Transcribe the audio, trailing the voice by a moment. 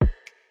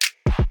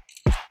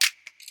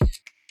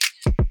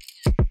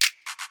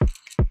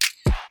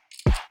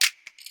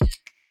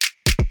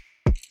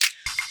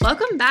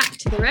Welcome back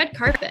to The Red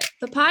Carpet,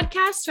 the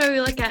podcast where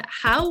we look at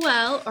how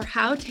well or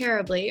how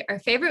terribly our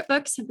favorite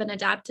books have been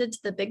adapted to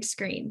the big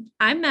screen.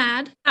 I'm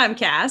Mad. I'm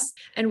Cass.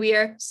 And we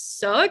are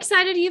so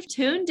excited you've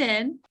tuned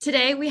in.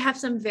 Today we have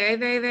some very,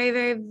 very, very,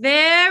 very,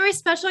 very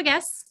special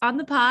guests on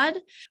the pod.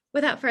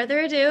 Without further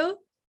ado,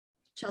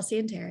 Chelsea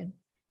and Taryn.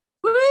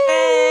 Woo!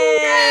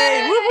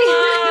 Yay! Woo!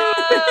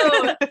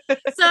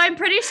 So I'm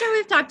pretty sure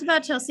we've talked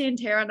about Chelsea and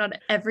Taryn on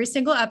every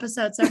single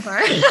episode so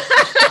far.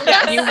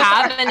 You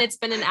have, and it's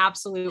been an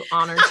absolute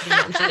honor to be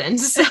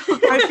mentioned. So.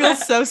 I feel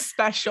so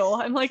special.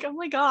 I'm like, oh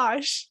my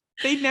gosh,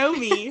 they know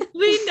me.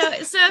 We know.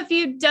 So if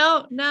you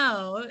don't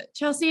know,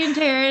 Chelsea and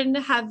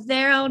Taryn have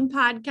their own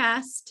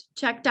podcast,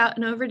 Checked Out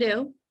and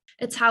Overdue.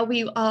 It's how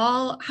we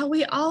all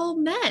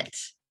met.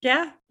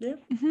 Yeah.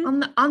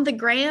 Mm-hmm. On the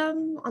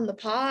gram, on the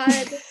pod.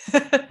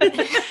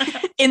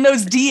 In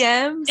those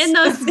DMs.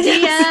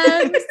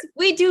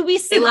 We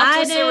They left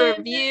us a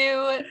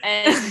review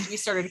and we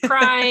started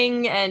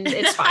crying, and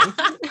it's fine.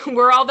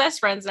 We're all best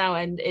friends now,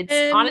 and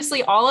it's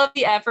honestly all of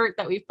the effort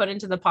that we've put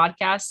into the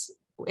podcast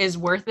is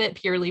worth it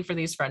purely for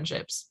these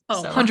friendships.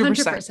 Oh, so,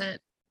 100%.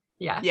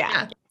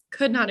 Yeah.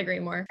 Could not agree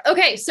more.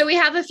 Okay, so we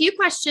have a few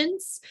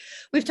questions.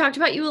 We've talked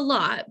about you a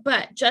lot,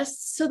 but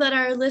just so that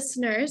our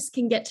listeners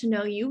can get to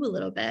know you a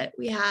little bit,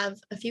 we have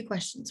a few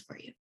questions for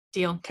you.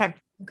 Deal.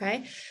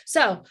 Okay.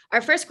 So our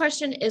first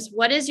question is,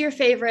 what is your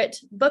favorite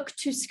book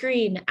to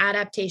screen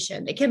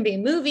adaptation? It can be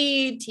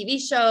movie,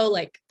 TV show,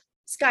 like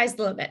sky's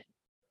the limit.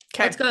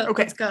 Okay. Let's go.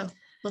 Okay.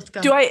 Let's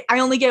go. Do I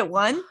only get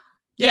one?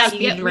 Yeah, you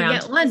get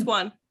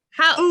one.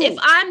 How? Ooh. If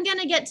I'm going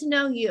to get to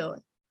know you,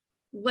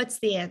 what's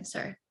the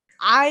answer?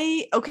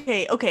 Okay.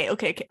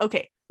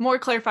 More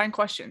clarifying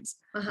questions.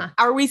 Uh-huh.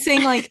 Are we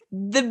saying like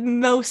the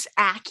most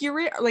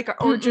accurate,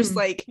 or just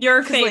like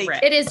your favorite?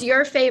 Like, it is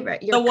your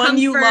favorite. Your the one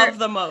you love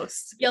the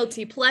most.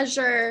 Guilty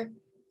pleasure.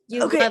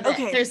 You love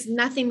it. There's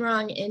nothing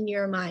wrong in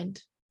your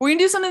mind. We're gonna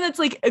do something that's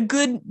like a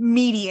good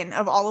median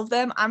of all of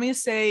them. I'm gonna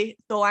say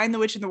The Lion, the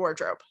Witch, and the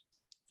Wardrobe.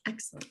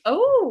 Excellent.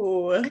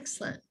 Oh,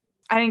 excellent.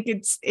 I think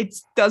it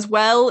does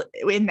well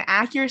in the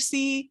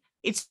accuracy.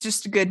 It's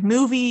just a good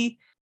movie.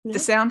 The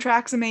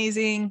soundtrack's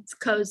amazing. It's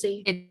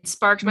cozy. It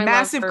sparked my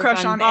massive love for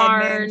crush Gun on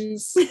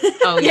Barnes. Edmund.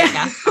 Oh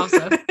yeah.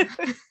 Also,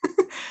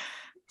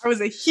 I was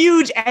a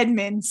huge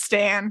Edmund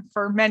stan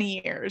for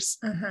many years.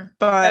 Uh-huh.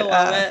 But I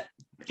love it.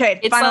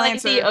 Okay, it's final like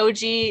answer. the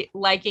OG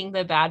liking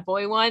the bad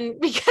boy one,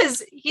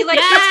 because he like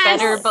gets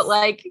better, but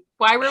like,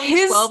 why were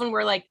we 12 and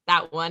we're like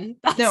that one?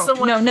 That's No.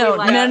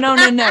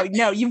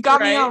 You've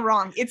got me all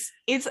wrong.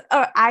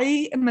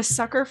 I am a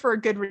sucker for a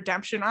good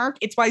redemption arc.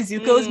 It's why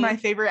Zuko is my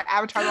favorite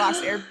Avatar: The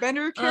Last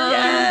Airbender character.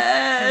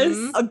 Yes.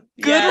 A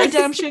good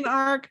redemption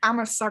arc. I'm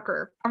a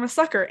sucker.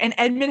 And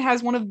Edmund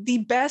has one of the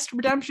best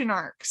redemption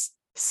arcs.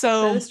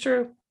 So that is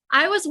true.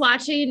 I was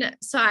watching,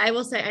 so I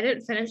will say I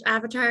didn't finish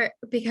Avatar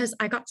because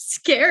I got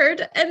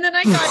scared and then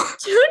I got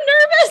too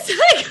nervous.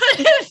 I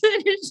couldn't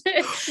finish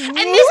it. And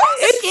this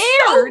is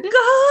scared.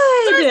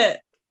 So good.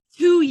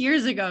 2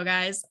 years ago,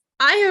 guys.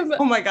 I am.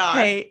 Oh my god.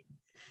 Hey,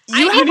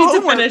 you need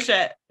to finish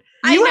it.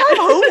 You have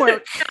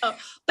homework. But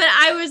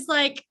I was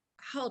like,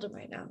 how old am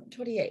I now?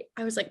 28.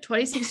 I was like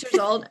 26 years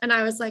old, and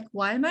I was like,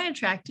 why am I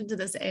attracted to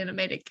this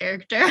animated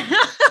character?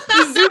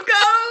 Zuko.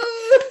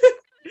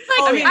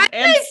 Like,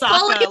 I'm a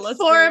fully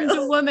formed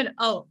woman.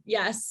 Oh,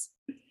 yes.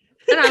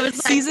 And I was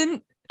like,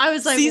 season why?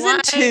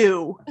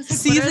 2. Like,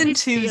 season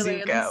 2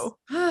 Zuko.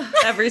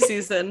 Every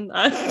season.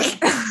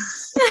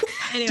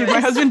 Dude, my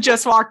husband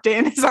just walked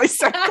in as I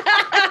said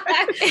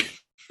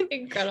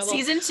Incredible.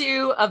 Season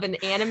 2 of an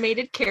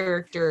animated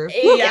character.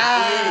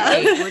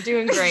 Yeah. We're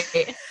doing great.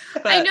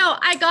 But I know.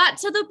 I got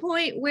to the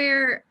point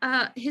where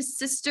his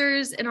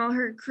sisters and all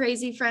her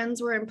crazy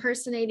friends were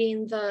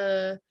impersonating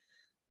the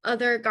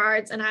other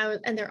guards, and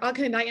they're all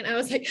coming back, and I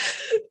was like,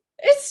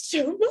 it's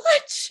too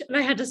much, and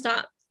I had to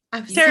stop.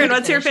 Taryn,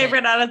 what's your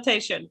favorite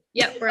adaptation?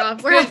 Yep, we're off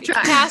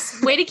track.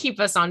 Cass, way to keep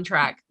us on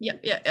track.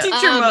 Yep.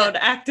 Teacher mode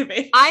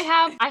activate.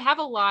 I have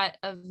a lot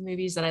of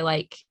movies that I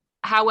like.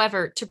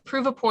 However, to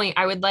prove a point,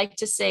 I would like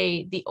to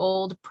say the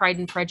old Pride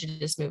and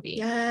Prejudice movie.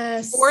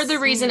 Yes. For the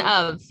reason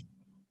of,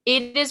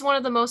 it is one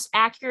of the most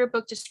accurate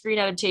book to screen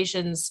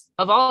adaptations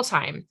of all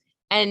time.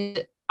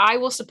 And I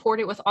will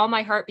support it with all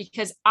my heart,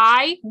 because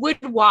I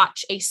would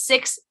watch a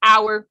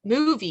 6-hour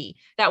movie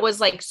that was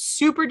like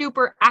super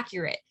duper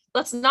accurate.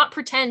 Let's not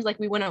pretend like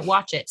we wouldn't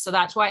watch it. So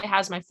that's why it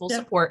has my full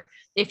support.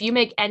 If you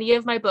make any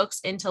of my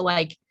books into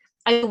like,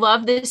 I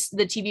love the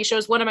TV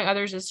shows. One of my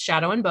others is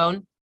Shadow and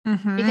Bone,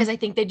 because I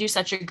think they do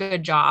such a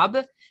good job.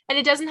 And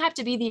it doesn't have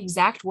to be the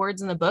exact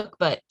words in the book,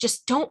 but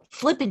just don't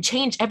flip and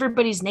change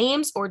everybody's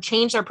names or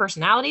change their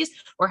personalities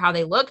or how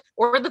they look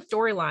or the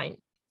storyline.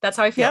 That's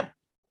how I feel.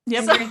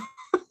 Yep.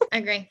 I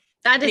agree.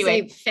 That is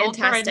a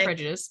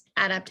fantastic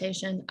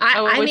adaptation.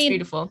 I mean,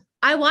 beautiful.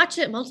 I watch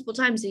it multiple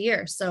times a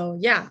year, so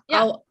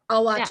I'll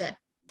watch it.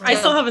 I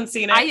still haven't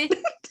seen it.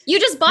 You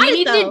just bought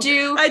it,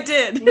 though. I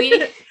did.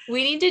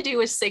 We need to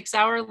do a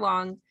 6-hour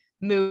long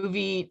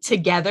movie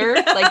together.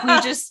 Like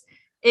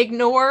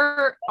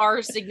ignore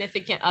our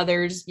significant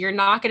others. You're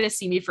not going to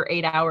see me for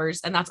 8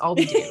 hours. And that's all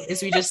we do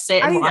is we just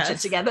sit and watch it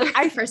together.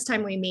 First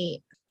time we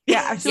meet.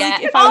 Yeah, I feel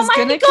like if I was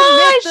going to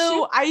commit,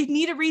 though, I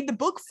need to read the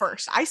book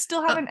first. I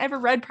still haven't ever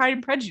read Pride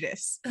and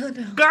Prejudice. Oh,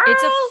 no. Girl!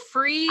 It's a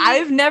free...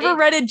 I've never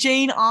read a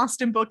Jane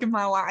Austen book in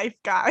my life,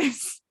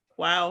 guys.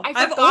 Wow.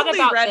 I've only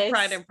read this.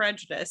 Pride and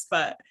Prejudice,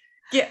 but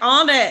get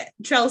on it,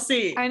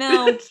 Chelsea. I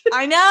know.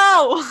 I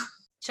know.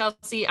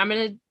 Chelsea,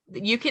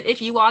 you can,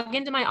 if you log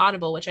into my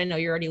Audible, which I know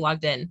you're already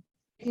logged in,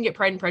 you can get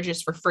Pride and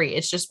Prejudice for free.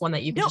 It's just one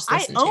that you can just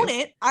listen to. I own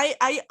it.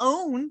 I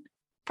own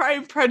Pride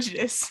and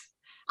Prejudice.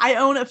 I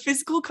own a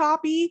physical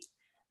copy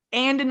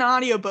and an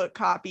audiobook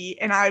copy,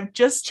 and I've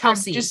checked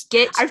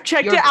it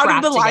out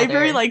of the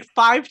library like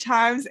 5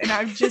 times, and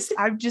I've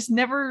just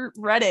never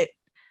read it.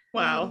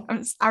 Wow.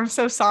 I'm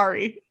so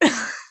sorry.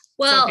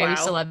 Well, okay, we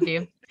still love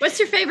you. What's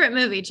your favorite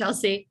movie,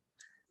 Chelsea?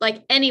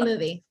 Like any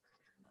movie.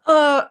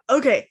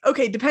 Okay.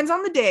 Depends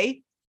on the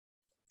day.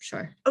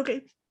 Sure.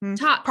 Okay.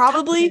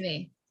 Probably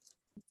movie.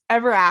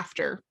 Ever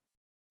After.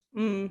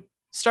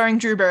 Starring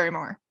Drew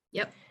Barrymore.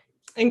 Yep.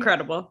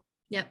 Incredible.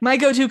 Yep. My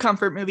go-to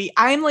comfort movie.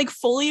 I'm like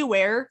completely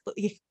aware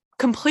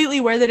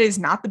that it is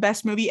not the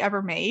best movie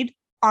ever made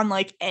on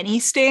like any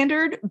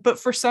standard, but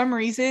for some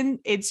reason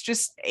it's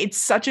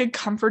such a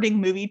comforting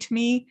movie to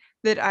me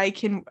that I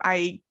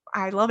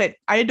love it.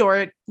 I adore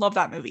it. Love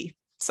that movie.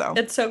 So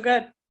it's so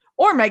good.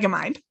 Or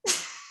Megamind.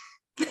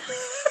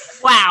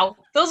 Wow.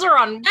 Those are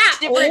on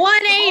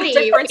 180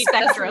 different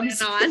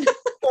spectrums. On.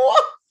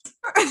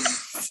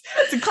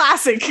 It's a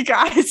classic,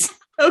 guys.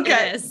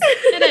 Okay.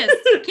 It is.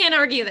 Can't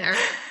argue there.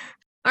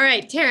 All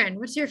right, Taryn,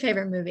 what's your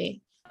favorite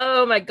movie?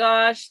 Oh my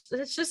gosh.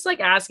 It's just like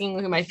asking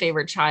who my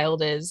favorite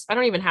child is. I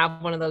don't even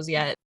have one of those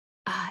yet.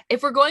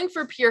 If we're going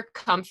for pure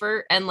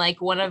comfort and like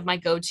one of my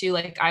go-to,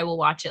 like I will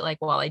watch it like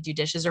while I do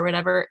dishes or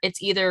whatever,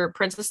 it's either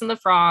Princess and the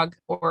Frog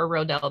or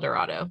Road to El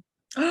Dorado.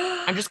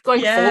 I'm just going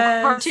full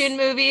cartoon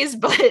movies,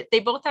 but they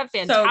both have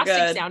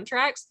fantastic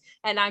soundtracks.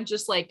 And I'm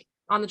just like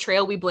on the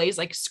trail we blaze,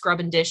 like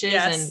scrubbing dishes,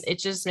 and it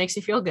just makes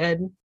me feel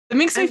good. It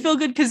makes me feel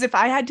good because if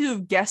I had to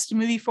have guessed a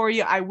movie for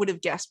you, I would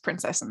have guessed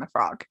Princess and the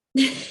Frog.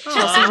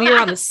 Chelsea, we are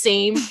on the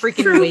same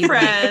freaking wavelength.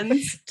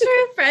 Friends.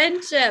 True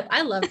friendship.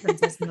 I love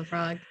Princess and the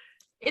Frog.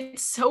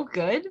 It's so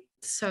good.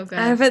 So good.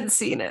 I haven't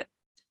seen it.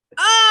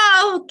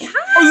 Oh, God.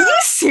 Are you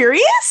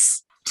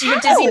serious?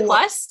 Disney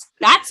Plus?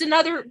 That's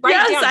another down.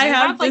 I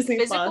have like Disney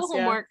physical Plus,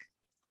 homework.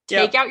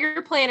 Take out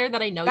your planner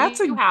that I know you have.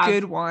 That's a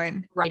good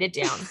one. Write it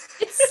down.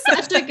 It's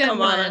such a good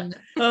one.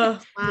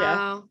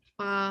 Wow.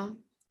 Wow.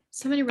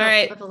 So many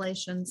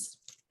revelations.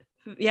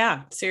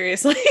 Yeah,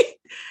 seriously.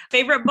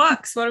 Favorite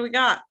books? What do we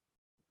got?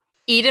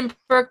 Eden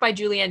Brooke by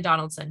Julianne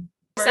Donaldson.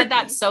 Said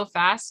that so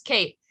fast.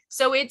 Kate.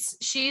 So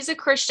she's a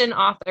Christian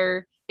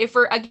author. If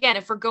we're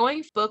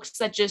going books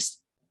that just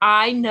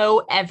I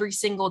know every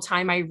single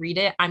time I read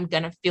it, I'm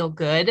gonna feel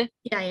good.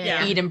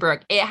 Yeah. Eden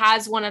Brooke. It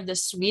has one of the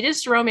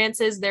sweetest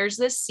romances. There's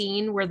this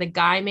scene where the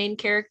main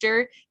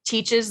character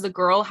teaches the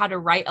girl how to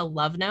write a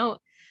love note.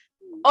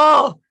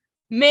 Oh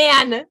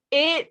man,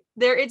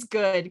 it's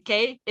good.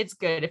 Okay, it's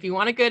good. If you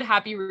want a good,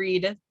 happy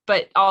read,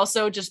 but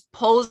also just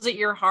pulls at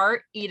your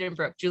heart. Eden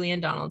Brooke,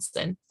 Julianne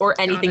Donaldson, or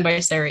anything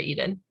by Sarah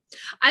Eden.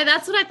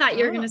 That's what I thought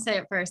you were going to say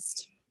at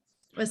first.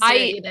 Was Sarah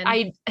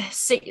Eden.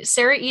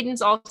 Sarah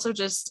Eden's also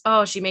just,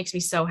 she makes me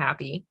so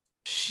happy.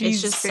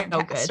 She's just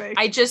fantastic. So good.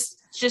 I just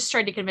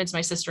tried to convince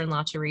my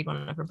sister-in-law to read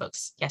one of her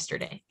books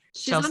yesterday.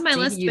 She's Chelsea, on my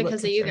list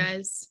because of you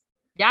guys.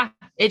 Yeah,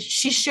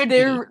 she should be.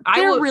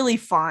 They're really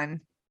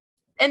fun.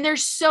 And they're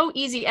so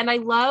easy. And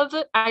I'm not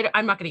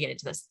going to get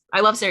into this. I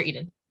love Sarah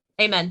Eden.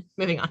 Amen.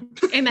 Moving on.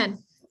 Amen.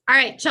 All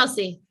right,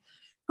 Chelsea.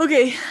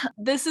 Okay,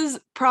 this is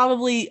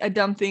probably a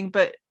dumb thing,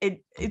 but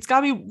it's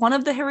got to be one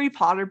of the Harry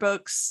Potter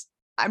books.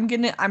 I'm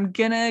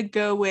gonna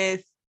go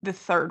with the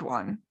third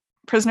one,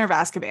 Prisoner of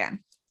Azkaban.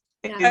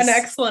 Yeah. An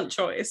excellent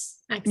choice.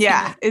 Excellent.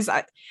 Yeah,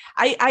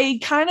 I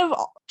kind of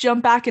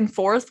jump back and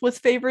forth with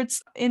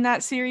favorites in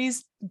that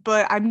series,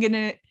 but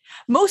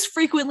most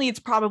frequently it's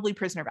probably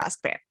Prisoner of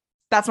Azkaban.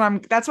 That's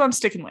what I'm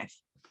sticking with.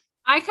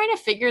 I kind of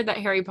figured that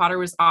Harry Potter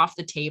was off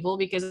the table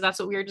because that's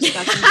what we were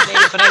discussing today,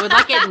 but I would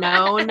like it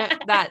known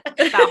that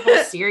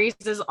whole series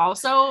is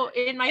also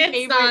in my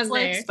favorites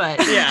list.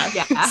 But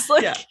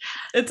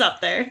it's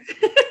up there.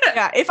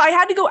 Yeah, if I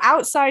had to go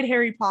outside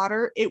Harry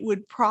Potter, it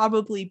would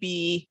probably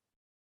be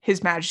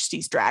His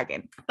Majesty's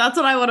Dragon. That's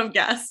what I would have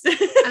guessed.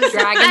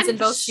 Dragons in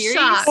both series,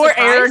 or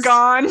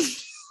Aragon.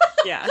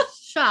 Yeah,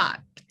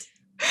 shocked.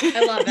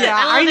 I love it. Yeah,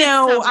 I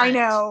know.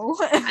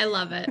 I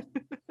love it.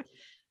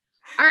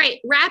 All right,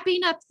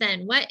 wrapping up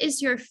then. What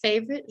is your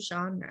favorite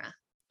genre?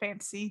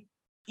 Fantasy.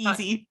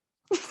 Easy.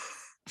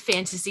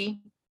 Fantasy.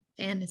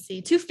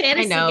 Two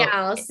fantasy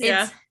gals.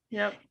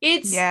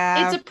 It's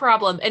a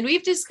problem. And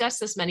we've discussed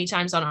this many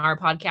times on our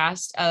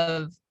podcast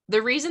of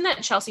the reason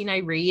that Chelsea and I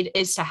read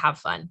is to have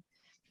fun.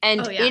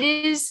 And it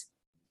is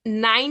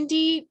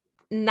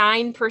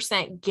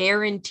 99%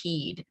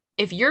 guaranteed.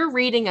 If you're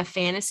reading a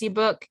fantasy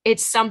book,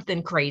 it's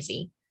something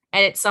crazy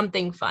and it's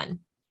something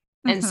fun.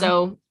 And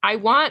so I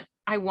want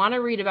I want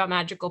to read about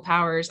magical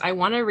powers. I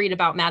want to read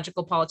about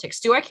magical politics.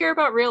 Do I care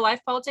about real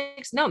life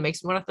politics? No, it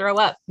makes me want to throw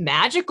up.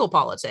 Magical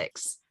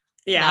politics.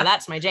 Yeah. Now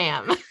that's my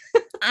jam.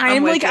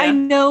 I'm with like, ya. I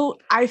know,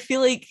 I feel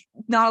like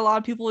not a lot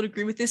of people would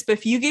agree with this, but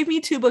if you gave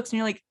me 2 books and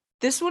you're like,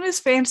 this one is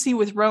fantasy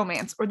with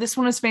romance, or this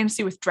one is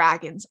fantasy with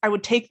dragons, I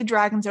would take the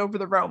dragons over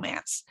the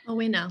romance. Oh,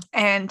 we know.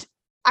 And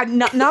I'm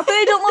not that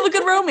I don't love a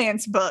good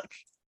romance book,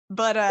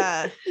 but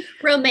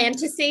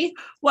Romanticy.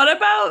 What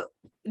about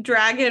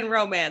dragon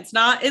romance?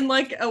 Not in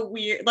like a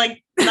weird,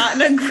 like not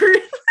in a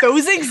group.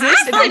 those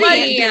exist and I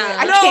Cassidy. can't do it.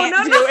 I no, can't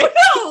no, do no, it.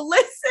 no.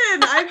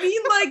 Listen, I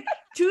mean like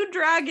 2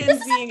 dragons This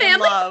is a being in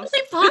family love.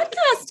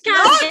 podcast, Not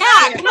Cass.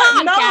 that, come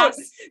on, no, Cass.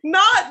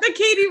 not the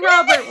Katie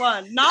Robert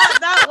one. Not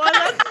that one.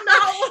 That's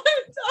not what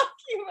I'm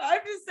talking about.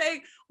 I'm just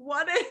saying,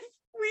 what if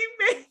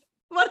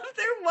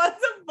there was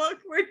a book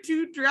where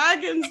 2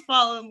 dragons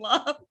fall in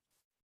love?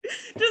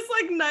 Just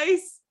like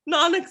nice,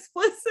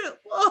 non-explicit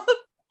love.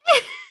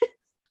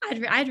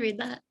 I'd read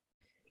that.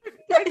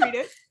 I'd read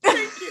it.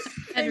 Thank you.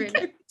 I'd read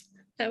it.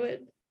 I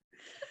would.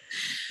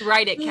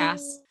 Write it,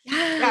 Cass.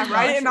 Yeah,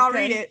 write it and I'll Okay.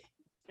 read it.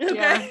 Okay.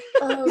 Yeah.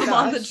 Oh, I'm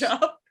on the gosh.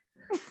 job.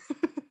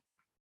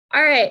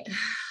 All right.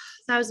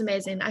 That was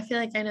amazing. I feel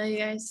like I know you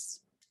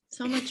guys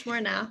so much more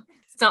now.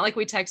 It's not like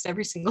we text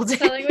every single day.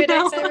 So like we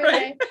now. text every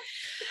day.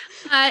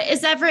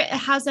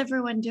 How's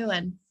everyone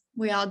doing?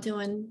 We all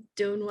doing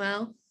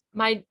well?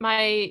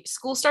 My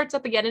school starts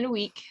up again in a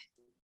week,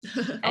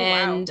 Oh,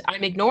 and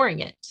I'm ignoring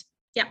it.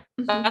 Yeah.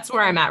 That's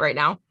where I'm at right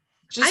now.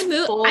 I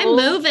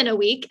move in a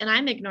week and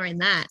I'm ignoring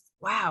that.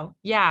 Wow.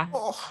 Yeah.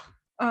 Oh,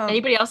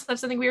 Anybody else have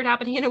something weird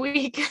happening in a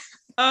week?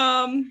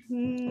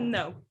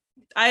 No.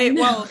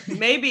 Well,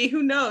 maybe,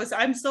 who knows?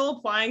 I'm still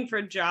applying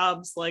for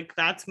jobs. Like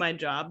that's my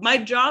job. My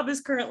job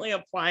is currently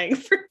applying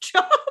for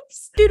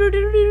jobs.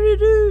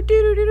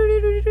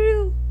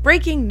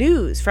 Breaking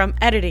news from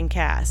Editing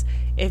Cast.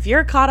 If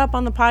you're caught up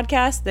on the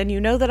podcast, then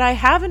you know that I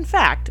have in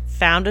fact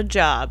found a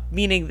job,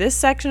 meaning this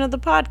section of the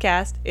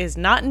podcast is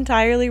not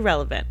entirely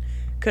relevant.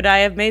 Could I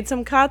have made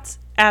some cuts?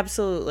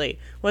 Absolutely.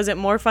 Was it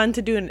more fun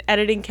to do an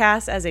Editing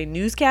Cast as a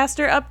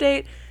newscaster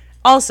update?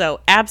 Also,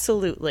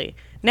 absolutely.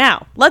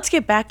 Now, let's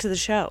get back to the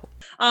show.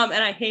 And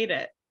I hate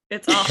it.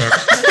 It's awful.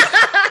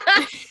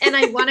 And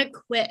I want to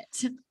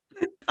quit.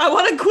 I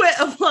want to quit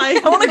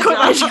applying. I want to for quit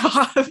my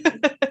jobs.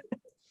 job.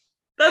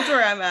 That's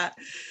where I'm at.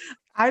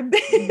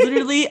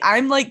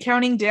 I'm like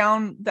counting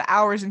down the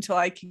hours until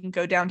I can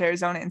go down to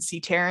Arizona and see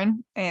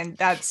Taryn, and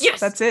that's it. Yes,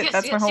 That's my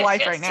yes, whole yes, life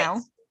yes, right now.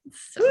 yes.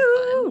 So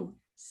fun. Woo!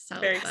 So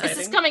Very fun. This is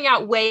exciting. coming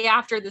out way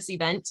after this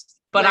event,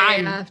 but Way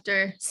I'm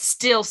after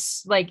still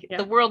like Yeah.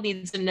 the world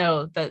needs to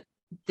know that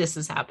this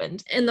has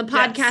happened. in the Yes.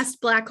 podcast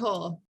black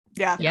hole.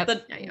 Yeah. Yep.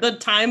 The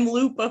time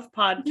loop of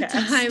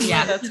podcasts. Time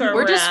Yeah. That's where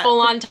We're just at.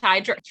 full on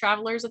time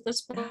travelers at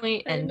this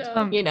point, I and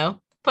know. you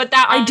know, put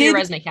that I on your did-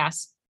 resume,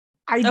 Cass.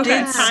 I Okay,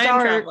 did time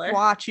start traveler.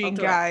 watching, I'll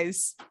do it.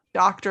 guys,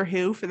 Doctor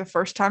Who for the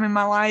first time in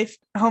my life.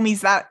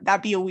 Homies,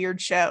 that'd be a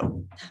weird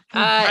show.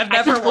 I've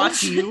never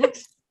watched you.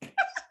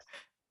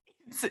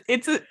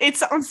 It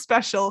sounds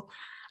special.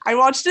 I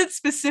watched it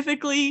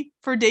specifically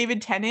for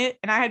David Tennant,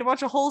 and I had to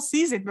watch a whole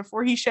season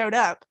before he showed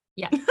up.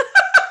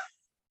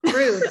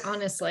 Rude,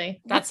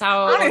 honestly. That's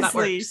how that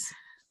Honestly. works.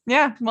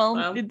 Yeah, well,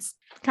 Wow. it's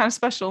kind of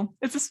special.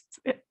 It's just,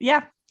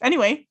 yeah.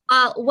 Anyway,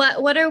 Cass, what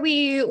are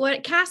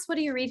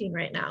you reading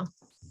right now?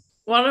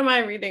 What am I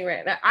reading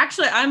right now?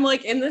 Actually, I'm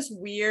like in this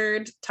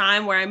weird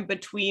time where I'm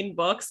between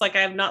books. Like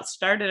I have not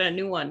started a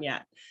new one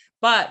yet.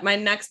 But my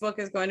next book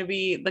is going to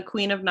be The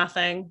Queen of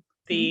Nothing,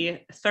 the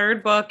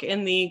third book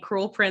in the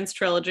Cruel Prince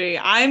trilogy.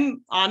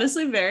 I'm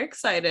honestly very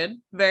excited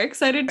to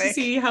Sick.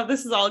 see how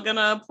this is all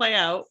gonna play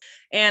out.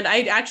 And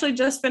I actually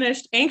just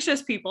finished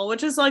Anxious People,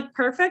 which is like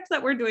perfect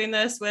that we're doing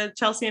this with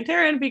Chelsea and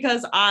Taryn,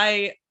 because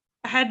I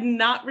had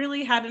not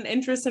really had an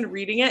interest in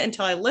reading it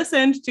until I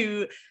listened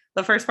to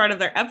the first part of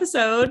their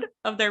episode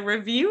of their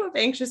review of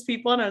Anxious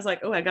People. And I was like,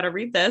 oh, I got to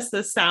read this.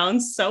 This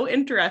sounds so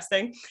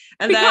interesting.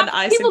 And We then got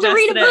I people to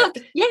read suggested a it.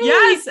 book. Yay!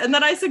 Yes. And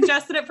then I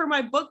suggested it for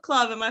my book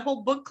club, and my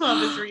whole book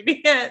club is reading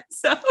it.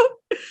 So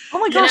oh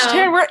my gosh, know.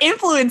 Taryn, we're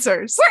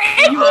influencers.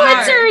 We're You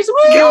are. influencers.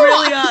 you Woo!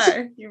 really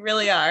are. You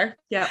really are.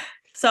 Yeah.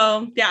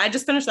 So yeah, I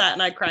just finished that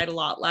and I cried a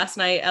lot last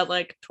night at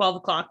like 12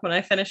 o'clock when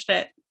I finished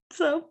it.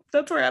 So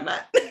that's where I'm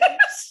at.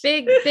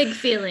 Big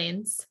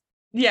feelings.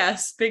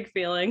 Yes. Big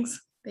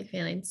feelings. Big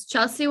feelings.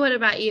 Chelsea, what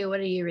about you? What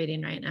are you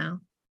reading right now?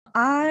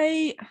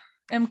 I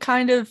am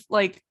kind of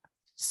like,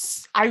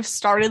 I've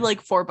started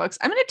like 4 books.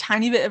 I'm in a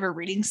tiny bit of a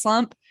reading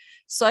slump.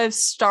 So I've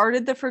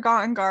started The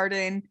Forgotten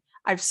Garden.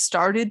 I've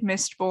started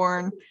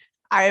Mistborn.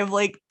 I have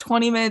like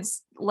 20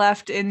 minutes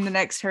left in the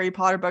next Harry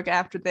Potter book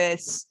after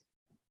this.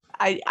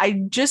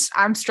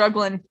 I'm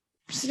struggling.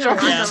 You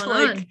got a lot Struggling to,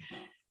 going like, on.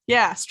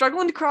 yeah,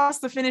 struggling to cross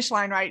the finish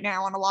line right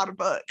now on a lot of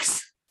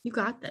books. You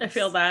got this. I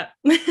feel that.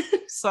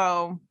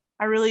 So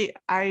I really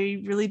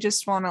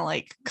just want to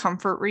like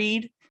comfort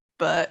read,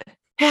 but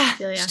I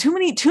feel ya. there's too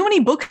many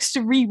books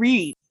to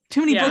reread.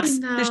 Too many Yeah. books.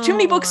 I There's too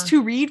many books know.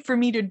 to read for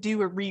me to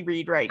do a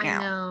reread right I now.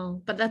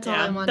 know, but that's all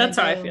I want. That's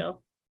how I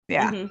feel.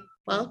 Yeah. Mhm.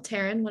 Well,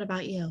 Taryn, what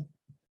about you?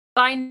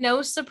 By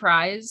no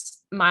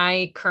surprise,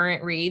 my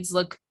current reads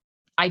look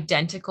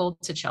identical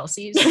to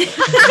Chelsea's,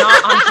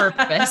 not on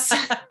purpose.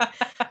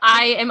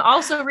 I am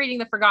also reading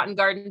The Forgotten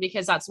Garden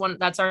because that's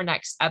our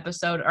next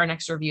episode, our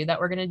next review that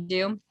we're going to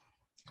do.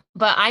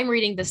 But I'm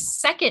reading the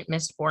second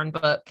Mistborn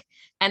book,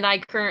 and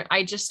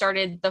I just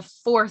started the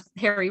fourth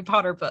Harry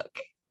Potter book.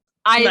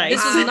 Nice.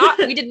 This was not,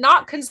 we did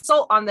not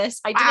consult on this.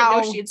 I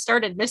didn't know she had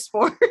started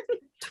Mistborn.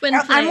 Twin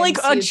I'm like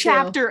flames, a you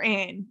chapter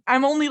in.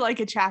 I'm only like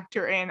a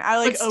chapter in. I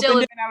like But still,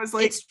 opened it and I was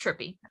like, It's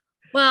trippy.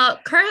 Well,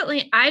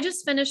 currently, I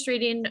just finished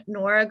reading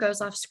Nora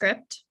Goes Off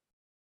Script,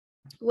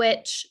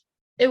 which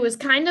it was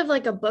kind of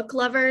like a book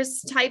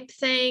lovers type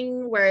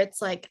thing where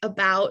it's like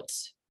about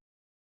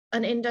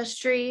an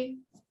industry.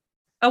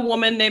 A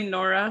woman named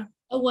Nora.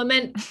 A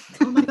woman.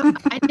 Oh my God.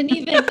 I didn't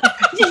even.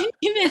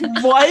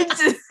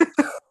 what?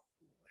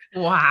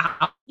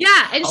 Wow.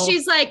 Yeah. And Oh.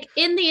 she's like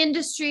in the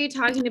industry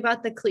talking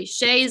about the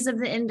cliches of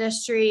the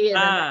industry and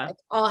then, like,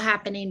 all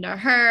happening to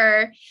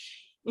her.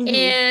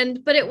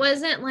 Mhm. But it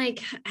wasn't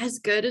like as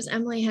good as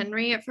Emily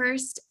Henry at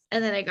first.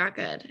 And then it got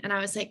good. And I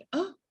was like,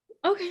 oh,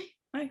 okay.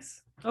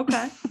 Nice.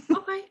 Okay.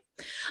 Okay.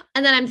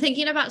 And then I'm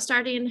thinking about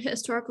starting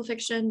historical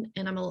fiction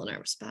and I'm a little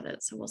nervous about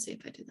it. So we'll see if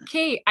I do that.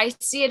 Okay, I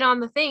see it on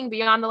the thing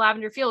Beyond the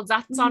Lavender Fields.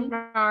 That's on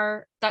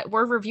that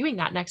we're reviewing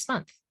that next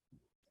month.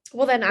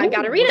 Well, then I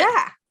got to read it.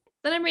 Yeah.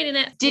 Then I'm reading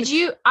it. Did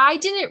you? I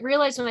didn't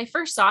realize when I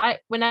first saw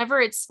it,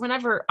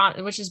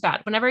 which is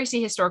bad. Whenever I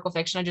see historical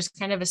fiction, I just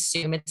kind of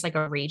assume it's like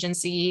a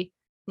Regency,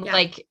 Yeah.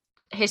 like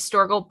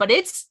historical, but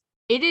it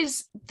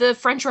is the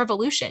French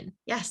Revolution.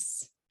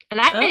 Yes. And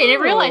I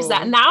didn't realize that.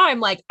 Oh. And now I'm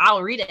like,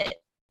 I'll read it.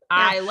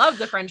 I love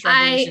the French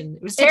Revolution.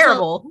 It was it's a-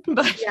 terrible,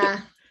 but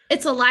Yeah.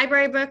 It's a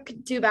library book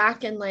due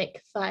back in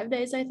like 5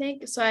 days, I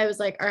think. So I was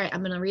like, all right, I'm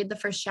going to read the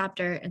first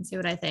chapter and see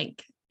what I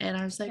think. And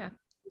I was like, Yeah.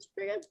 it's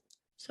pretty good.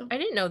 So I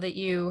didn't know that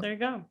you There you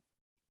go.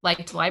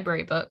 liked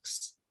library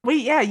books.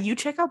 Wait, yeah, you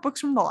check out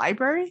books from the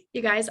library?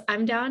 you guys,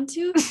 I'm down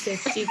to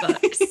 50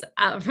 books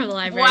out from the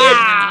library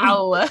right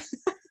now. Wow.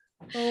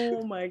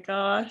 Oh my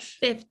gosh.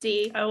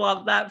 50. I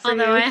love that for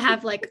Although you. I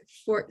have like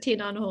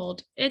 14 on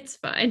hold. It's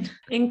fine.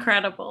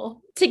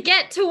 Incredible. To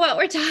get to what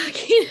we're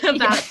talking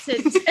about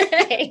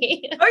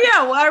today. Oh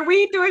yeah, well, are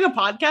we doing a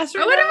podcast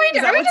right What now? are we Is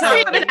doing? that Are we what's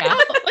just happening? hanging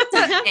out? What's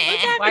Why are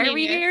happening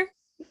we here?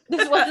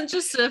 This wasn't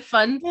just a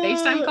fun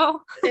FaceTime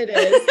call. It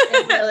is.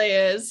 It really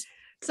is.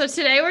 So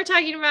today we're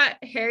talking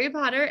about Harry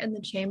Potter and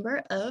the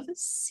Chamber of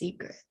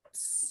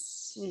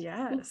Secrets.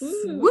 Yes.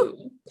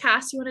 Woo.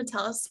 Cass, you want to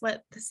tell us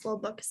what this little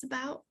book is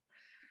about?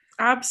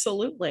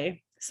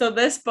 Absolutely. So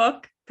this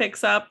book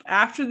picks up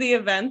after the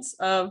events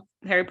of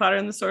Harry Potter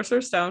and the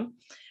Sorcerer's Stone.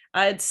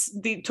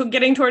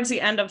 Getting towards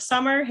the end of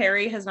summer.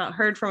 Harry has not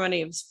heard from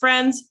any of his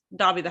friends.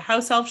 Dobby the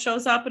house elf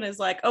shows up and is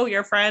like, oh,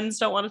 your friends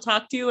don't want to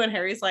talk to you. And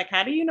Harry's like,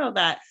 how do you know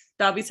that?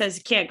 Dobby says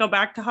you can't go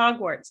back to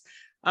Hogwarts.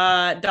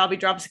 Dobby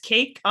drops a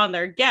cake on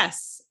their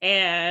guests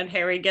and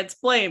Harry gets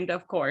blamed,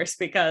 of course,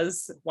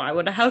 because why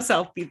would a house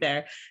elf be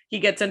there? He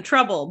gets in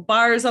trouble.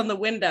 Bars on the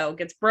window,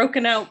 gets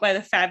broken out by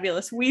the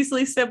fabulous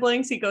Weasley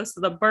siblings. He goes to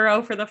the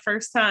Burrow for the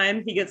first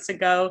time. He gets to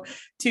go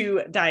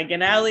to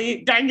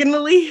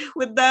diagonally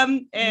with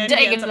them, and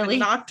he ends up in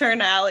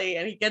Nocturne Alley,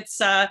 and he gets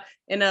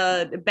in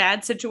a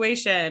bad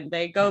situation.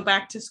 They go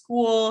back to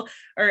school,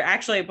 or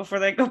actually before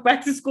they go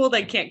back to school,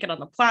 they can't get on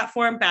the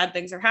platform. Bad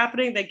things are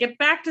happening. They get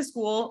back to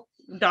school.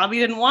 Dobby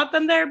didn't want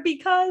them there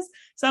because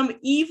some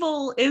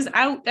evil is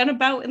out and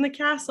about in the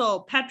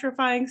castle,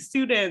 petrifying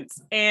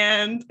students,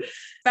 and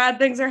bad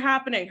things are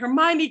happening.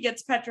 Hermione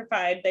gets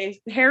petrified.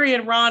 Harry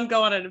and Ron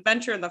go on an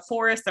adventure in the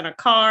forest in a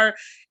car,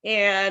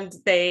 and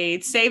they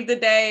save the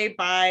day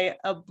by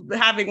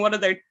having one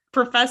of their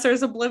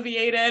professors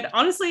obliviated.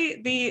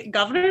 Honestly, the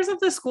governors of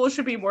the school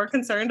should be more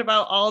concerned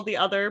about all the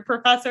other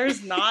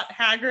professors, not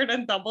Hagrid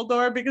and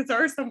Dumbledore, because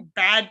there are some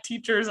bad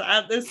teachers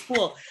at this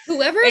school.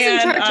 Whoever is in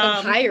charge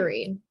of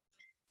hiring.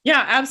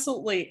 Yeah,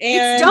 absolutely.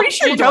 And pretty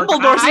sure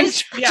Dumbledore's in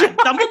charge. Yeah,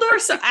 Dumbledore.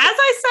 So, as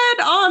I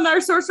said on our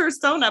Sorcerer's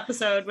Stone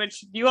episode,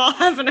 which you all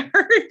haven't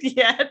heard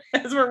yet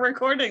as we're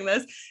recording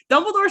this,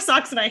 Dumbledore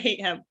sucks and I hate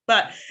him.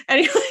 But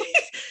anyway,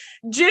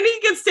 Ginny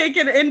gets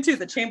taken into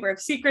the Chamber of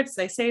Secrets.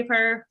 They save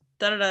her.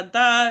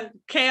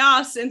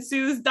 Chaos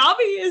ensues.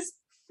 Dobby is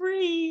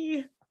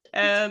free.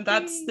 And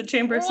that's the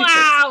Chamber of Secrets.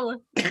 Wow.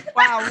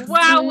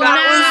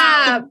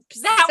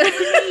 That was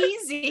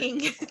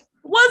amazing.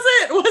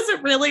 Was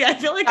it really? I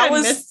feel like I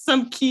missed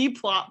some key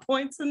plot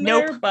points in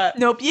there, but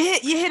nope, you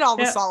hit all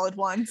the solid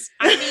ones.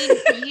 I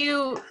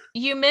mean,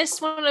 you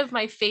missed one of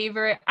my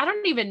favorite. I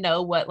don't even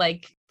know what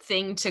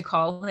thing to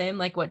call him,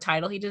 what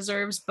title he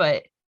deserves,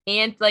 but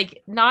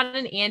not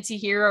an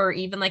anti-hero or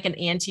even an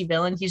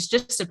anti-villain. He's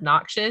just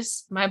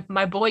obnoxious. My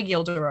boy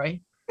Gilderoy.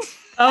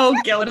 Oh,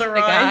 Gilderoy.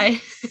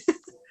 Guy.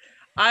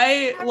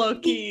 I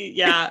low-key,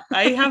 yeah,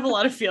 I have a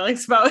lot of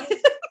feelings about him.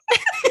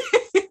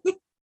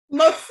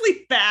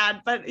 Mostly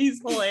bad, but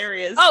he's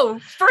hilarious. Oh,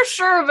 for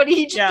sure, but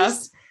he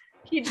just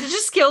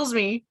kills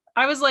me.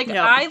 I was like,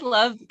 I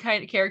love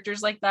kind of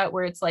characters like that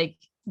where it's like,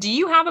 do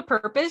you have a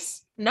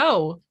purpose?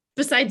 No.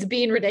 besides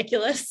being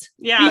ridiculous.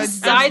 Yeah,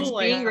 Besides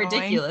absolutely. being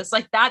ridiculous,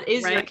 like that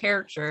is your Right.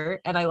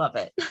 character, and I love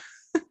it.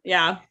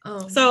 Yeah.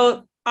 Oh,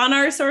 So on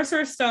our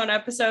Sorcerer's Stone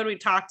episode, we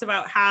talked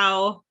about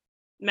how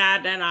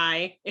Matt and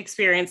I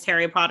experienced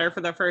Harry Potter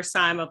for the first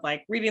time, of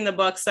like reading the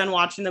books and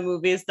watching the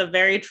movies, the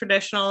very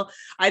traditional.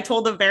 I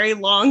told a very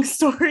long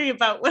story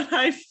about when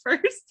I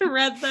first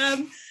read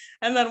them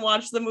and then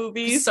watched the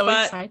movies. So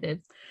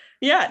excited.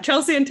 Yeah,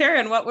 Chelsea and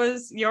Taryn, what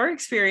was your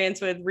experience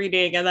with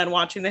reading and then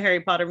watching the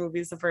Harry Potter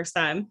movies the first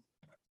time?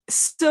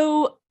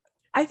 So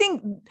I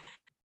think,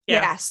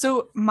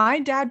 so my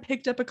dad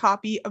picked up a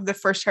copy of the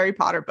first Harry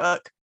Potter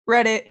book,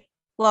 read it,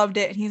 loved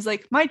it, and he's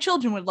like, my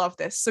children would love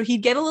this. So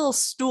he'd get a little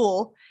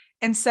stool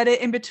and set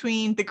it in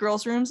between the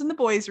girls' rooms and the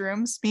boys'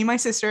 rooms, me, my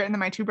sister, and then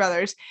my two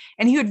brothers,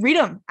 and he would read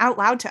them out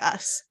loud to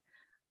us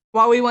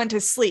while we went to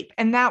sleep.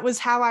 And that was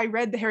how I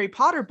read the Harry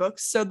Potter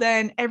books. So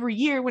then every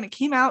year when it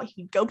came out,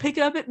 he'd go pick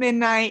it up at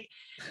midnight.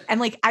 And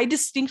like, I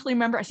distinctly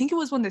remember, I think it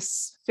was when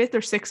this 5th or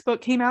 6th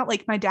book came out,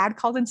 like my dad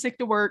called in sick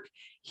to work.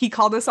 He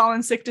called us all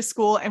in sick to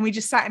school, and we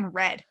just sat and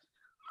read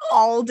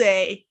all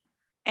day.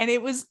 And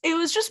it was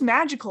just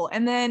magical.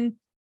 And then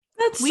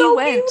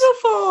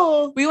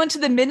beautiful. we went to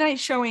the midnight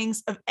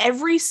showings of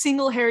every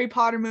single Harry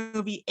Potter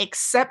movie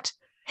except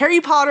Harry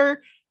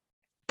Potter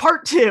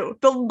Part 2,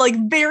 the like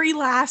very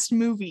last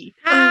movie.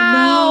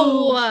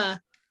 Oh no.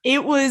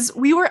 It was,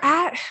 we were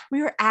at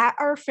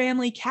our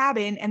family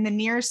cabin, and the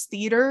nearest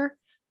theater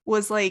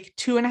was like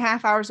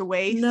 2.5 hours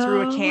away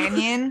through a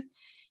canyon.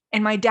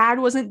 And my dad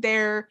wasn't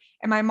there.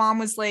 And my mom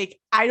was like,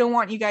 I don't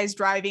want you guys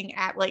driving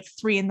at like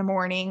 3 a.m.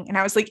 And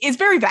I was like, it's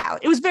very valid.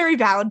 It was very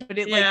valid, but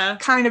it like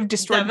kind of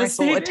destroyed my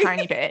soul a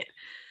tiny bit.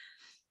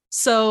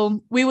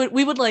 So we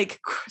would like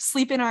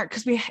sleep in our,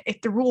 because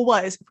if the rule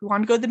was, if we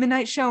wanted to go to the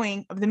midnight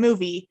showing of the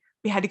movie,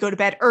 we had to go to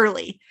bed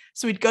early.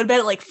 So we'd go to bed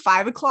at like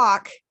 5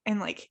 o'clock, and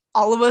like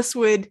all of us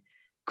would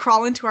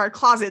crawl into our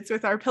closets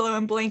with our pillow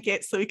and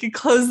blanket so we could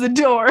close the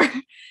door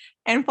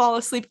and fall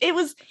asleep. It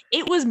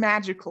was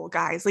magical,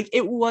 guys. Like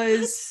it was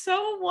That's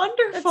so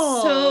wonderful.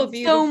 That's so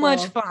beautiful. so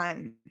much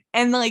fun.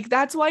 And like,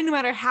 that's why no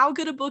matter how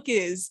good a book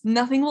is,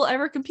 nothing will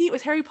ever compete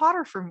with Harry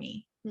Potter for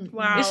me.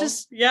 Wow. It's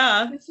just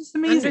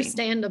amazing.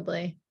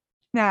 Understandably.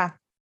 Yeah.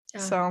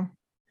 Yeah. So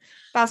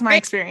that's my Great.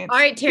 experience. All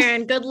right,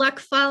 Taryn, good luck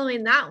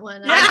following that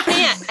one. I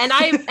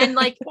can't. And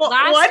like Well,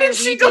 last why year did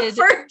she we go did,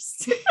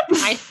 first?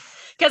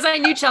 because I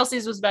knew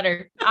Chelsea's was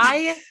better.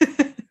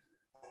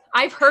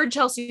 I've heard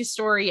Chelsea's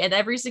story, and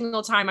every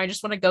single time I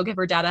just want to go give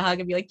her dad a hug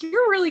and be like,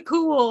 "You're really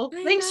cool.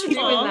 I Thanks for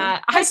know. doing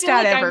that." Best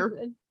dad ever.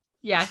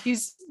 Yeah,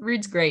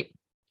 Reed's great.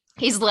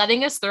 He's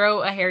letting us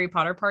throw a Harry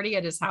Potter party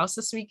at his house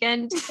this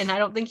weekend, and I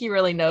don't think he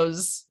really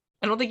knows.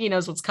 I don't think he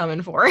knows what's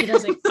coming for He him.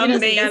 doesn't get it.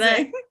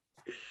 Amazing.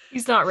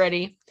 He's not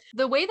ready.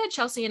 The way that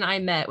Chelsea and I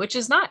met, which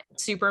is not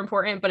super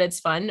important, but it's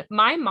fun.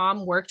 My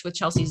mom worked with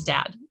Chelsea's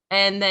dad,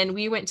 and then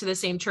we went to the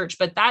same church.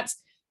 But that's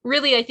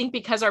really, I think,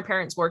 because our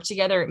parents worked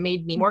together, it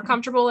made me more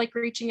comfortable like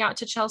reaching out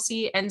to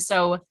Chelsea. And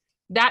so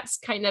that's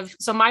kind of,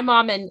 so my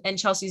mom and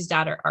Chelsea's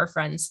dad are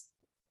friends.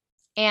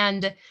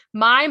 And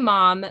my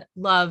mom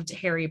loved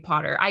Harry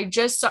Potter. I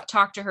just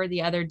talked to her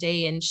the other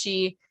day, and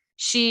she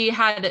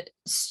had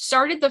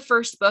started the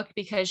first book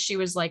because she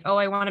was like, oh,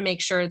 I want to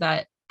make sure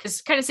that,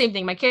 because kind of same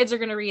thing, my kids are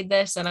going to read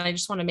this and I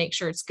just want to make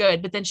sure it's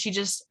good. But then she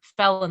just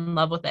fell in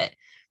love with it.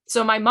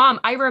 So my mom,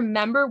 I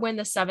remember when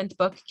the 7th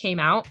book came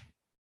out,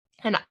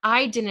 and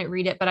I didn't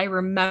read it, but I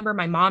remember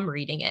my mom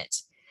reading it.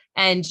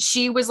 And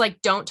she was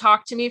like, don't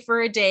talk to me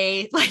for a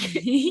day. Like,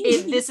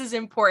 this is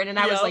important. And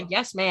I was like,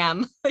 yes,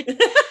 ma'am.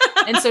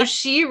 And so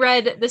she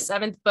read the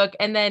 7th book.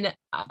 And then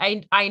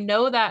I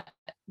know that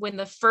when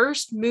the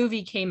first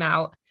movie came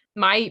out,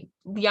 my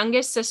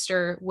youngest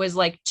sister was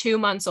like 2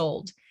 months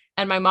old,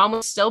 and my mom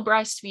was still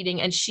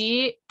breastfeeding, and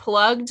she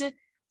plugged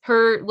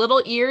her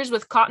little ears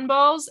with cotton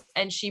balls,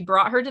 and she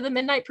brought her to the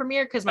midnight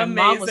premiere because my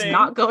mom was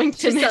not going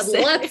to miss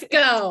it. Let's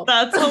go.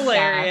 That's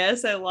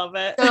hilarious. I love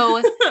it.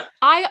 So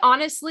I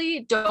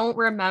honestly don't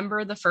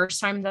remember the first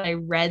time that I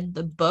read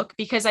the book,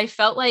 because I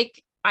felt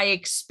like I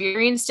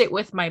experienced it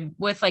with my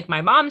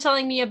mom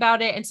telling me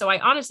about it. And so I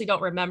honestly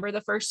don't remember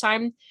the first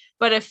time,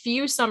 but a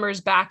few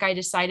summers back, I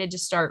decided to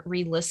start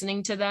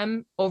re-listening to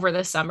them over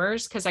the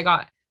summers because I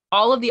got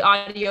all of the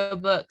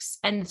audiobooks.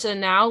 And so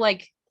now,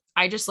 like,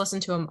 I just listen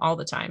to them all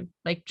the time,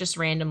 like just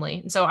randomly.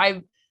 And so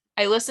I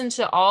listened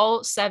to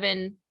all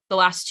 7 the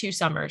last 2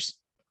 summers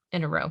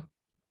in a row.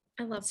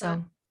 I love So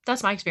that.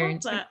 that's my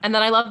experience. Love that. And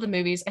then I love the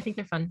movies. I think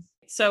they're fun.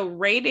 So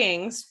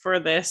ratings for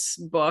this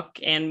book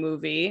and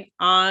movie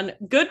on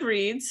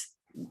Goodreads,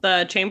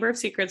 the Chamber of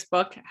Secrets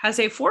book has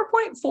a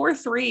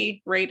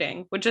 4.43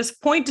 rating, which is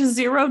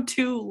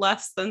 0.02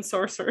 less than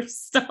Sorcerer's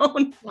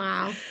Stone.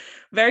 Wow.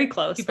 Very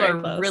close. People very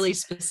are close. really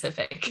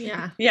specific.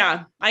 Yeah.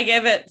 Yeah, I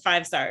gave it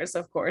 5 stars,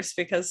 of course,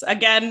 because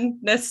again,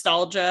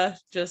 nostalgia,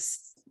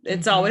 just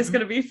it's always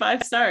going to be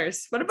 5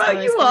 stars. What about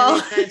Always you gonna all?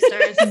 be 5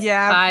 stars.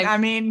 Yeah, 5. I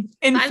mean,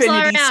 all infinity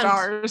around.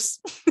 stars.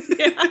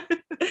 Yeah.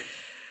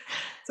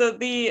 So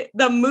the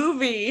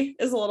movie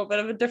is a little bit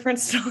of a different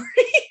story.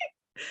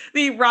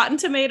 The Rotten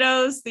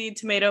Tomatoes, the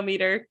tomato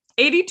meter,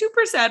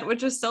 82%,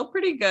 which is still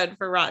pretty good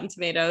for Rotten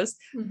Tomatoes.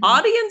 Mhm.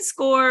 Audience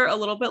score a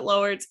little bit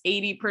lower, it's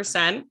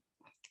 80%.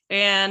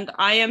 And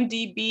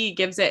IMDb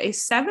gives it a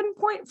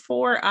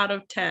 7.4 out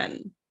of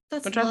 10,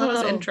 That's which I thought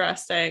was low.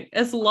 interesting.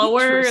 It's lower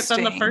than the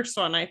Interesting. first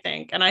one, I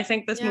think. And I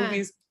think this Yeah.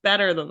 movie's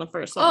better than the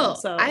first one. Oh,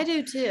 So I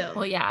do too.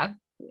 Well, yeah.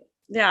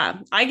 yeah,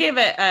 I gave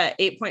it a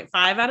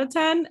 8.5 out of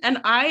 10. And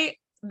I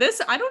don't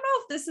know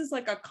if this is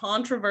like a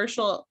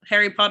controversial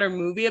Harry Potter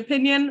movie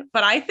opinion,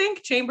 but I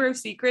think Chamber of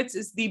Secrets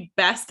is the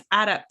best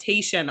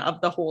adaptation of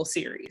the whole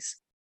series.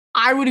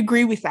 I would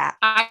agree with that.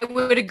 I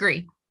would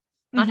agree.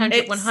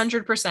 Mhm.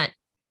 100%.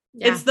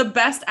 Yeah. It's the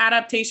best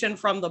adaptation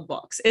from the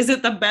books. Is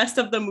it the best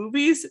of the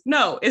movies?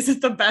 No. Is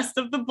it the best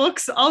of the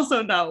books?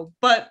 Also no,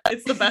 but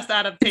it's the best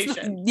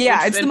adaptation. Yeah,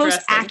 which it's is the most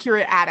interesting.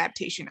 accurate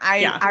adaptation.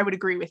 Yeah. I would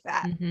agree with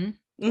that. Mhm.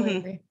 Totally Mhm.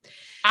 agree.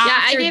 After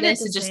I gave it this,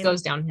 the it just same.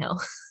 goes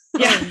downhill.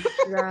 Yeah,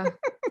 Yeah.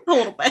 a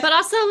little bit. But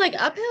also like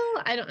uphill,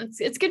 I don't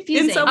it's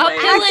confusing. some Uphill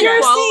ways, in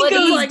accuracy quality,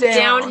 goes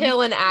down.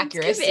 downhill in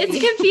accuracy. It's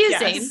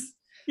confusing. Yes.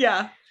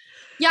 Yeah.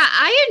 Yeah,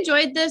 I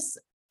enjoyed this.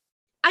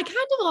 I kind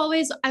of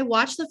always I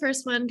watch the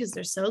first one because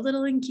they're so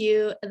little and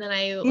cute, and then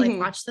I like Mhm.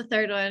 watch the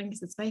third one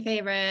because it's my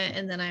favorite,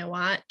 and then I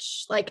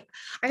watch like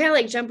I kind of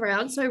like jump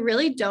around, so I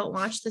really don't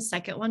watch the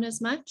second one as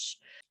much.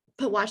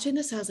 But watching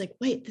this, I was like,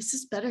 wait, this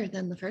is better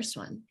than the first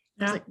one.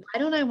 I was Yeah. like, why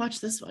don't I watch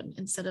this one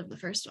instead of the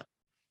first one?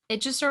 It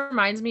just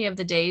reminds me of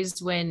the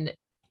days when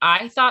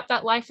I thought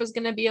that life was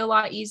going to be a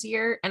lot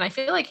easier. And I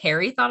feel like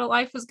Harry thought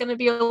life was going to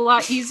be a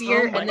lot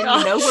easier. Oh my And then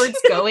you know where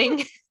it's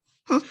going.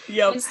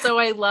 Yep. And so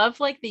I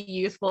love like the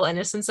youthful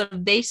innocence of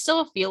they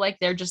still feel like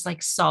they're just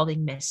like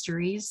solving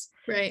mysteries.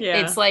 Right. Yeah.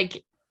 It's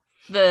like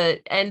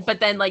but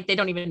then like they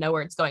don't even know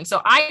where it's going.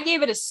 So I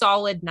gave it a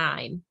solid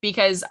 9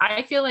 because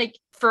I feel like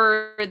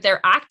for their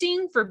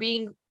acting, for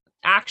being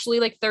actually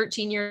like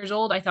 13 years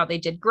old, I thought they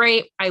did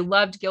great. I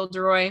loved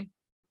Gilderoy,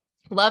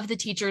 loved the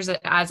teachers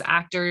as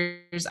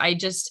actors.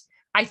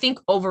 I think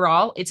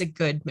overall it's a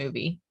good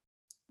movie.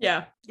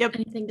 Yeah.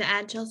 Anything to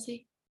add,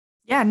 Chelsea?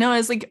 Yeah, no,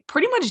 it's like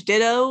pretty much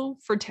ditto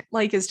for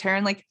like as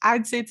Taryn. Like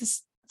I'd say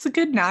it's a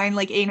good 9,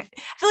 like 8. I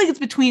feel like it's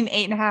between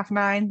 8.5,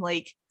 9.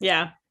 Like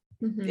Yeah.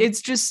 Mhm.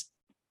 it's just,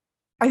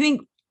 I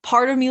think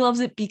part of me loves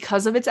it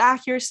because of its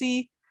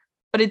accuracy,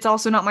 but it's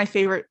also not my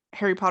favorite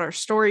Harry Potter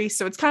story.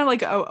 So it's kind of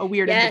like a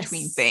weird in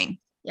between Yes. thing.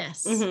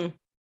 Yes. Mhm.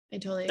 I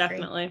totally agree.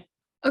 Definitely.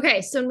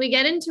 Okay, so when we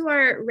get into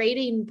our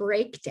rating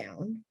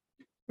breakdown,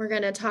 we're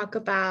going to talk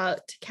about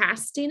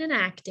casting and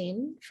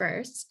acting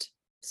first.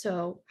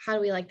 So how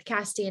do we like the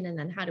casting, and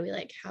then how do we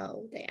like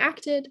how they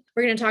acted?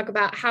 We're going to talk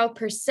about how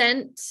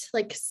percent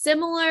like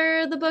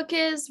similar the book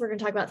is. We're going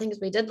to talk about things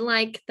we didn't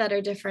like that are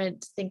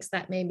different, things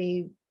that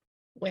maybe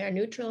we are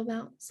neutral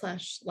about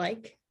 /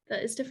 like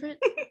that is different.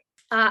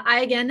 I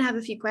again have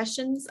a few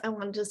questions I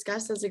want to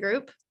discuss as a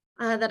group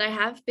that I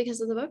have because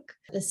of the book.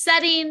 The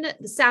setting, the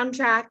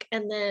soundtrack,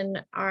 and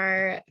then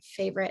our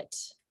favorite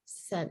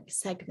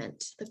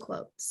segment, the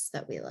quotes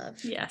that we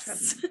love.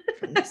 Yes.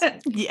 from this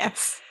book.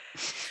 Yes.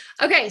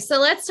 Okay, so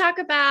let's talk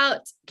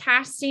about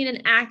casting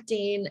and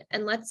acting,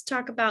 and let's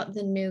talk about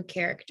the new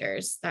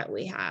characters that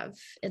we have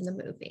in the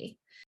movie.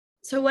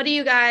 So what do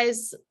you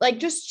guys like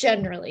just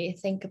generally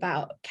think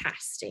about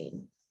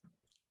casting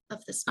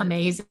of this movie?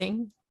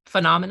 Amazing,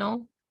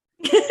 phenomenal.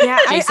 Yeah,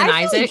 Jason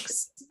I feel like-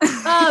 Isaacs.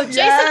 Oh, Jason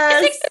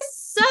Yes. Isaacs is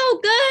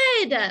so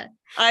good.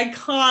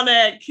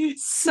 Iconic.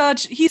 he's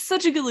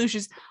such a good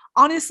Lucius.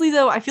 Honestly,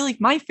 though, I feel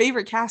like my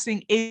favorite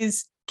casting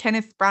is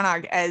Kenneth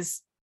Branagh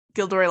as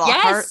Gilderoy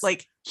Lockhart. Yes.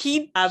 Like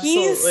he's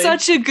Absolutely.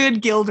 such a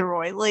good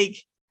Gilderoy. Like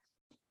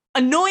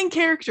annoying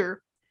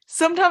character.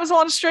 Sometimes I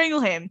want to strangle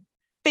him.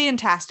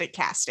 Fantastic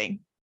casting.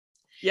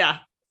 Yeah.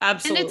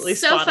 Absolutely. And it's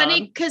so spot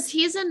funny on. because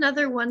he's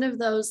another one of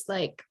those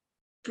like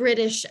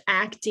British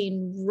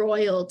acting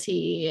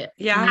royalty,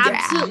 Yeah.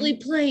 absolutely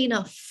playing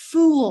a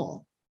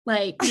fool.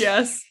 Like,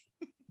 Yes.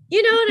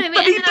 you know what I mean?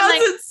 But he And does I'm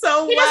like, it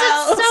so he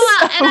well. does it so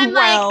well. And I'm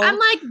well.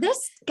 like,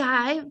 this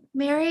guy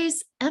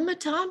marries Emma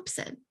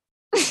Thompson.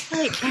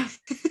 Like,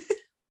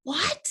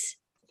 what?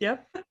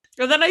 Yep.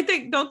 And then I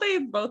think, don't they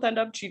both end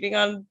up cheating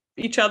on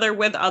each other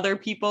with other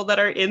people that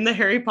are in the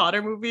Harry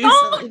Potter movies?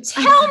 Don't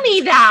tell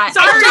me that.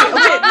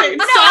 Sorry.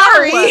 No.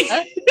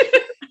 Sorry.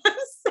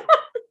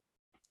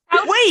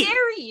 How Wait.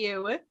 dare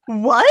you?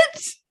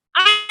 What?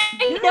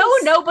 I know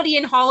nobody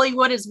in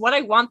Hollywood is what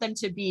I want them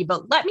to be,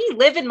 but let me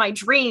live in my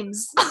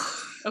dreams.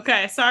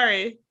 Okay.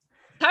 Sorry.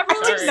 That I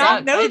really did not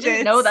sucks. know I didn't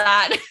this. know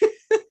that.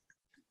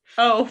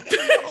 Oh,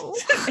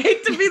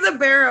 hate to be the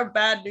bearer of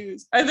bad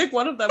news. I think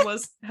one of them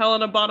was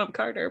Helena Bonham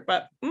Carter,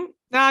 but No,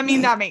 I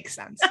mean that makes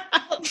sense.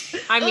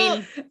 I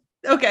mean,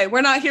 okay,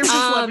 we're not here for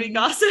celebrity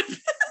gossip.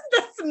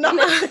 That's not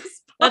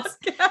this Let's-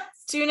 podcast.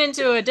 tune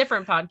into a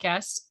different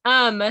podcast.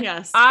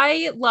 Yes.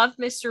 I love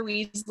Mr.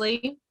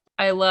 Weasley.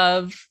 I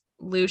love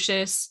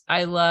Lucius.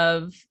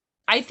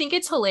 I think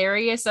it's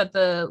hilarious that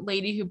the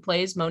lady who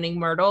plays Moaning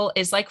Myrtle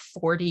is like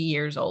 40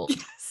 years old.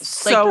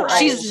 So Like,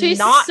 she's She's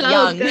not so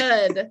young.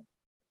 good.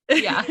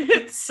 Yeah.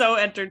 It's so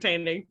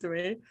entertaining to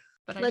me.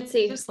 But Let's I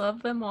see. just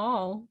love them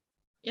all.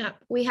 Yeah.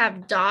 We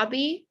have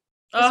Dobby,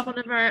 Is one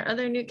of our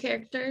other new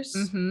characters.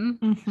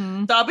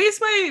 Dobby's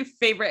my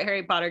favorite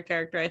Harry Potter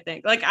character, I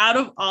think. Like out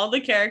of all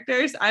the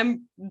characters,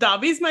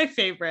 Dobby's my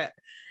favorite.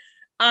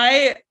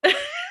 Really?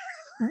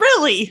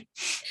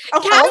 Of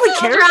all the Cassie's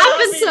characters?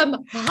 dropping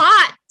some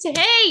hot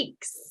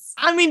takes.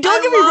 I mean,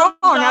 don't get me wrong.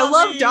 I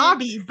love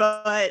Dobby,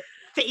 but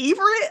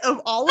favorite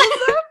of all of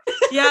them?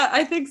 Yeah,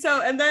 I think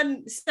so. And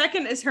then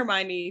second is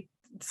Hermione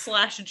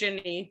 /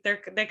 Ginny.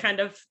 They kind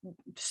of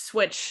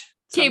switch.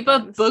 Okay,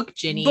 but book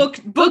Ginny.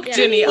 Book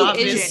Ginny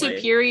obviously is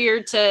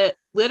superior to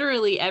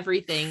literally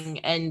everything,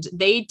 and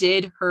they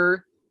did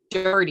her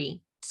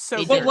dirty.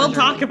 So we'll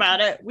talk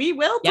about it. We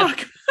will talk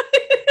about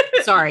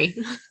it. Sorry.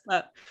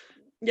 But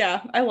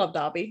yeah, I love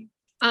Dobby.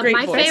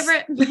 My voice.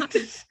 favorite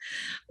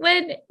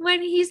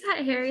when he's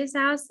at Harry's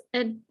house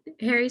and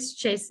Harry's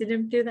chasing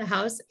him through the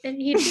house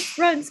and he just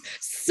runs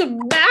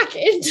smack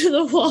into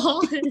the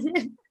wall.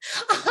 And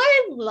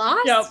I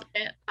lost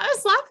it. I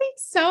was laughing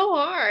so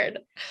hard.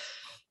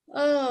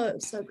 Oh, it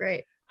was so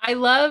great. I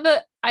love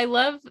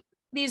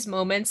these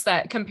moments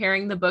that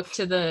comparing the book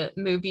to the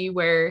movie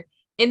where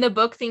in the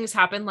book things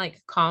happen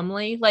like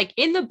calmly. Like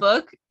in the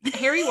book,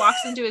 Harry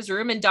walks into his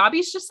room and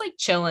Dobby's just like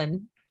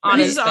chilling on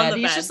his bed.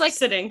 He's just like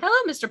sitting. Hello,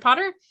 Mr.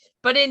 Potter.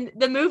 But in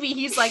the movie,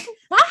 he's like,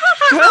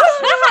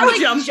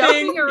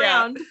 jumping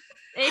around.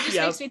 Yeah. It just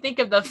makes me think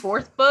of the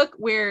fourth book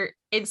where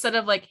instead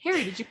of like,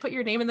 Harry, did you put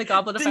your name in the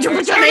Goblet of Fire? Did you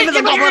put your name in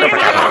the Goblet of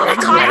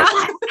Fire?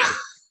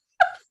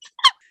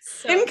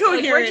 So,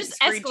 Incoherent we're just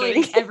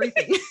escalating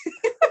everything.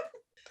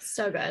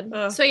 So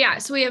good.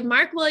 So we have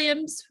Mark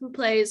Williams who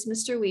plays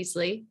Mr.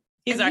 Weasley.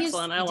 He's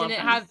excellent. I love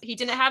him. He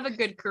didn't have a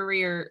good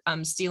career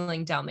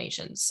stealing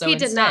Dalmatians. So he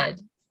did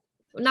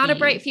not a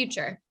bright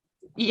future.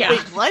 Yeah. Wait,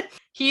 what?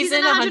 He's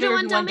in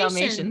 101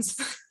 Dalmatians.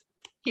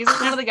 He's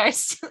one of the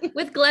guys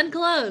with Glenn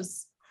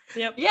Close.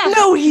 Yep. Yeah.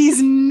 No,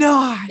 he's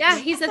not. Yeah,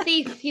 he's a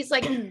thief. He's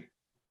like,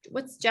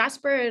 what's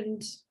Jasper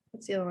and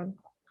what's the other one?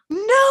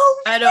 No,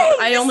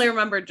 I only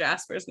remember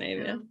Jasper's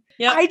name.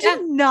 Yeah. I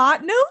did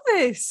not know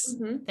this.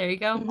 Mm-hmm. There you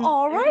go.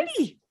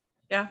 Alrighty.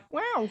 Yeah.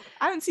 Wow.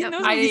 I haven't seen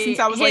those movies since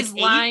I was like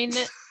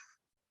 8.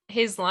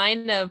 His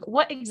line of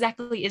what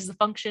exactly is the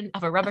function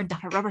of a rubber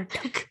duck? A rubber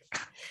duck.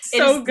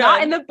 So good.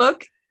 Not in the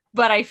book,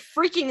 but I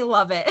freaking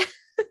love it.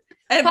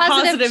 And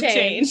positive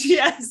change.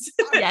 Yes.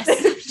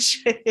 Yes.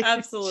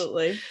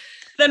 Absolutely.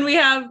 Then we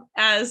have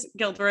as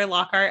Gilderoy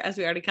Lockhart, as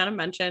we already kind of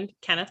mentioned,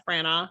 Kenneth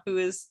Branagh, who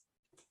is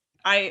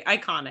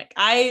iconic.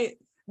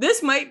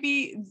 This might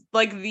be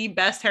like the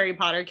best Harry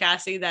Potter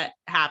casting that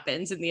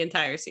happens in the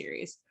entire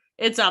series.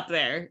 It's up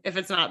there. If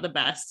it's not the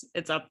best,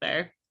 it's up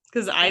there.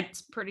 Because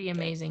it's pretty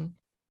amazing.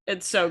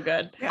 It's so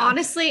good. Yeah.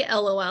 Honestly,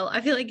 LOL.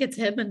 I feel like it's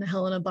him and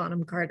Helena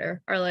Bonham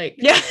Carter are like,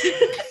 yeah.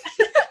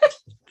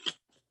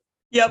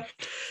 Yep.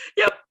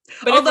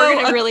 But if we're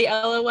gonna really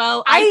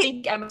LOL, I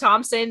think Emma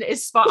Thompson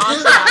is spot on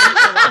for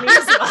that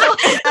as well.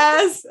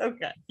 Yes.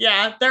 Okay.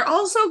 Yeah, they're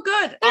all so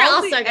good.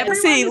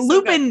 See,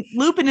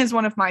 Lupin is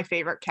one of my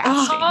favorite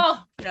casting.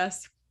 Oh,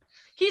 yes.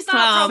 He's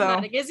not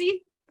problematic, is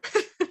he?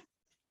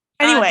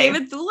 Anyway,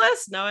 David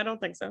Thewlis? No, I don't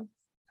think so.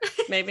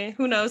 Maybe.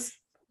 Who knows?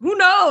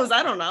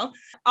 I don't know.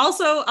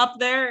 Also up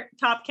there,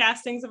 top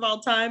castings of all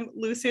time,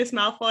 Lucius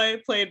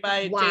Malfoy, played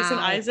by Jason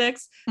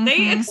Isaacs. Mm-hmm.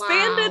 They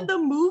expanded the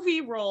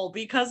movie role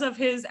because of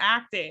his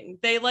acting.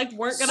 They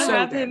weren't gonna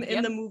have him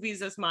in the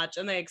movies as much,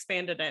 and they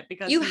expanded it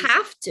because you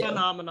have to.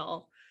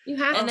 Phenomenal. You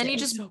have and to. then he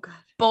just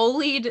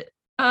bullied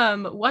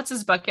what's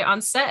his bucket on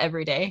set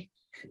every day.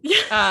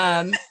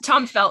 Yeah.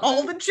 Tom Felton.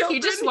 All the children.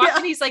 He just walked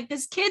in, he's like,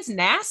 this kid's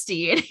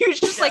nasty. And he was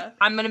just like,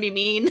 I'm gonna be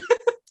mean.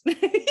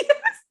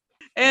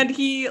 And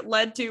he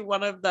led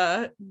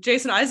to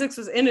Jason Isaacs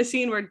was in a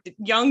scene where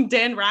young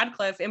Dan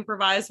Radcliffe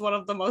improvised one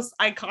of the most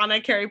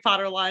iconic Harry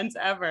Potter lines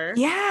ever.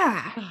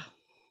 Yeah.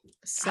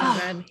 So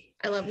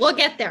good. We'll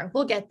get there.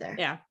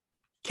 Yeah.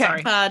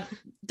 Okay.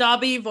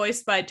 Dobby,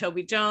 voiced by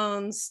Toby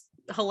Jones.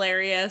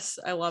 Hilarious.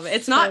 I love it.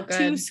 It's not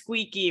too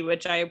squeaky,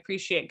 which I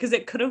appreciate, because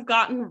it could have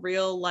gotten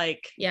real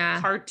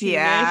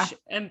cartoonish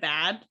and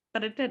bad,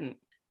 but it didn't.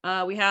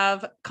 We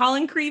have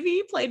Colin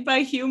Creevey, played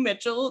by Hugh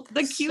Mitchell,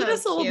 the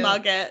cutest little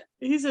nugget.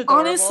 He's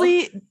adorable.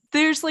 Honestly,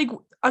 there's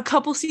a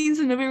couple scenes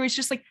in the movie where it's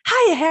just like,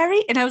 "Hiya,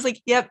 Harry," and I was like,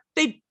 "Yep,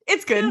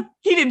 it's good. Yeah,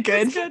 he did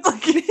good."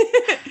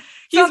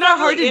 He's not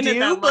hard to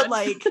do, but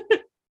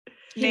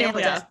nailed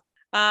it.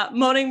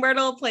 Moaning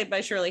Myrtle, played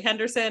by Shirley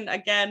Henderson.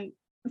 Again,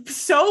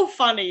 so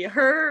funny.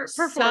 Her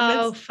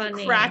performance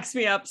cracks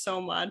me up so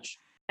much.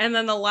 And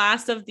then the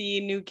last of the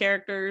new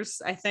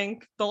characters, I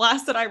think the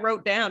last that I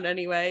wrote down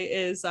anyway,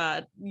 is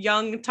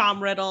young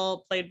Tom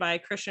Riddle, played by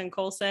Christian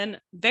Coulson.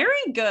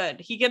 Very good.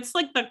 He gets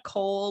the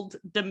cold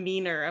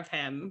demeanor of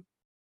him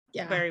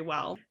very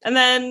well. And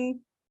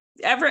then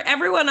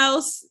everyone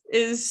else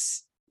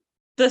is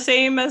the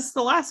same as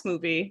the last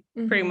movie,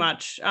 pretty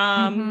much.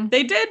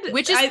 They did,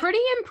 which is pretty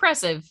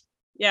impressive.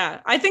 Yeah,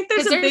 I think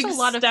there's a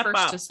lot of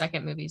first to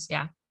second movies.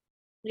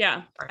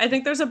 Yeah, I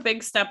think there's a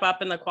big step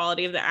up in the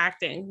quality of the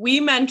acting.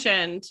 Reese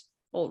mentioned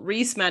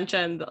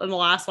in the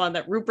last one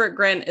that Rupert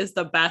Grint is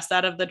the best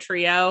out of the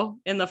trio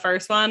in the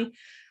first one.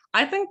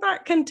 I think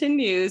that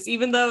continues,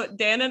 even though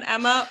Dan and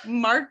Emma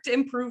marked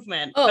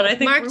improvement. Oh, but I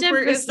think marked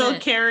Rupert is still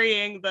improvement.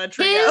 carrying the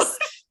trio. His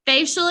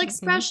facial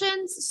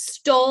expressions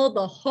stole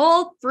the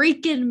whole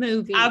freaking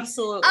movie.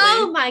 Absolutely.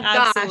 Oh my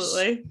gosh.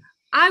 Absolutely.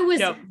 I was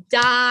Yep.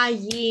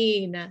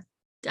 dying.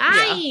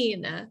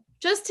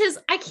 Just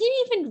I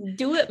can't even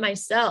do it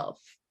myself.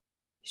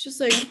 It's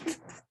just like,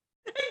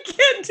 I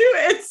can't do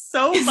it. It's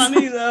so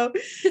funny though.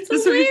 it's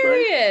Just when he's like,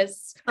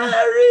 hilarious.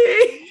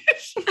 Harry.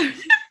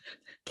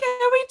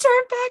 Can we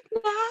turn back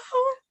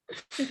now?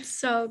 It's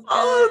so good.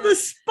 Oh, the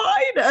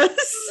spiders.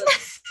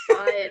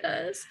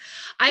 Spiders.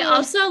 I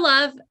also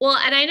love, well,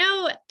 and I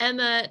know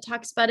Emma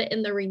talks about it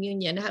in the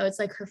reunion, how it's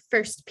like her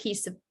first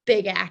piece of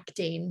big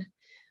acting.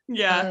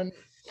 Yeah.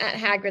 At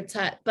Hagrid's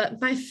hut. But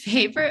my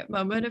favorite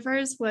moment of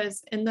hers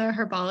was in the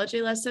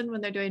herbology lesson when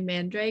they're doing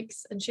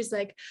mandrakes. And she's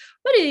like,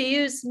 what do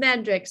you use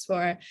mandrakes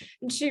for?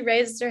 And she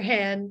raised her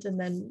hand, and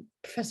then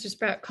Professor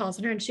Sprout calls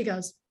on her and she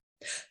goes,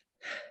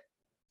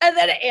 and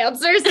then it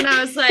answers. And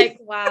I was like,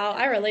 wow,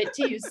 I relate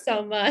to you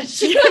so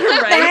much.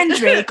 Right.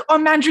 Mandrake or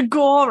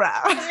Mandragora.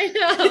 I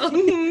know.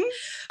 Mhm.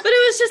 But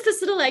it was just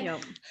this little like,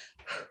 Yep.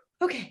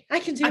 okay, I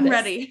can do I'm this.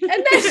 ready. And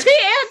then she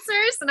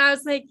answers. And I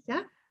was like,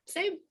 yeah,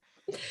 same.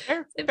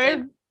 Fair, Same, fair.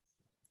 same.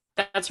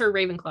 That's her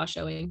Ravenclaw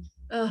showing.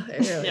 Oh, it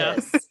really Yeah.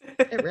 is.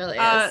 It really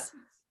is.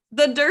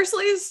 The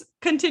Dursleys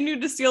continue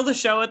to steal the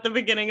show at the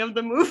beginning of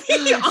the movie.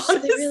 Gosh,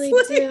 honestly. they really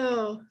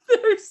do.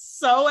 They're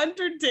so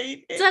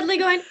entertaining. Suddenly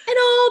going, and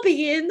I'll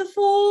be in the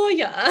foyer.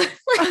 Like,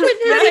 when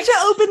they're Ready like, to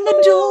open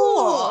the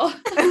door.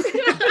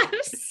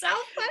 It's so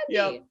funny.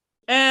 Yep.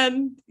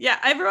 And yeah,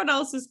 everyone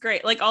else is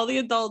great. Like all the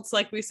adults,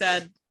 like we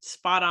said,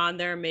 spot on.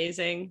 They're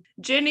amazing.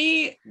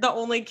 Ginny, the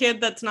only kid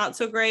that's not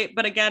so great.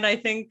 But again, I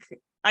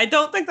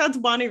don't think that's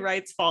Bonnie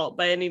Wright's fault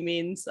by any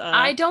means.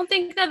 I don't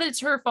think that it's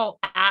her fault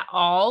at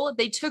all.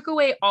 They took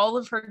away all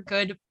of her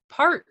good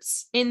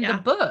parts in the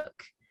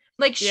book.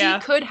 Like she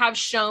could have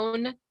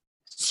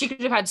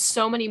had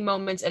so many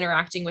moments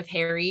interacting with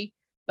Harry,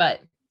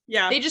 but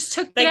they just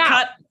took they it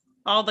cut out.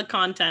 all the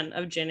content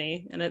of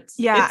Ginny, and it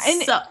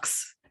and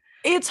sucks.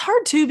 It's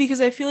hard too, because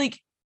I feel like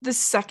the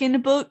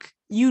second book,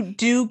 you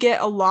do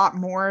get a lot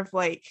more of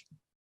like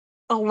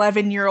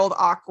 11-year-old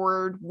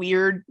awkward,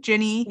 weird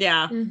Ginny.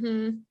 Yeah.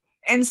 Mm-hmm.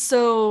 And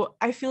so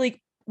I feel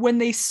like when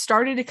they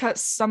started to cut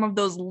some of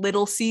those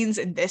little scenes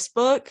in this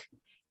book,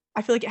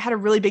 I feel like it had a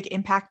really big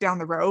impact down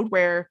the road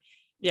where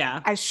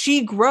as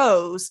she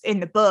grows in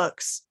the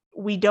books,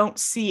 we don't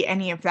see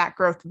any of that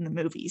growth in the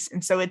movies.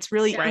 And so it's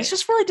really, it's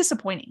just really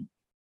disappointing.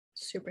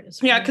 Super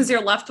disappointing. Yeah, because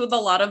you're left with a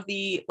lot of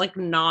the like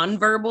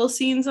non-verbal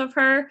scenes of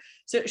her.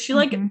 So she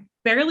like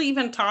barely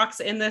even talks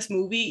in this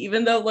movie,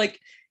 even though like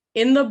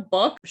in the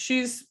book,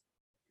 she's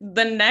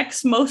the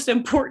next most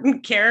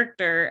important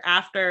character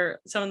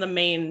after some of the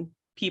main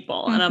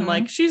people. And I'm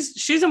like,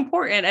 she's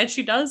important. And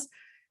she does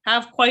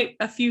have quite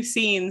a few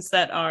scenes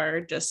that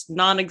are just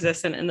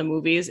non-existent in the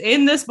movies,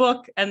 in this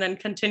book, and then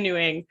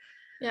continuing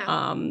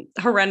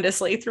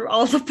horrendously through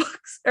all the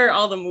books or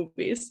all the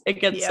movies. It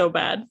gets so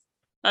bad.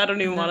 I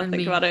don't even want to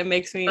think about it. It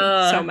makes me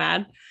so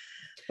mad.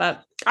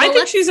 But I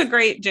think she's a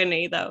great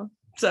Ginny though.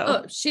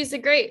 So she's a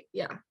great,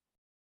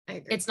 I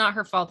agree. It's not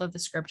her fault that the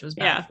script was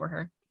bad for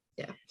her.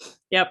 Yeah.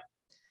 Yep.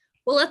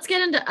 Well, let's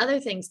get into other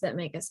things that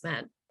make us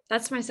mad.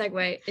 That's my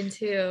segue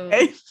into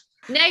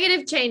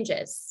negative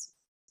changes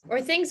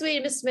or things we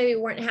just maybe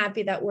weren't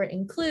happy that weren't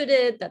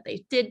included, that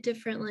they did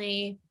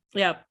differently.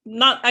 Yep.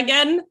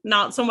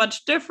 Not so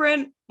much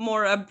different,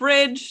 more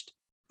abridged.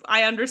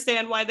 I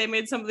understand why they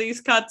made some of these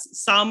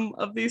cuts,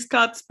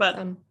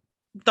 but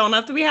don't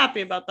have to be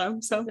happy about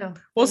them. So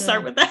we'll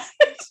start with that.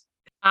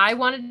 I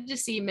wanted to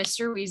see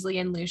Mr. Weasley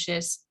and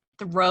Lucius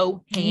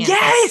throw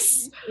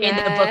hands in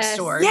the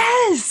bookstore.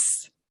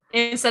 Yes.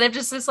 Instead of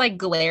just this like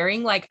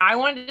glaring, like I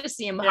wanted to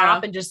see him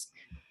hop and just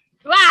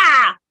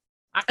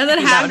and then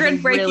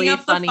Hagrid breaking really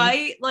up the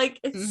fight. Like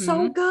it's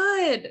so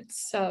good.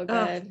 It's so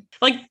good.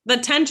 Like the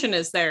tension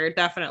is there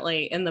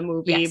definitely in the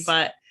movie,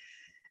 but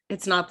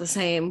it's not the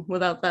same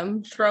without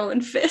them throwing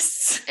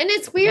fists. And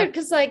it's weird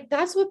because like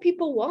that's what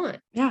people want.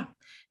 Yeah.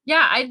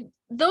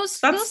 Those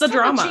the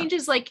drama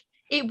changes, like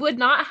it would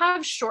not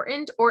have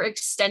shortened or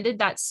extended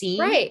that scene.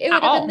 Right. It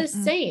would have been the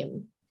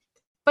same.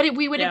 But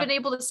we would have been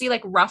able to see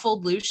like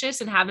ruffled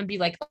Lucius and have him be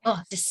like, oh,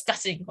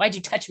 disgusting. Why'd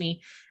you touch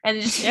me?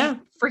 And just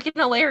freaking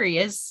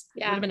hilarious.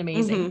 Yeah. It would have been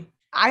amazing.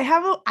 I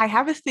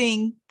have a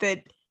thing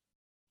that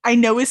I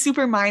know is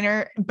super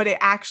minor, but it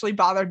actually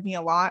bothered me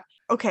a lot.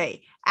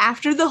 Okay.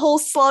 After the whole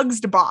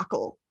slugs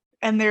debacle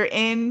and they're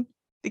in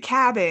the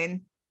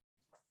cabin,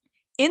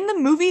 in the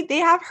movie, they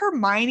have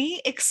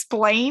Hermione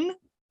explain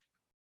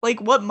like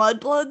what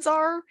mudbloods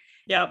are.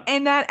 Yeah.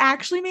 And that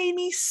actually made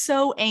me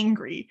so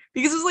angry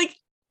because it's like,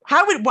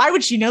 why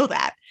would she know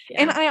that?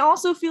 Yeah. And I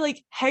also feel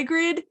like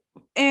Hagrid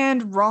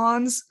and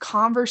Ron's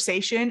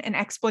conversation and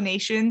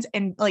explanations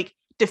and like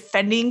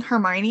defending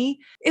Hermione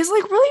is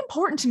like really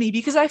important to me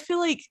because I feel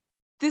like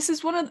this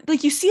is one of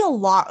like, you see a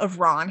lot of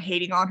Ron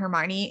hating on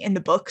Hermione in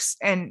the books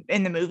and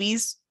in the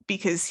movies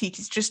because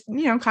he's just,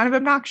 kind of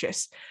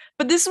obnoxious.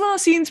 But this is one of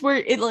those scenes where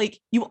it like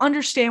you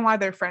understand why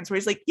they're friends, where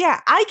he's like, yeah,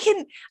 I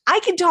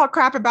can talk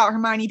crap about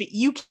Hermione, but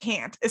you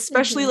can't,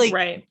 especially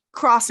like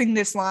crossing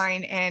this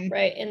line and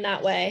right in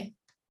that way.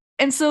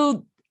 And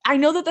so I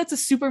know that that's a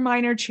super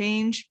minor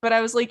change, but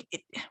I was like,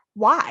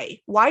 why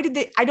did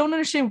they? I don't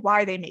understand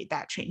why they made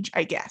that change.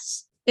 I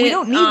guess we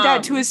don't need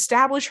that to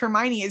establish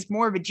Hermione as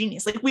more of a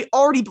genius. Like we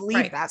already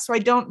believe that. So I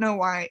don't know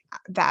why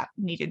that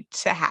needed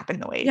to happen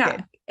the way it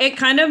did. It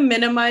kind of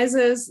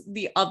minimizes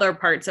the other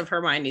parts of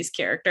Hermione's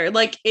character.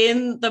 Like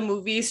in the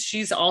movies,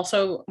 she's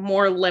also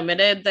more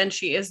limited than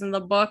she is in the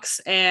books.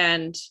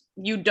 And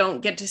you don't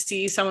get to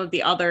see some of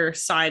the other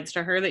sides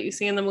to her that you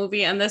see in the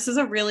movie. And this is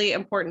a really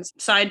important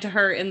side to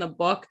her in the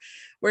book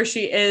where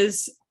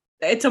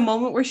it's a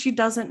moment where she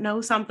doesn't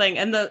know something.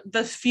 And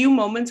the few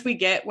moments we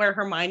get where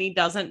Hermione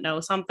doesn't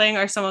know something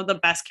are some of the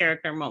best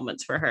character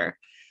moments for her.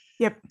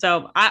 Yep.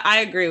 So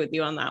I agree with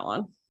you on that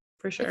one.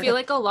 For sure. I feel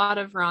like a lot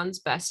of Ron's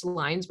best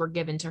lines were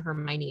given to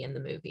Hermione in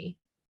the movie.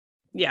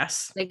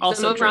 Yes. Like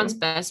also some of true. Ron's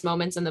best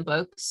moments in the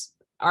books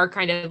are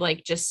kind of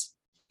like just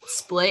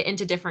split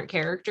into different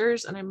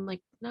characters. And I'm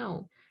like,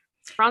 no,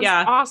 Ron's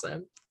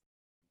awesome.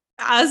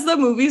 As the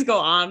movies go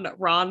on,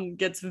 Ron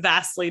gets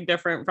vastly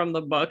different from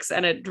the books,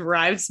 and it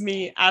drives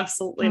me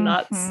absolutely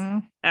nuts.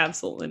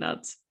 Absolutely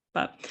nuts.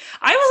 But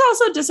I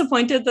was also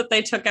disappointed that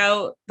they took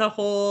out the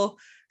whole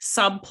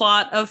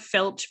subplot of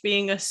Filch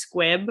being a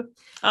squib.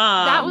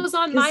 That was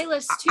on my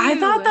list too. I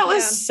thought that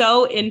was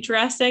so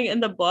interesting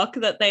in the book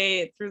that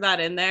they threw that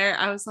in there.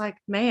 I was like,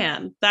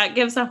 man, that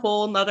gives a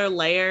whole nother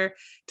layer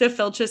to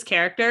Filch's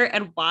character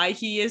and why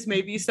he is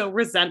maybe so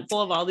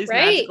resentful of all these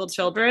magical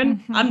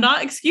children. I'm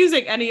not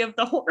excusing any of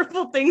the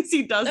horrible things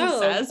he does and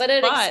says, but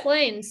it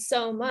explains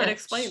so much. It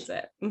explains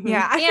it.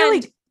 Yeah, I feel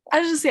like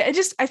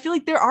I feel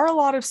like there are a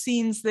lot of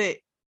scenes that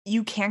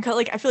you can cut.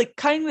 Like I feel like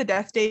cutting the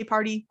Death Day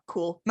party,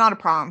 cool, not a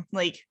problem.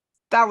 Like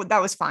that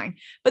was fine.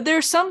 But there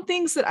are some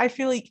things that I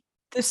feel like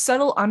the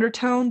subtle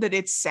undertone that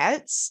it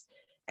sets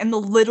and the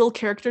little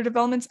character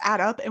developments add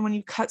up. And when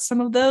you cut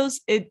some of those,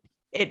 it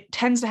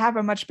tends to have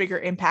a much bigger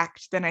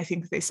impact than I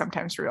think they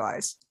sometimes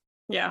realize.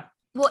 Yeah.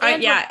 Well,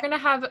 and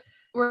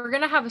we're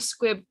gonna have a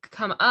squib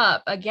come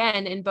up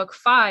again in book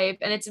 5,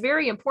 and it's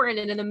very important.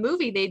 And in the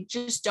movie, they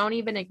just don't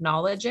even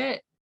acknowledge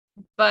it.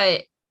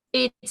 But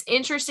it's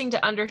interesting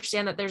to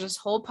understand that there's this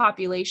whole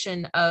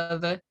population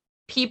of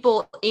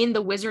people in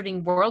the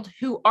wizarding world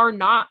who are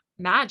not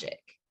magic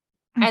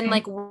and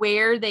like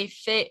where they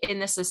fit in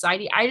the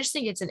society. I just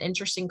think it's an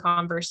interesting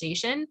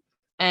conversation,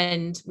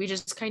 and we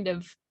just kind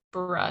of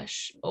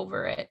brush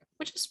over it,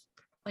 which is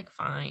like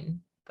fine,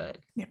 but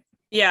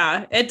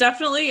yeah, it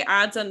definitely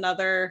adds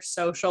another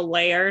social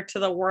layer to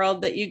the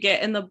world that you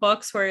get in the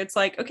books, where it's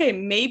like, okay,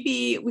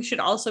 maybe we should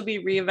also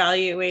be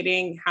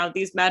reevaluating how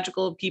these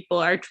magical people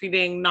are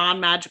treating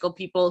non-magical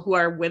people who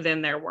are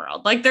within their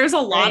world. Like there's a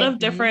lot of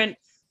different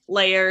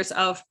layers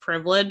of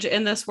privilege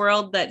in this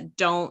world that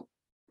don't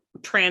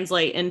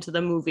translate into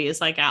the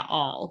movies like at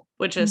all,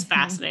 which is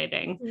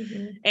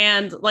fascinating.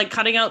 And like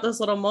cutting out those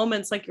little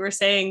moments, like you were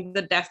saying,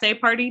 the Death Day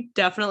party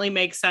definitely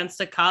makes sense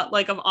to cut.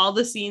 Like of all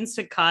the scenes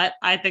to cut,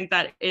 I think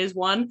that is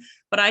one,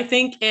 but I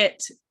think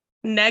it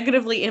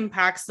negatively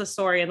impacts the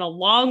story in the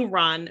long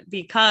run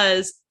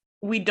because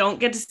we don't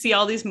get to see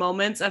all these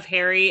moments of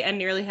Harry and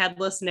Nearly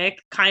Headless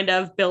Nick kind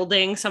of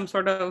building some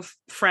sort of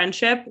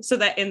friendship, so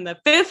that in the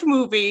 5th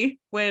movie,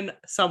 when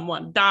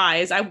someone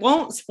dies, I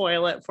won't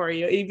spoil it for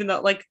you, even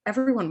though like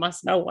everyone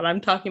must know what I'm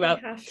talking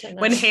about.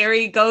 When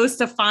Harry goes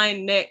to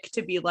find Nick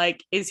to be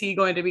like, is he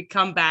going to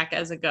come back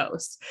as a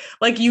ghost?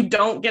 Like you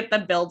don't get the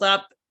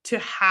buildup to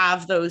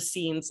have those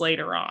scenes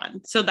later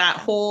on. So that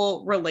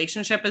whole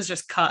relationship is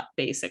just cut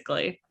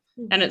basically.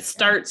 And it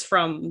starts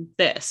from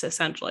this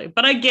essentially,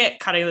 but I get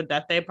cutting the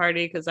Death Day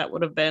party because that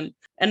would have been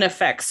an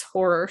effects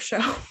horror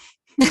show.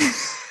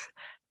 The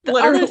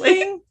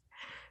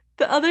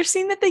other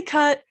scene that they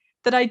cut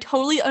that I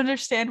totally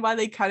understand why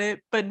they cut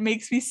it, but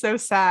makes me so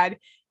sad,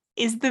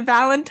 is the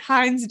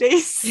Valentine's Day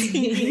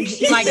scene.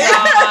 Oh my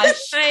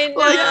gosh, I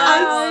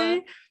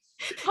know.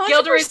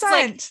 Gilderoy's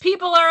like,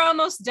 people are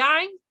almost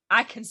dying.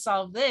 I can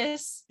solve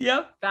this.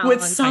 Yep,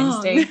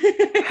 Valentine's Day.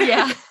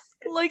 Yeah.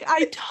 Like,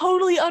 I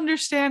totally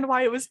understand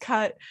why it was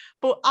cut,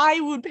 but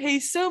I would pay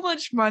so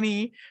much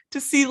money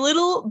to see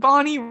little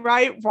Bonnie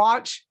Wright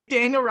watch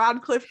Daniel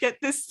Radcliffe get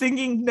this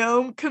singing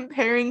gnome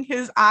comparing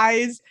his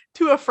eyes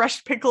to a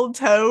fresh pickled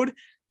toad.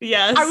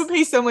 Yes. I would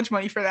pay so much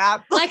money for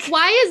that. Like,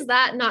 why is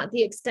that not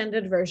the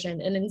extended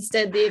version? And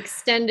instead the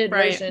extended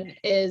version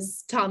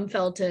is Tom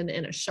Felton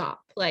in a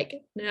shop. Like,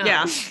 no.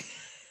 Yeah.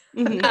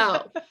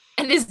 No.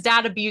 And his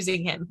dad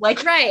abusing him.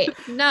 Like, right.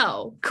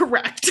 No.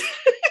 Correct.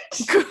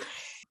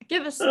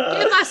 Give us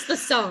the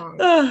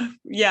song.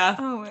 Yeah,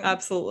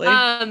 absolutely.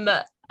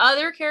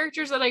 Other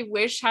characters that I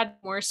wish had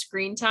more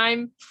screen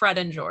time, Fred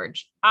and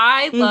George.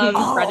 I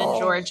love Fred and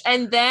George.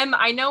 And them,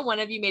 I know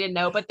one of you made a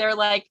note, but they're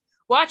like,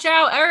 watch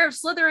out,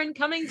 Slytherin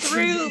coming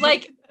through.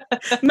 Like,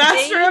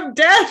 Master of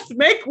Death,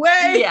 make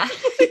way. Yeah.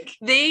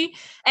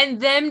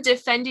 Them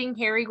defending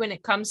Harry when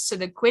it comes to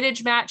the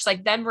Quidditch match,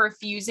 like them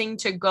refusing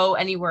to go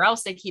anywhere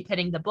else. They keep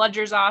hitting the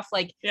bludgers off.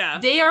 Like,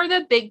 they are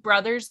the big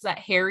brothers that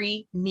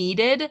Harry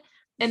needed.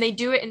 And they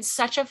do it in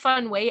such a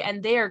fun way.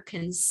 And they are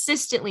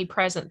consistently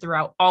present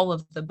throughout all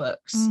of the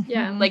books.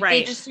 Yeah. Like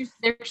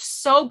they're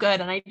so good.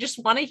 And I just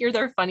want to hear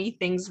their funny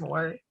things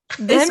more.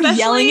 Them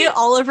yelling at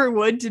Oliver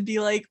Wood to be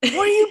like, what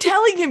are you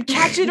telling him?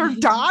 Catch it or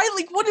die?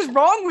 Like, what is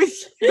wrong with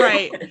you?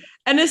 Right.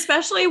 And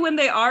especially when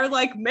they are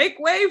like, make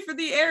way for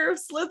the heir of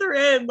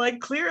Slytherin,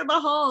 like clear the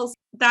halls.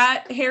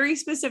 That Harry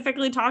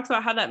specifically talks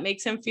about how that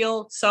makes him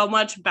feel so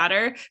much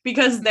better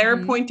because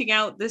they're pointing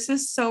out, this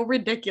is so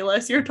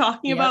ridiculous. You're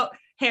talking about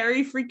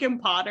Harry freaking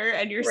Potter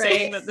and you're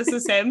saying that this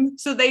is him.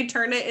 So they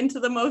turn it into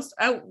the most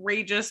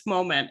outrageous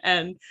moment.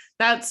 And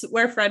that's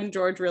where Fred and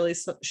George really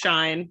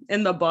shine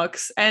in the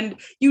books. And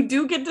you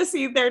do get to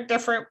see their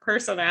different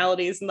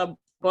personalities in the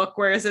book,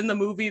 whereas in the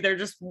movie, they're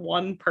just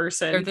one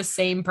person. They're the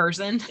same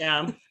person.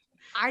 Yeah.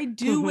 I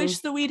do wish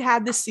that we'd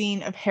had the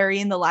scene of Harry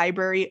in the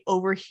library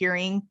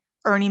overhearing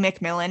Ernie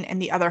Macmillan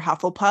and the other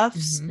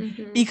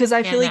Hufflepuffs because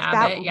I feel like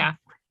that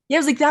it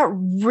was like that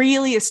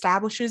really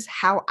establishes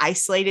how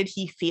isolated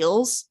he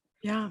feels.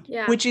 Yeah.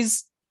 Which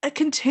is a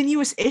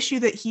continuous issue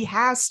that he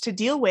has to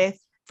deal with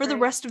for the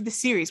rest of the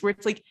series, where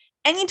it's like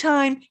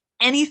anytime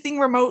anything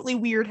remotely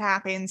weird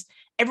happens,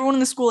 everyone in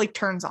the school like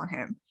turns on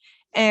him.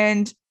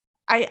 And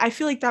I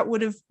feel like that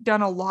would have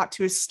done a lot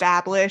to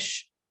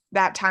establish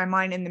that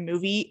timeline in the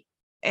movie.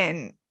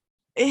 And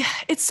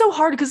it's so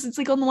hard because it's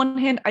like, on the one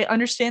hand, I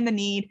understand the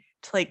need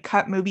to like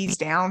cut movies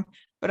down,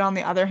 but on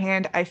the other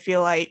hand, I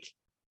feel like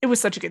it was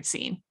such a good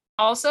scene.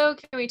 Also,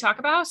 can we talk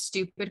about how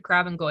stupid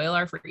Crabbe and Goyle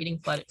are for eating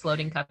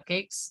floating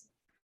cupcakes?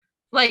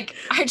 Like,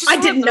 I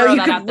didn't know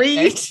you could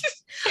read.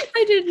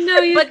 I didn't know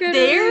you could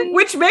read.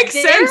 Which makes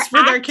sense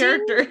for their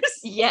characters.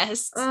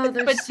 Yes. Oh,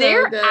 but so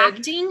they're good.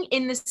 acting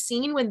in the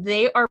scene when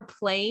they are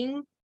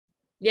playing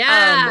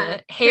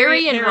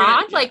Harry and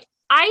Ron. Like,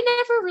 I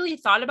never really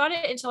thought about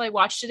it until I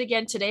watched it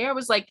again today. I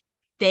was like,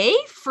 they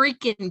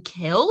freaking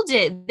killed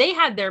it. They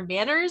had their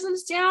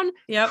mannerisms down.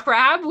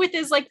 Crabbe with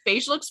his like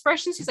facial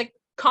expressions, he's like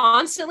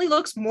constantly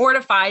looks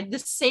mortified. The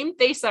same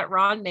face that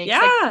Ron makes.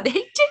 Like, they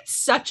did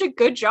such a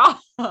good job.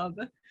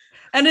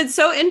 And it's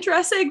so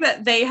interesting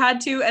that they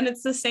had to, and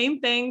it's the same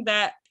thing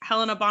that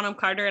Helena Bonham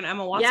Carter and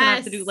Emma Watson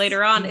have to do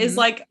later on, is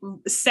like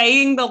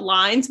saying the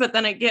lines, but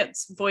then it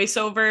gets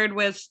voiceovered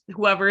with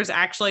whoever's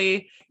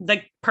actually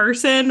the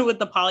person with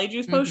the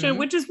polyjuice potion,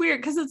 which is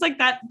weird because it's like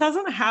that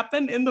doesn't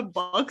happen in the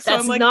book. So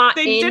that's I'm like, not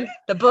they in didn't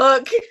the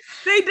book.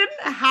 They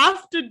didn't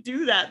have to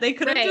do that. They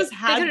could have just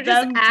had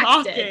them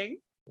talking.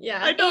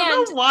 Yeah. I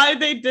don't know why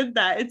they did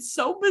that. It's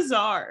so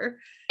bizarre.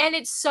 And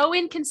it's so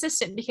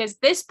inconsistent because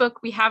this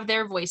book, we have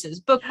their voices.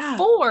 Book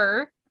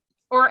 4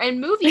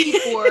 and movie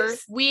 4,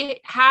 we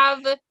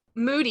have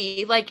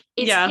Moody, like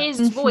it's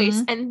his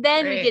voice. And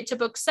then we get to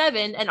book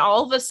 7 and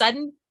all of a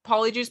sudden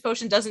Polyjuice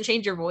Potion doesn't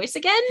change your voice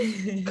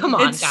again. Come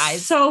on,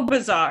 guys. So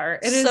bizarre.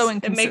 It is so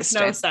inconsistent. It makes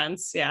no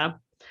sense. Yeah.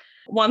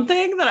 One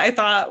thing that I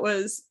thought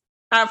was,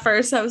 at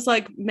first I was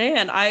like,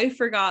 man, I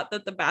forgot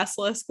that the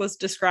basilisk was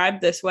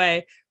described this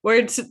way, where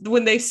it's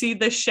when they see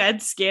the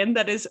shed skin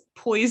that is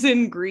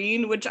poison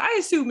green, which I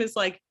assume is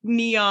like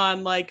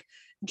neon, like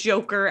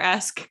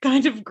Joker-esque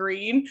kind of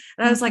green.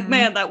 And I was like,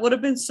 man, that would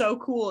have been so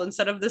cool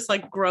instead of this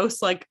like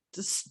gross, like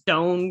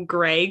stone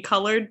gray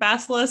colored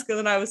basilisk. And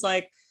then I was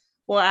like,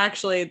 well,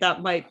 actually,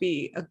 that might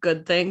be a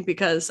good thing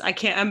because I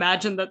can't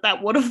imagine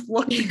that would have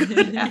looked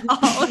good at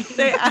all if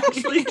they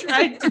actually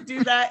tried to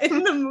do that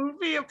in the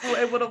movie.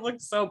 It would have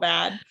looked so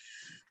bad.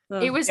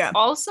 It was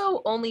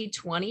also only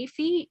 20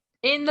 feet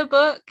in the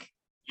book.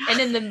 And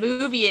in the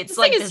movie, it's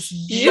like this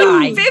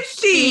gigantic.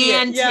 50.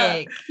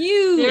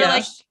 Huge. They're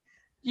like,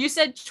 you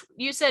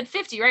said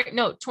 50, right?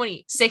 No,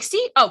 20. 60?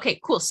 Okay,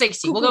 cool.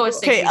 60. We'll go with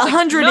 60. Okay,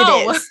 100 it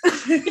is.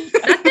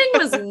 That thing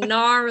was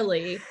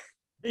gnarly.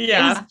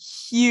 Yeah,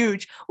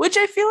 huge, which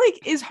I feel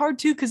like is hard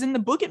too, because in the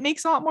book it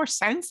makes a lot more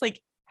sense,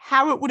 like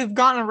how it would have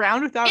gotten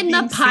around without in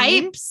being the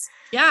pipes.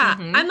 Seen. Yeah,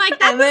 I'm like,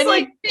 that was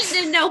like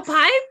no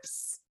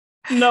pipes.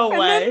 No way.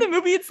 And then the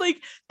movie, it's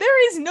like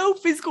there is no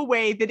physical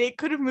way that it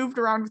could have moved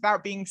around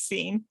without being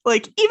seen.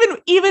 Like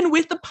even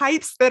with the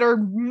pipes that are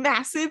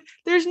massive,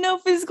 there's no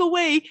physical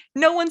way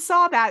no one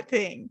saw that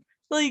thing.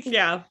 Like,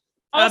 yeah.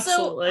 Also,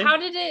 absolutely.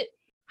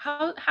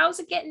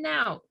 how's it getting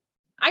out?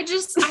 I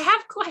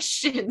have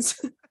questions.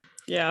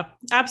 Yeah,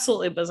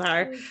 absolutely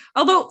bizarre.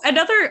 Although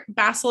another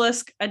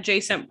basilisk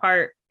adjacent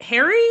part,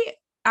 Harry,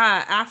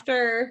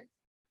 after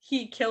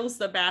he kills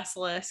the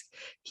basilisk,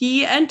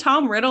 he and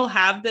Tom Riddle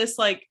have this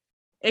like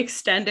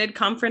extended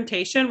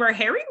confrontation where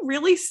Harry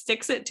really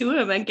sticks it to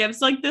him and gives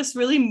like this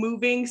really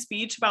moving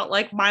speech about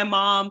like, my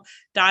mom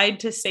died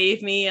to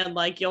save me and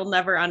like you'll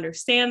never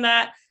understand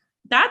that.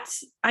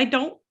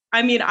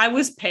 I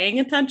was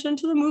paying attention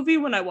to the movie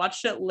when I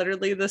watched it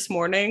literally this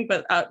morning,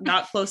 but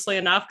not closely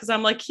enough because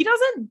I'm like, he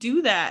doesn't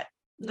do that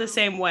the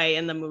same way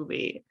in the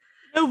movie.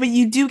 No, but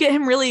you do get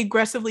him really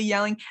aggressively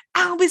yelling,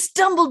 Albus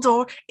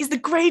Dumbledore is the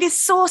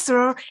greatest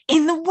sorcerer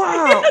in the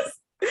world.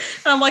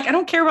 And I'm like, I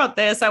don't care about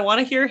this. I want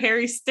to hear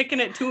Harry sticking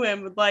it to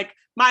him with like,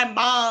 my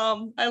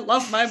mom. I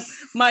love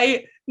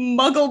my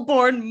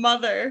muggle-born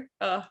mother.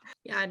 Ugh.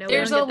 Yeah, I know.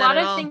 There's a lot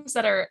of things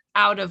that are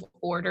out of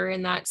order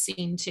in that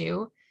scene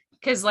too.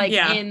 Because like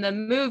in the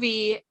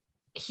movie,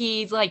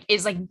 he like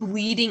is like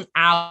bleeding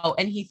out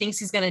and he thinks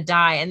he's gonna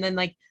die. And then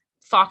like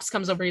Fox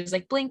comes over, he's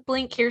like, blink,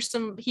 blink, here's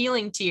some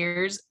healing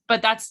tears.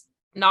 But that's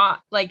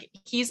not like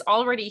he's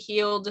already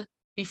healed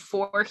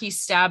before he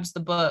stabs the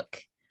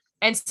book.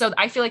 And so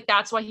I feel like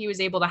that's why he was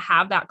able to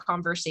have that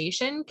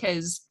conversation,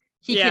 because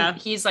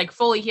he's like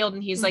fully healed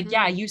and he's like,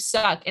 yeah, you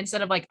suck.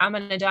 Instead of like, I'm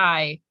gonna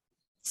die,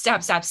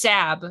 stab, stab,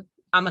 stab,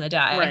 I'm gonna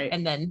die. Right.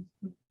 And then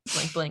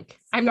blink, blink.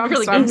 I'm not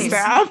really good.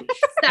 Stab,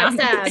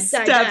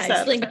 stab,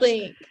 die, blink,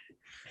 blink.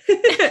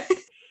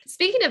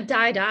 Speaking of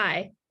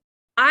die,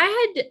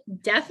 I had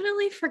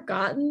definitely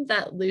forgotten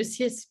that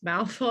Lucius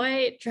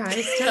Malfoy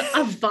tries to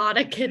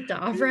Avada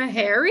Kedavra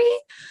Harry.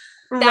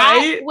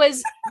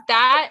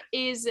 That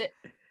is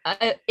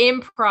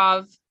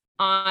improv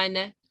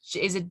on,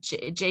 is it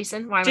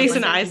Jason? Why am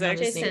Jason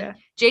Isaac.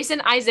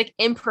 Jason Isaac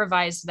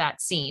improvised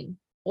that scene.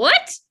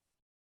 What?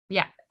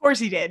 Yeah. Of course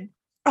he did.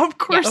 Of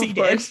course he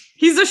did.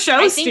 He's a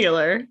show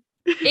stealer.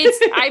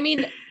 I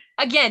mean,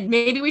 again,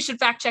 maybe we should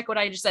fact check what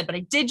I just said, but I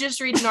did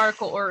just read an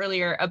article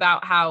earlier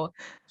about how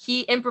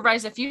he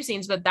improvised a few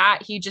scenes, but that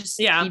he just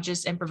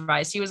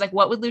improvised. He was like,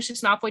 what would Lucius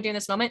Malfoy do in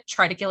this moment?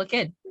 Try to kill a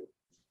kid.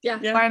 Yeah.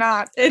 Why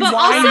not? But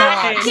why also,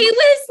 not? He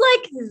was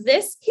like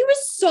this. He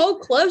was so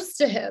close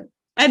to him.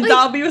 And like,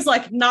 Dobby was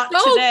like, not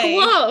so today.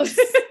 Close.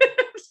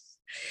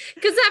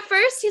 Because at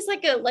first he's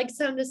like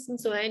some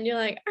distance away, and you're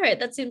like, all right,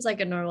 that seems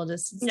like a normal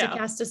distance to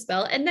cast a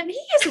spell. And then he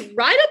is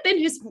right up in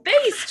his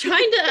face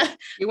trying to.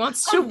 He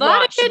wants to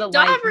watch the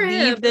light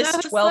leave this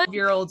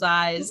 12-year-old's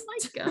eyes. Oh my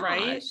gosh.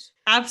 Right?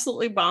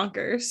 Absolutely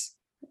bonkers.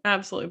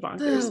 Absolutely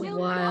bonkers. Oh,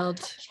 wild.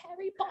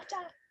 Harry Potter.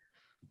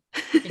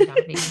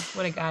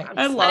 What a guy.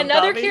 I love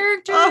another Dobby.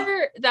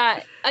 character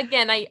that,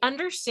 again, I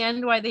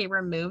understand why they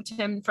removed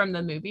him from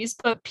the movies,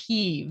 but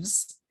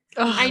Peeves.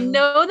 I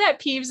know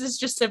that Peeves is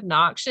just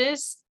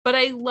obnoxious, but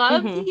I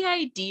love the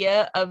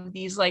idea of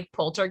these like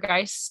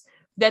poltergeists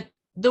that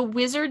the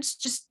wizards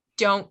just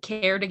don't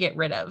care to get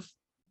rid of.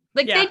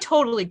 Like they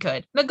totally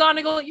could.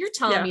 McGonagall, you're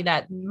telling me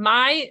that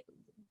my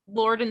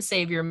Lord and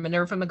Savior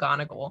Minerva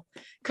McGonagall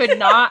could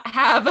not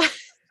have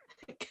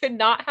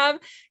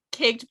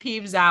kicked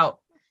Peeves out.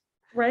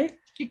 Right?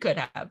 She could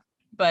have.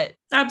 But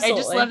absolutely.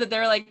 I just love that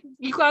they're like,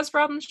 you cause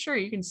problems, sure,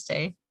 you can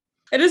stay.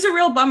 It is a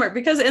real bummer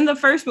because in the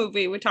first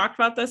movie, we talked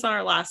about this on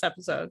our last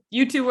episode.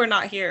 You two were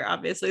not here,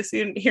 obviously, so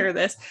you didn't hear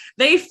this.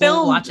 They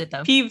filmed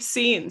Peeves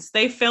scenes.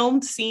 They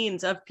filmed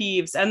scenes of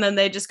Peeves, and then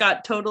they just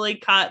got totally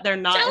cut. They're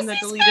not in the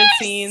deleted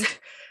scenes.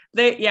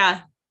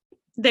 They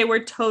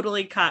were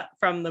totally cut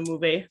from the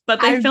movie, but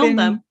they filmed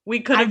them. We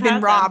could have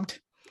been robbed.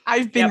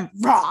 I've been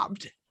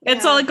robbed.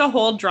 It's all like a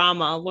whole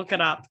drama. Look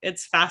it up.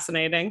 It's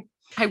fascinating.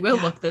 I will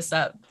look this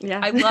up.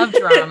 Yeah. I love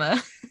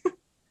drama.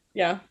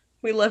 Yeah.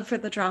 We live for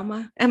the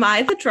drama. Am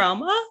I the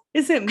drama?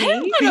 Is it me?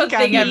 I don't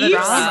think I'm the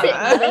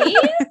drama.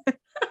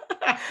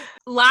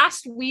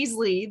 Last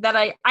Weasley that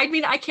I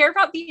mean, I care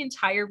about the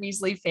entire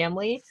Weasley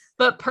family,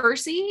 but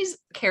Percy's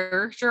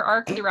character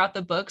arc throughout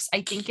the books,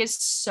 I think is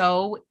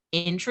so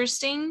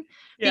interesting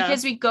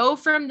because we go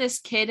from this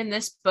kid in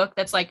this book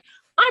that's like,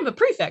 I'm a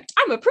prefect.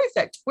 Why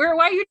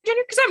are you doing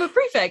it? Because I'm a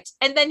prefect.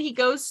 And then he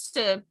goes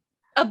to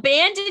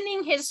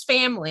abandoning his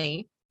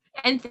family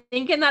and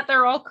thinking that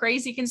they're all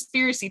crazy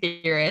conspiracy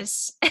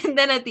theorists, and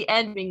then at the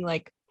end being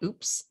like,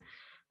 oops.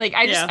 Like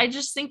I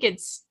just think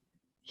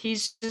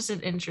he's just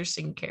an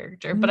interesting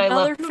character. But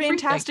another I love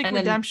fantastic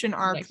redemption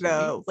arc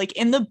though. Like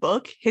in the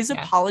book, his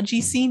apology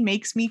scene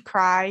makes me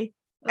cry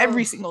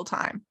every single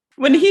time.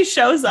 When he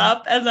shows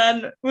up and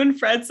then when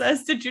Fred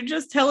says, did you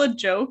just tell a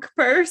joke,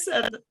 Perce?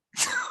 And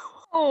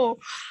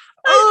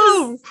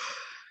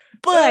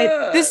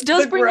but this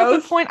does bring up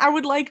a point I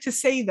would like to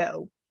say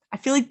though. I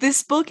feel like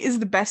this book is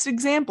the best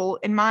example,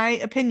 in my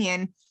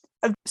opinion,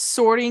 of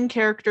sorting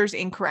characters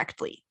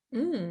incorrectly.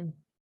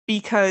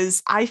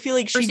 Because I feel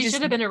like Percy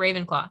should have been a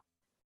Ravenclaw.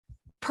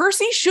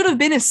 Percy should have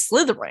been a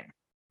Slytherin.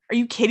 Are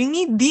you kidding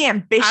me? The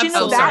ambition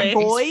of that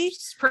boy.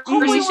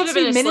 Percy should have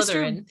been a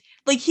Slytherin.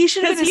 Like he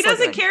should have been. Because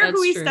he doesn't care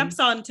who he steps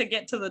on to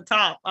get to the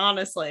top.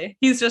 Honestly,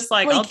 he's just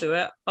like, I'll do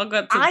it. I'll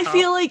go to the top. I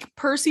feel like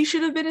Percy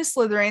should have been a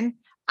Slytherin.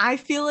 I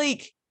feel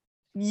like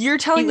you're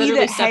telling me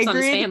that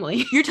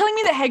Hagrid. You're telling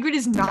me that Hagrid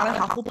is not a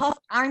Hufflepuff.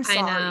 I'm sorry,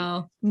 I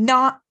know.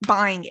 Not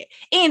buying it.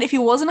 And if he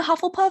wasn't a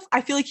Hufflepuff,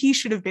 I feel like he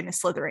should have been a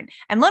Slytherin.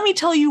 And let me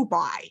tell you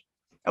why.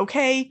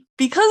 Okay,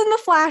 because in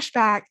the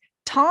flashback,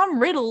 Tom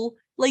Riddle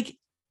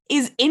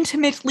is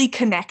intimately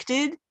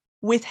connected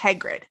with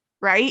Hagrid,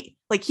 right?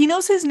 Like he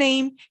knows his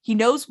name, he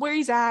knows where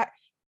he's at.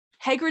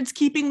 Hagrid's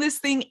keeping this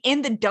thing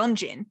in the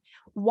dungeon.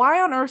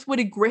 Why on earth would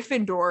a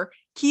Gryffindor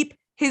keep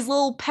his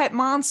little pet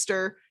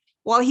monster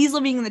while he's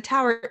living in the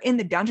tower in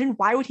the dungeon?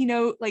 Why would he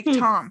know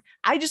Tom?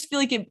 I just feel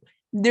like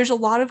there's a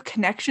lot of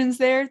connections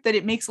there that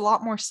it makes a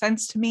lot more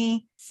sense to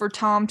me for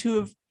Tom to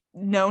have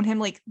known him.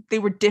 Like, they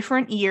were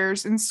different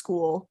years in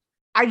school.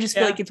 I just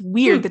feel like it's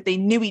weird that they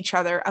knew each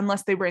other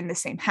unless they were in the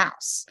same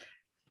house.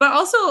 But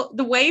also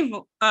the way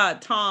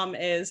Tom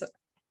is,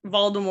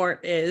 Voldemort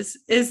is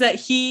that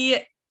he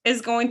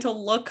is going to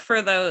look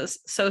for those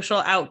social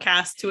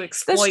outcasts to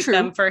exploit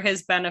them for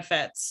his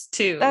benefits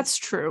too. That's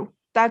true.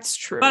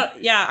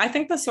 But yeah, I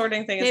think the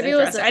sorting thing is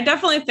interesting. I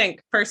definitely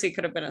think Percy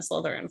could have been a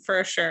Slytherin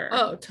for sure.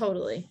 Oh,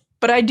 totally.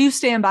 But I do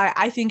stand by,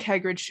 I think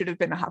Hagrid should have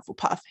been a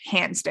Hufflepuff,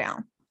 hands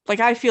down. Like,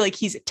 I feel like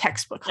he's a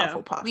textbook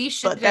Hufflepuff. We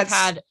should have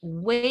had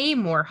way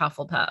more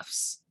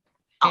Hufflepuffs.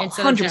 Oh,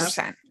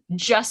 100%.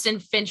 Justin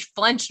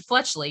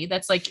Fletchley,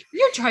 that's like,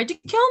 you're trying to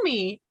kill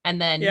me.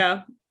 And then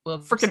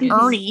freaking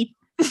Ernie.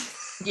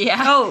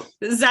 Yeah. Oh,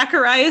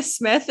 Zacharias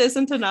Smith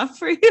isn't enough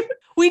for you?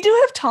 We do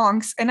have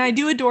Tonks, and I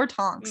do adore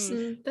Tonks.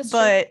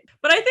 But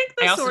I think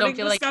the I also sorting don't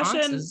feel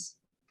discussion... like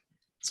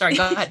Sorry,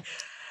 go ahead.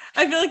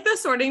 I feel like the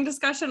sorting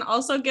discussion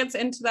also gets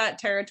into that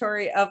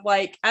territory of,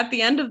 like, at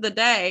the end of the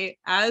day,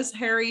 as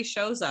Harry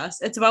shows us,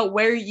 it's about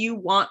where you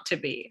want to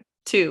be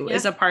too,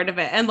 is a part of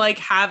it. And like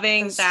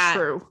having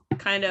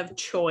kind of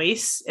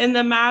choice in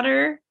the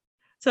matter.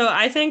 So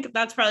I think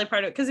that's probably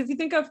part of it. Because if you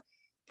think of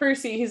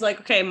Percy, he's like,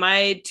 okay,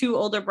 my 2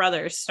 older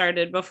brothers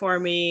started before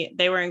me.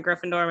 They were in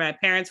Gryffindor. My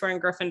parents were in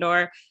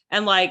Gryffindor.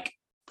 And like,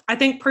 I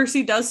think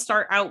Percy does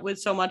start out with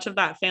so much of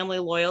that family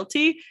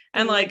loyalty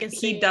and like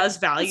he does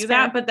value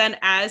that. But then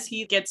as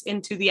he gets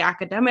into the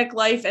academic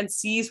life and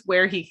sees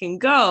where he can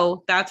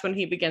go, that's when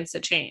he begins to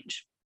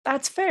change.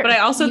 That's fair. But I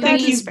also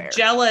think he's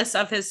jealous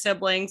of his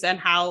siblings and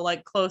how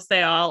like close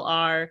they all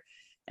are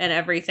and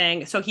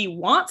everything. So he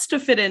wants to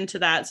fit into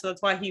that. So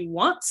that's why he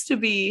wants to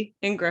be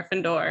in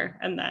Gryffindor.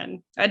 And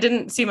then I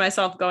didn't see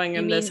myself going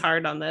in this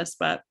hard on this,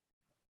 but.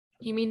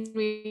 You mean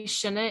we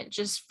shouldn't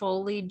just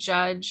fully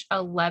judge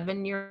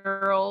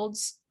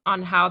 11-year-olds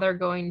on how they're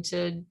going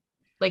to,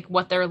 like,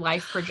 what their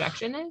life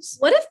projection is?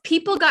 What if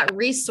people got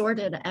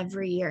resorted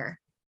every year?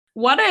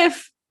 What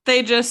if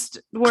they just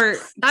were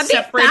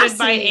separated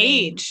by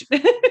age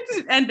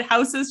and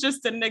houses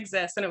just didn't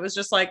exist? And it was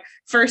just like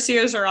first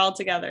years are all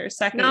together,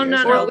 second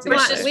years are all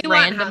together. We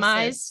want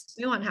randomized.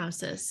 We want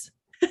houses.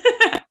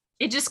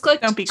 It just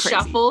clicked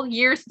shuffle.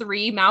 Year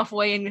 3,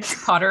 Malfoy and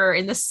Potter are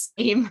in the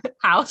same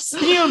house.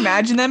 Can you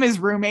imagine them as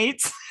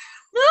roommates?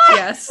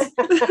 Yes.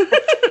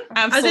 Absolutely.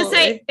 I was gonna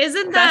say,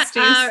 isn't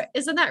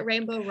that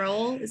Rainbow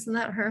Roll? Isn't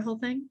that her whole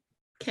thing?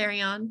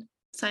 Carry On,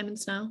 Simon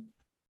Snow.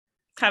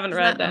 Haven't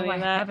read any of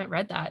that. I haven't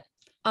read that.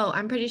 Oh,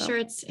 I'm pretty sure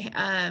it's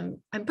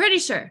I'm pretty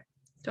sure.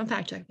 Don't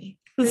fact check me.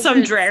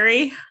 Some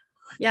Drarry.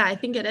 Yeah, I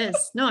think it is.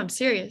 No, I'm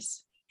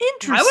serious.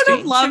 Interesting. I would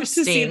have loved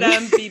to see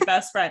them be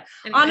best friends.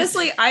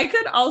 Honestly, I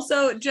could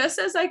also, just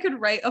as I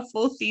could write a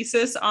full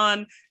thesis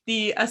on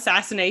the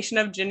assassination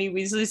of Ginny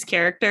Weasley's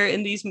character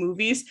in these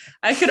movies,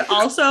 I could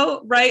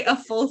also write a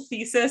full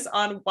thesis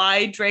on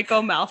why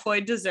Draco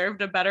Malfoy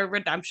deserved a better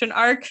redemption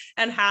arc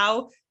and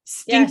how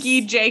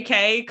stinky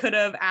JK could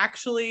have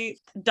actually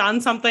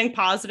done something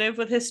positive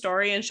with his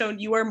story and shown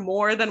you are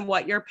more than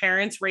what your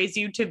parents raised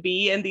you to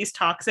be in these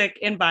toxic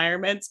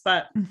environments.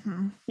 But,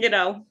 you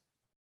know,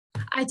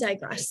 I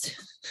digress.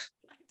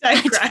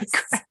 I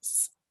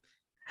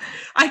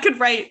could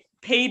write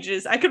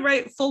pages. I could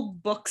write full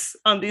books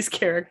on these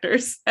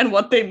characters and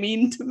what they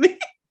mean to me.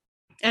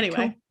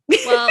 Anyway.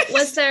 Well,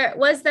 was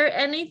there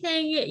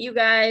anything you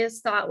guys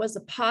thought was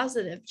a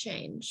positive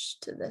change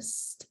to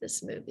this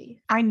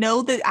movie? I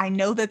know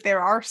that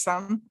there are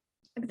some.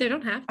 They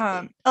don't have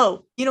to be.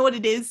 Oh, you know what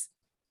it is?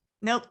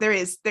 Nope, there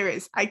is.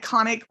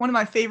 Iconic. One of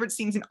my favorite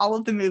scenes in all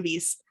of the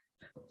movies.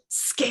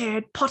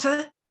 Scared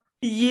Potter.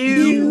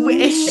 You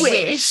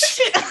wish.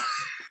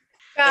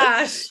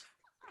 Gosh.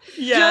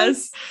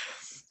 Yes.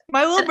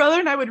 My little brother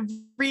and I would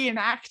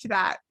reenact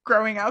that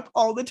growing up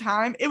all the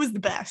time. It was the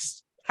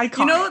best. Iconic.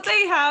 You know,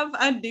 they have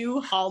a new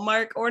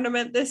Hallmark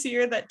ornament this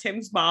year that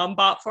Tim's mom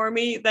bought for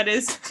me that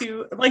is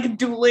to like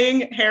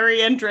dueling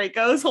Harry and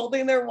Draco's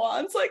holding their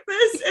wands like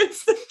this.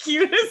 It's the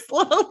cutest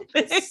little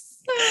thing.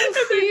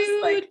 So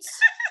cute.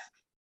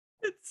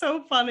 It's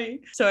so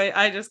funny. So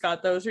I just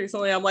got those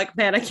recently. I'm like,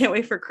 man, I can't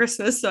wait for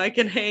Christmas so I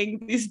can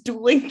hang these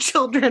dueling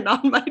children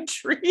on my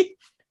tree.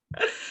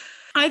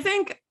 I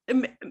think,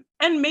 and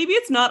maybe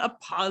it's not a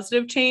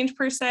positive change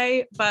per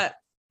se, but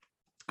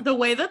the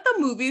way that the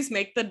movies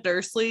make the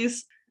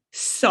Dursleys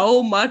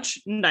so much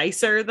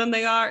nicer than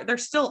they are, they're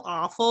still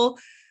awful.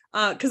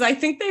 Because I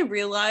think they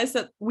realize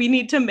that we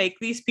need to make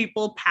these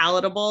people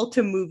palatable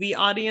to movie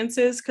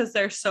audiences because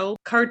they're so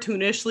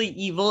cartoonishly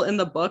evil in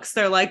the books.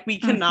 They're like, we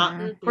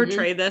cannot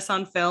portray this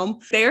on film.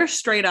 They're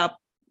straight up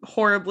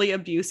horribly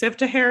abusive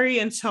to Harry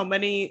in so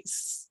many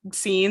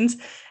scenes.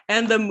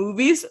 And the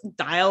movies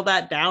dial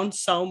that down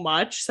so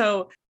much.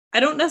 So I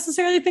don't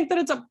necessarily think that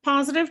it's a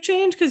positive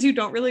change because you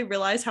don't really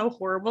realize how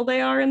horrible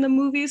they are in the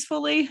movies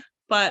fully.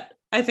 But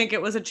I think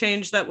it was a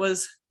change that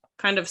was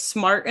kind of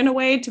smart in a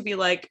way to be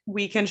like,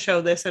 we can show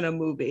this in a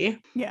movie.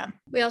 Yeah.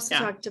 We also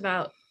talked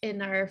about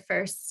in our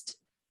first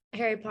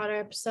Harry Potter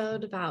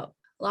episode about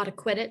A lot of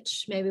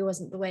Quidditch maybe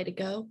wasn't the way to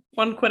go.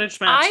 One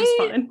Quidditch match is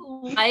I fine.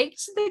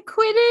 liked the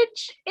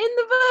Quidditch in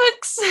the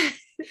books.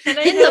 And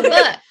I In know the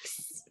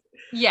books.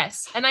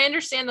 yes. And I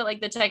understand that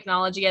like the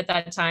technology at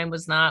that time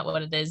was not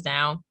what it is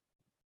now.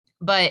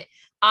 But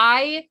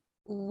I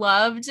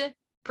loved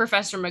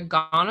Professor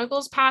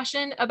McGonagall's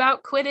passion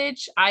about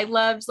Quidditch. I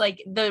loved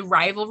like the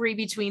rivalry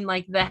between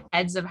like the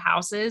heads of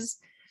houses.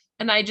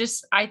 And I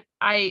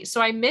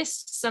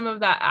missed some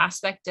of that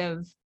aspect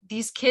of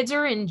these kids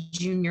are in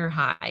junior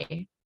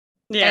high.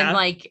 Yeah. And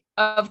like,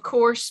 of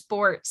course,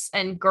 sports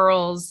and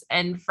girls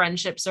and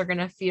friendships are going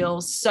to feel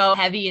so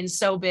heavy and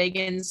so big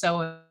and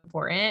so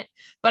important.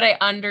 But I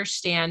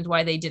understand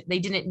why they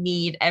didn't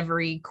need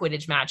every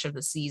Quidditch match of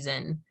the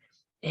season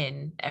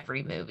in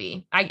every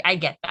movie. I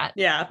get that.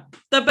 Yeah.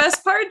 The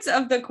best parts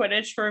of the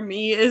Quidditch for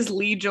me is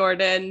Lee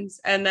Jordan's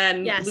and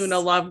then Yes. Luna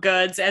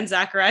Lovegood's and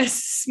Zachariah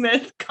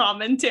Smith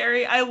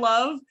commentary. I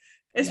love,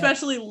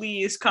 especially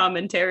Lee's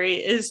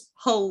commentary is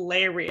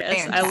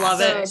hilarious. I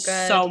love it So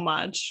good. so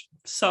much.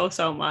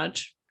 So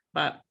much.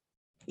 But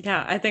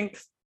yeah, I think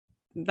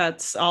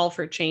that's all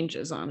for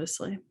changes,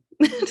 honestly.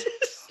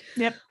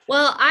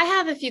 Well, I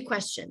have a few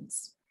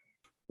questions.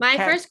 My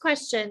Okay. first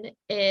question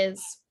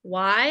is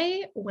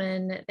why,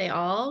 when they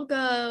all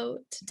go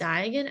to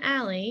Diagon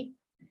Alley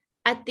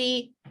at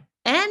the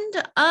end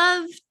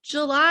of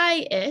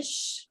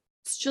July-ish,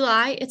 it's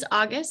July, it's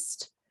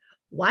August,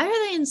 why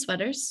are they in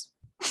sweaters?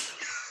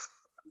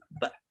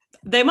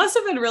 They must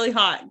have been really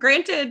hot.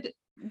 Granted,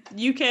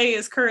 UK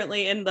is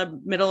currently in the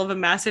middle of a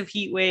massive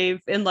heat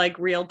wave in like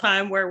real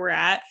time where we're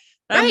at.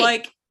 I'm Right.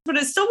 like, but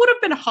it still would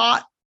have been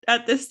hot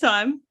at this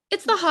time.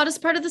 It's the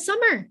hottest part of the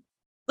summer.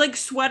 Like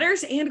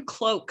sweaters and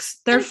cloaks.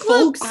 They're And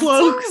full cloaks.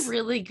 cloaks. That's a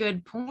really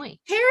good point.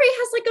 Harry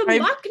has like a I've-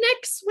 mock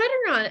neck sweater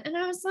on, and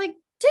I was like,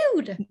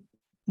 dude,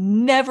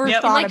 Never Yep.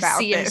 I thought like about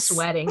see him this.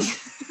 sweating.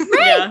 right?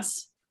 Yeah.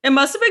 It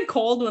must have been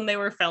cold when they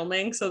were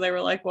filming, so they were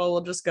like, well,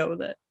 we'll just go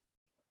with it.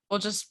 We'll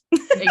just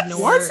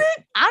ignore. Was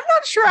it? I'm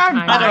not sure I'm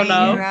I don't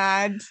know. buying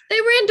that. They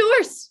were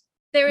indoors.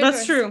 They were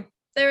That's indoors. true.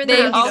 They were in They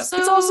the house. also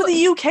It's also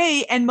the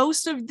UK, and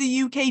most of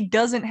the UK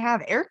doesn't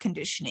have air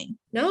conditioning.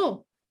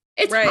 No,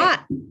 it's Right.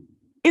 hot.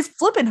 It's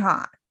flipping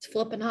hot. It's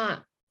flipping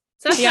hot.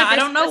 So that's Yeah, my I first-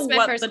 don't know that's my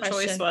what first the choice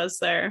question. was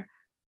there.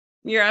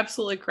 You're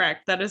absolutely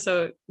correct. That is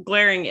a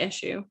glaring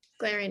issue.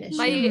 Glaring issue.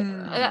 my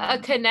Hmm. a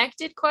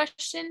connected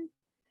question,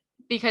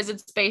 because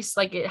it's based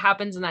like it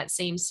happens in that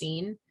same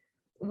scene.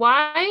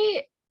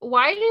 Why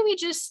do we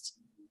just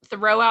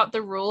throw out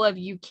the rule of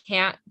you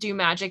can't do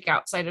magic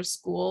outside of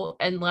school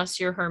unless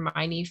you're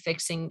Hermione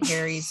fixing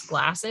Harry's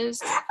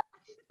glasses,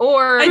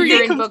 or I you're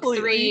agree in book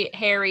completely. 3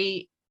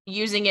 Harry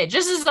using it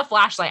just as a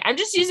flashlight? I'm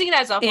just using it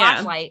as a Yeah.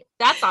 flashlight.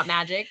 That's not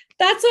magic.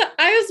 That's what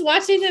I was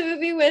watching the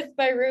movie with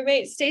my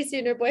roommate Stacy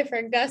and her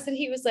boyfriend Gus, and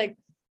he was like,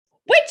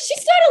 "Wait,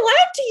 she's not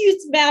allowed to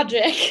use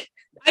magic."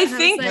 I And I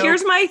was think like-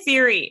 here's my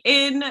theory.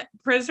 In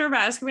Prisoner of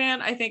Azkaban,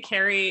 I think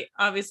Harry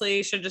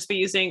obviously should just be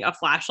using a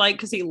flashlight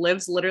because he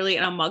lives literally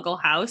in a muggle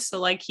house.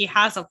 So like he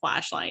has a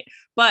flashlight.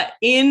 But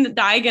in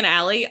Diagon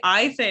Alley,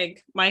 I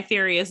think my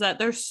theory is that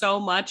there's so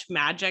much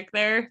magic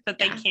there that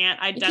they Yeah. can't can't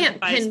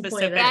identify pinpoint it.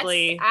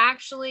 specifically. That's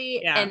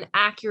actually Yeah. an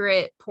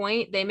accurate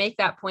point. They make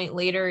that point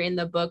later in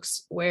the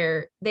books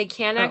where they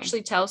can't Oh.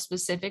 actually tell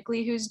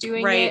specifically who's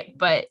doing Right. it,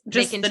 but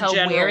Just they can the tell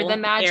where general the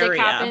magic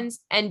area.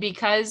 happens. And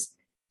because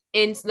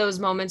in those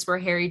moments where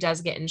Harry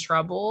does get in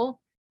trouble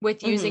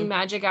with using Mhm.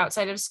 magic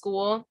outside of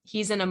school,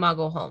 he's in a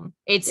muggle home.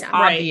 It's Yeah.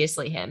 Right.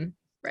 obviously him.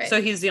 Right.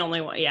 So he's the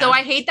only one. Yeah. So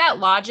I hate that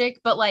logic,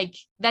 but like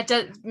that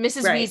does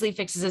Mrs. Right. Weasley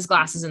fixes his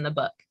glasses in the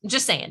book.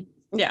 Just saying.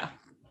 Yeah.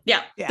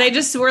 Yeah. Yeah. They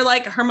just were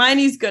like,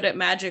 Hermione's good at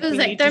magic. It was We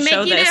like, need they're to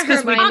show making this it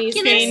because we Hermione's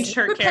changed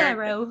her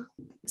character. Reparo.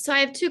 So I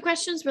have two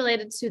questions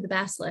related to the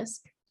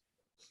basilisk.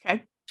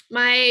 Okay.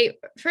 My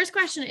first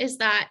question is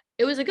that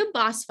it was a good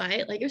boss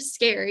fight. Like, it was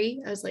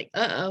scary. I was like,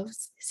 uh-oh,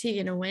 is he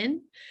gonna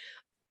win?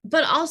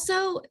 But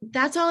also,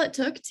 that's all it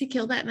took to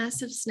kill that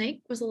massive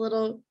snake. Was a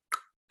little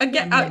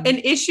Again, an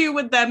issue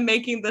with them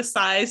making the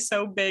size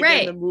so big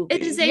right. in the movie.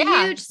 It is a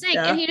Yeah. huge snake,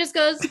 Yeah. and he just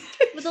goes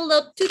with a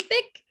little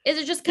toothpick. Is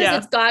it just because Yeah.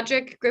 it's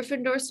Godric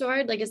Gryffindor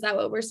sword? Like, is that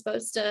what we're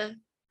supposed to?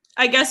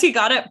 I guess he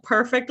got it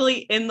perfectly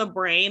in the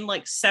brain,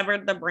 like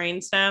severed the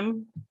brain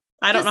stem.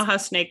 I don't know how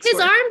snakes His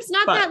work. arm's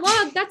not but- that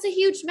long. That's a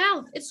huge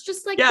mouth. It's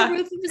just like Yeah. the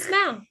roof of his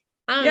mouth.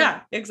 I don't know.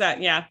 Yeah,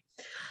 exactly. Yeah,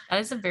 That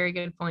is a very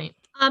good point.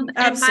 And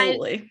my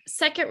absolutely.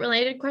 second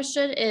related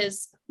question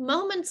is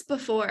moments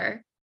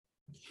before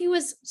he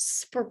was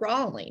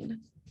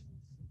sprawling.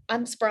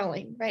 I'm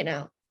sprawling right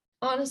now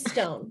on a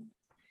stone,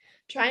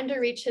 trying to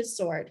reach his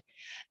sword.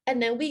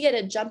 And then we get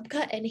a jump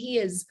cut and he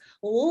is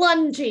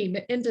lunging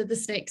into the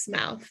snake's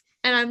mouth.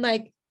 And I'm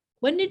like,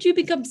 when did you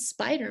become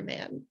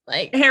Spider-Man?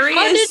 Like, Harry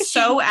how did is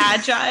so you-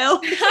 agile. How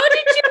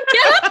did you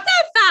get up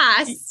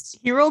that fast?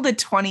 He rolled a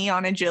 20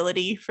 on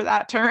agility for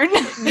that turn.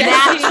 Yes,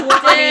 Nat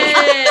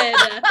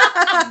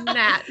he did.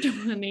 Nat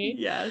 20.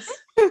 Yes.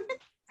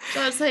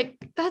 So I was like,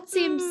 that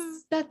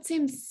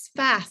seems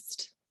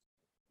fast.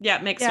 Yeah,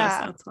 it makes Yeah.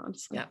 no sense,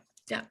 honestly.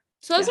 Yeah.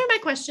 So those Yeah. are my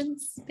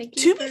questions. Thank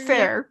you. To be for-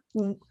 fair,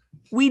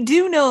 we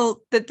do know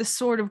that the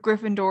sword of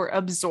Gryffindor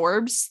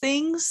absorbs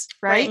things,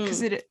 right?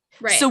 Because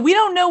Right. So we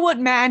don't know what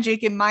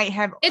magic it might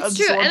have. It's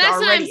true, and that's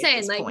what I'm at saying.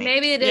 this Like point.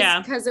 maybe it is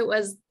because it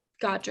was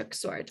Godric's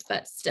sword,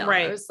 but still,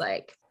 I was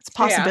like, it's a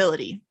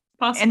possibility.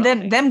 Possibility. And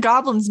then them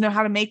goblins know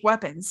how to make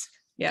weapons.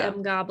 Yeah,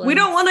 them goblins. We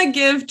don't want to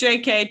give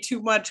JK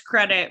too much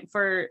credit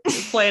for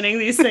planning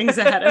these things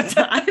ahead of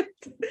time.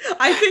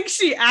 I think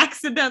she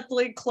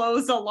accidentally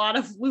closed a lot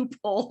of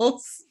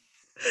loopholes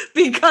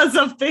because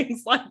of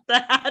things like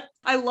that.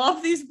 I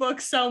love these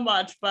books so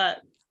much,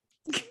 but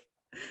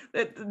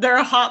they're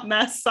a hot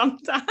mess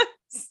sometimes.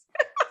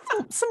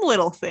 Some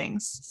little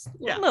things.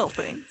 Yeah. Little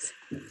things.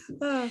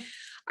 All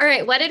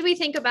right, what did we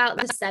think about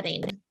the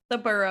setting? The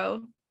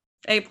Burrow.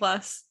 A+.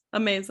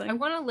 Amazing. I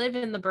want to live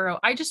in the Burrow.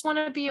 I just want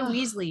to be a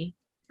Weasley.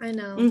 I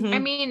know. Mhm. I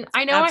mean,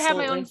 I know I have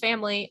my Absolutely. own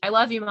family. I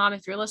love you, Mom,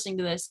 if you're listening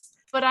to this.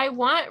 But I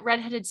want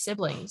redheaded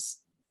siblings.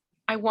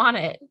 I want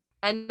it.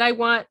 And I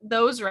want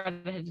those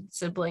redheaded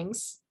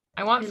siblings.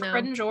 I want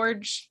Fred and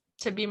George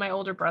to be my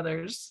older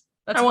brothers.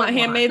 That's I what want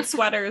handmade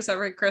sweaters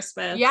every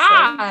Christmas.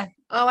 Yeah.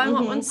 Oh, I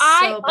want one so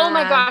Oh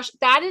my bad. gosh.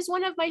 That is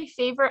one of my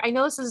favorite. I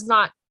know this is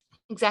not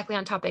exactly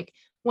on topic.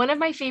 One of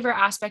my favorite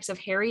aspects of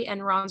Harry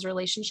and Ron's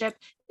relationship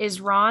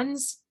is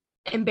Ron's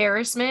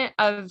embarrassment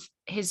of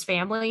his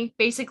family.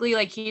 Basically,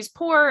 like, he's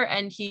poor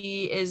and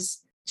he's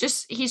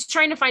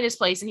trying to find his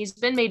place, and he's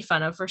been made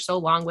fun of for so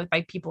long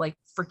by people like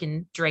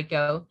freaking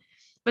Draco.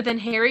 But then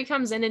Harry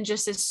comes in and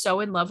just is so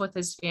in love with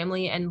his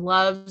family and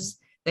loves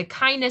the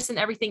kindness and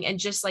everything, and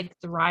just like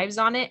thrives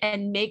on it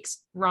and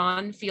makes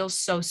Ron feel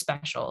so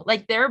special.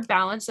 Like, their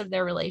balance of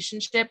their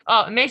relationship,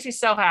 oh, it makes me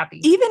so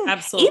happy. Even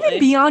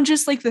beyond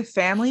just like the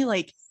family,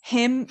 like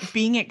him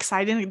being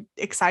excited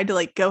to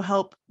like go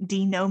help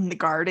degnome the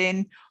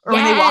garden, or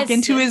when they walk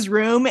into his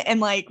room and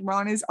like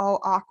Ron is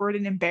all awkward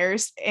and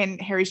embarrassed and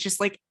Harry's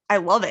just like, I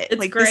love it. It's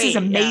like great, this is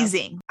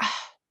amazing.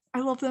 I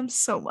love them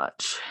so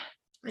much.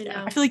 I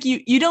know. I feel like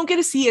you don't get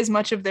to see as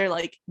much of their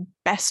like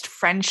best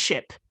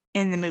friendship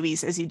in the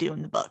movies as you do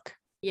in the book.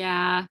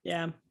 Yeah.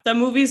 The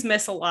movies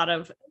miss a lot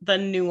of the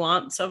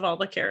nuance of all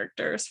the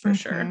characters for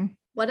sure.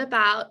 What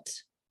about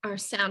our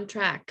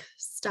soundtrack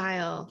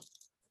style?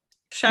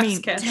 Chef's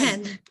kiss.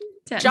 10.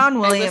 John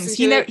Williams,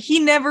 he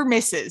never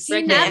misses.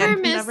 He never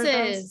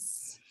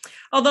misses.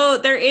 Although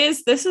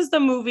this is the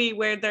movie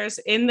where there's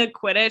in the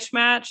Quidditch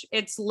match,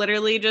 it's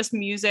literally just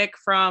music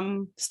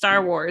from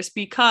Star Wars,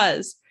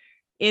 because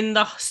in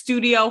the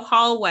studio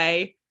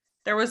hallway,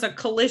 there was a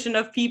collision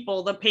of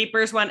people. The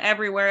papers went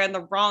everywhere and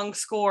the wrong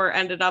score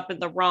ended up in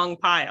the wrong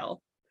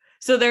pile.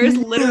 So there's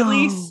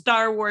literally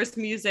Star Wars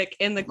music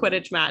in the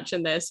Quidditch match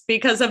in this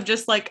because of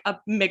just like a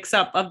mix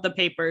up of the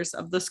papers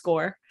of the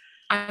score.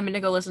 I'm going to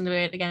go listen to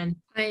it again.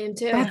 I am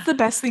too. That's the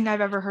best thing I've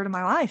ever heard in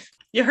my life.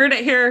 You heard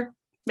it here,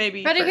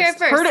 maybe. Heard it here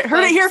first.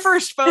 Heard it here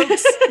first,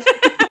 folks.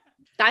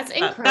 That's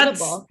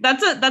incredible.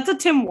 That's a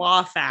Tim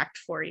Waugh fact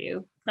for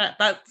you.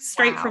 That's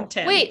straight from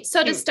Tim. Wait,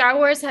 so does Star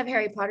Wars have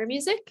Harry Potter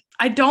music?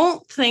 I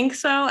don't think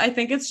so. I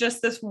think it's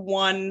just this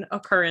one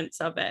occurrence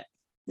of it.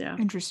 Yeah.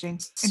 Interesting.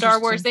 Star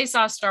Wars, they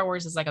saw Star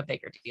Wars as like a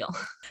bigger deal.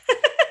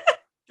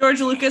 George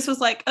Lucas was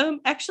like,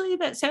 actually,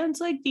 that sounds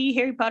like the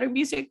Harry Potter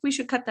music. We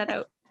should cut that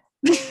out.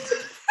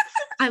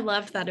 I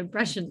loved that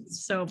impression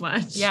so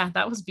much. Yeah,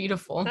 that was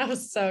beautiful. That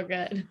was so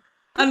good.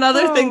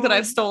 Another thing that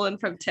I've stolen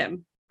from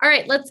Tim. All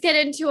right, let's get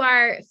into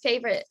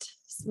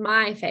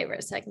my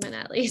favorite segment,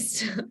 at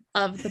least,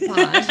 of the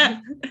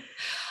pod.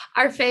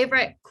 Our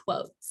favorite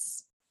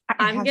quotes.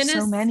 I'm gonna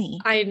so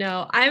many. I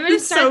know. I'm gonna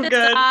start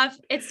this off.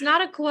 It's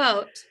not a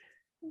quote,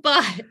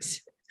 but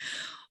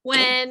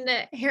when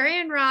Harry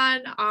and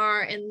Ron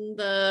are in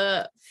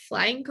the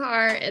flying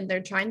car and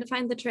they're trying to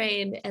find the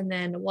train, and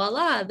then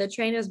voila, the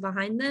train is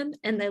behind them,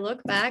 and they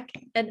look back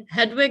and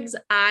Hedwig's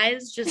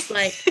eyes just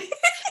like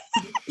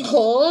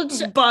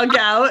bulge, bug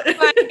out.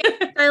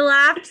 I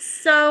laughed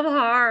so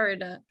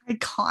hard.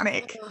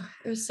 Iconic. Oh,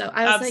 it was so.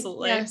 I was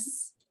Absolutely. like,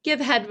 yes, give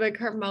Hedwig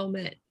her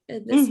moment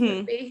in this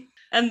movie.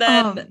 And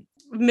then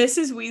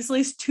Mrs.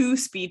 Weasley's 2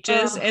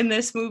 speeches in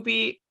this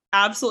movie,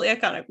 absolutely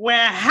iconic.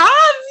 Where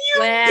have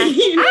you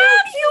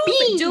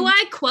been? Do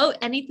I quote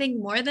anything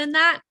more than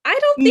that? I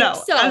don't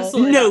think so.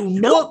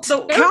 Absolutely no.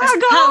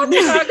 Paragon?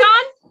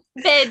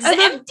 Bed's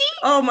empty?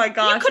 Oh my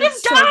gosh. You could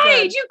have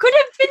died. You could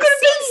have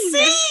been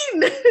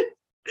seen.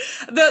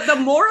 The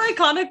more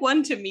iconic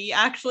one to me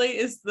actually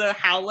is the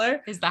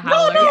Howler.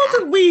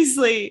 Ronald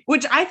Weasley,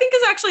 which I think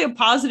is actually a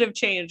positive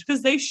change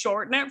because they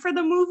shorten it for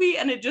the movie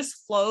and it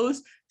just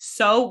flows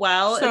so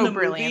well in the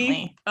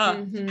brilliantly.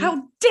 movie.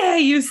 How dare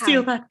you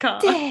steal that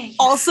car?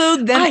 Also,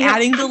 them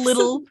adding the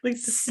little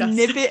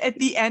snippet at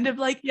the end of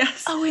like,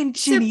 yes. Oh, and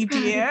Ginny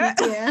dear.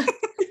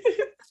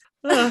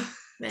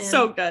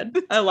 So good.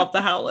 I love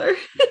the Howler.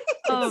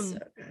 So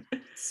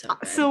good.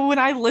 So when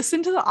I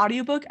listened to the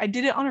audiobook, I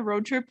did it on a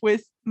road trip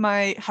with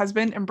my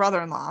husband and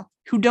brother-in-law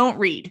who don't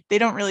read. They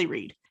don't really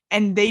read.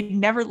 And they'd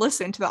never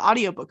listened to the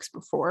audiobooks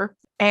before.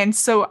 And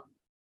so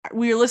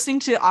we were listening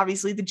to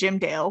obviously the Jim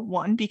Dale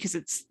one because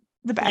it's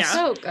the best.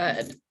 So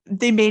good.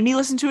 They made me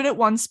listen to it at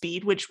 1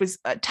 speed, which was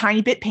a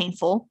tiny bit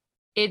painful.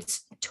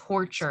 It's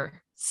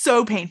torture.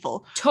 So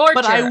painful. Torture.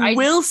 But I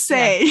will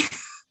say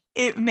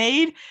it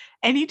made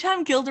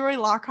anytime Gilderoy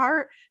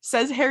Lockhart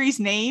says Harry's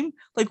name,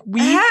 like we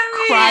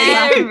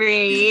cry laughing.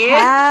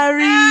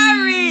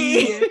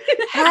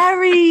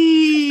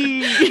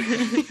 Harry.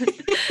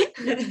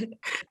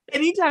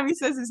 Anytime he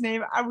says his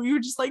name, we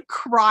would just like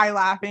cry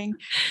laughing.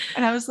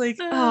 And I was like,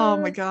 oh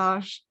my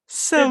gosh.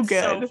 So it's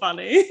good. So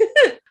funny.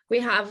 We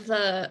have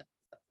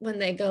when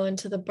they go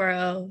into the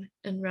burrow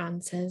and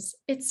Ron says,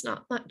 it's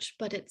not much,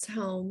 but it's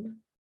home.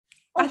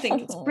 I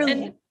think it's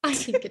brilliant. And I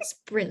think it's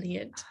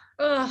brilliant.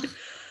 Ugh.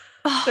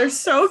 They're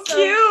so cute.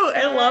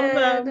 I love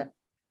them.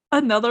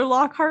 Another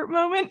Lockhart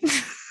moment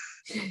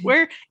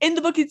where in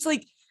the book it's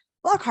like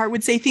Lockhart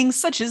would say things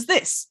such as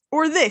this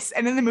or this,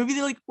 and in the movie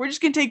they're like, we're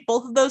just gonna take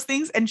both of those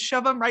things and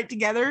shove them right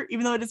together,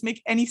 even though it doesn't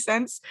make any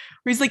sense.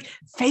 Where he's like,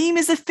 fame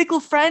is a fickle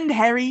friend,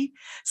 Harry.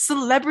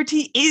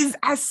 Celebrity is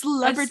as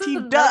celebrity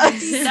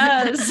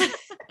does.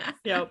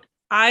 Yep.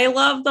 I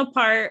love the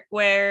part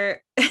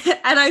where,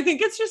 and I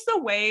think it's just the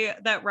way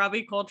that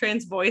Robbie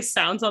Coltrane's voice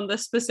sounds on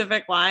this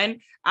specific line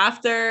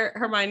after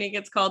Hermione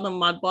gets called a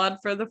mudblood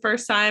for the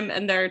first time,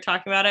 and they're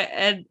talking about it,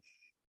 and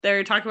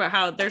they're talking about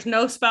how there's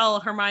no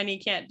spell Hermione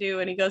can't do,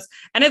 and he goes,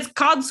 and it's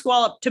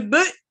codswallop to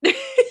boot.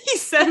 He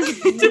says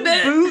to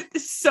boot.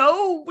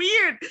 So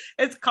weird.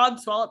 It's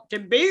codswallop to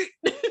boot.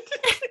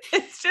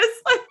 It's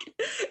just like,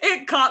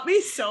 it caught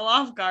me so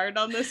off guard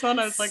on this one.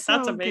 I was like, So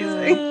that's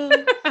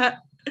amazing.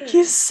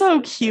 He's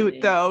so cute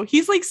though.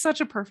 He's like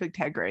such a perfect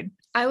Hagrid.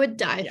 I would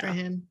die for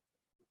him.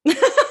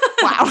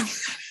 Wow.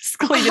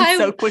 Escalated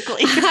so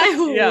quickly.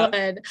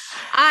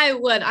 I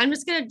would. I'm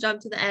just gonna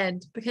jump to the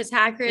end because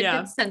Hagrid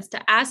gets sent to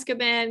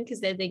Azkaban because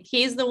they think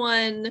he's the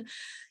one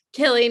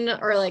killing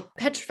or like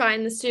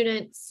petrifying the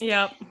students.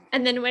 Yep.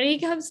 And then when he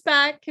comes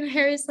back and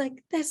Harry's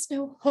like, there's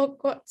no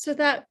Hogwarts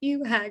without you,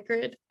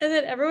 Hagrid. And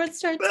then everyone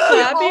starts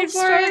clapping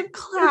for him.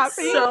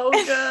 Clapping. So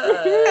good.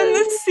 And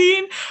the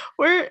scene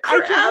where I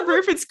can't remember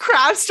if it's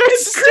Crabbe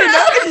starts to stand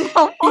up and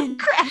Malfoy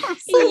Crabbe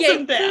He him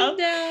yanked down. him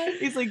down.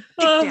 He's like,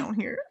 get down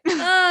here.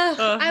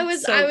 I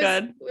was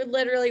good.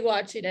 literally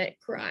watching it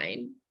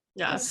crying.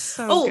 Yes.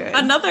 So good.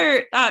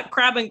 Another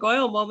Crabbe and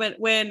Goyle moment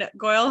when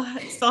Goyle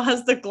still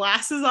has the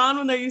glasses on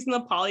when they're using the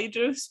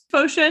polyjuice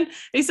potion.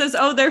 He says,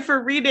 "Oh, they're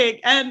for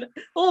reading," and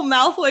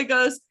Malfoy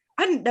goes,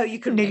 "I didn't know you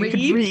could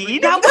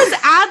read." That was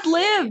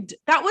ad-libbed.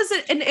 That was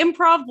an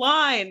improv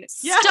line.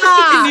 Yes, Stop.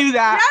 I knew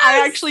that. Yes. I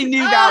actually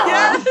knew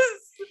that one. Yes.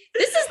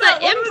 This is That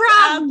the one was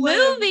improv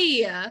ad-libbed. movie.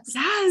 Yes,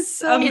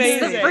 It's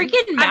amazing. the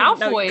freaking I didn't know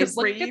you Malfoys. could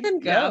Look at read. them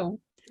go.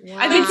 Wow.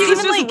 I think he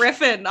was Even,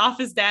 just riffing off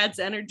his dad's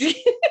energy.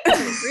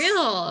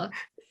 real.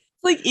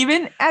 Like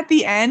even at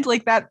the end,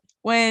 like that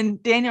when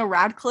Daniel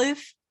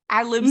Radcliffe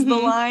ad-libs the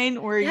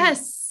line where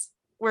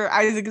where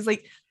Isaac is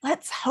like,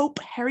 let's hope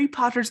Harry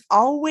Potter's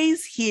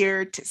always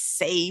here to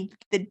save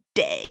the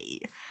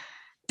day.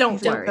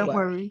 Don't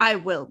worry. I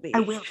will be.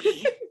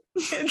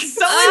 It's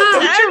so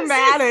intense.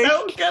 dramatic. It's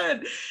so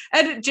good.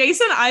 And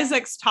Jason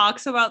Isaacs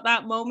talks about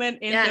that moment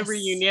in the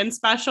reunion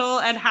special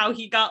and how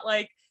he got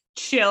like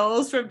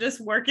chills from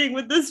just working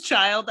with this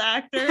child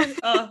actor.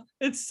 Oh,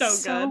 it's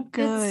so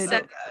good. It's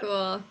so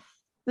cool.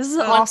 This is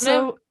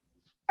also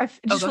I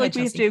just go like ahead,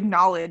 we have to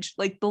acknowledge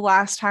like the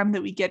last time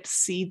that we get to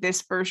see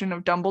this version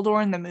of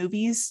Dumbledore in the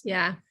movies.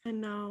 Yeah. I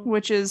know.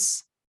 Which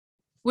is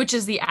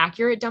the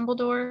accurate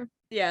Dumbledore.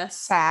 Yes.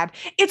 Sad.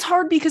 It's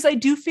hard because I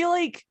do feel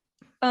like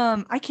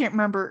I can't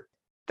remember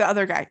the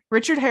other guy.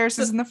 Richard Harris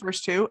is in the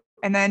first two,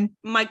 and then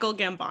Michael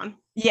Gambon.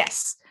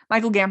 Yes,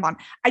 Michael Gambon.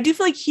 I do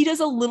feel like he does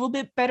a little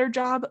bit better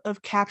job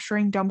of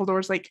capturing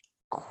Dumbledore's like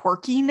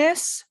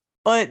quirkiness,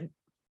 but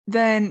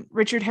then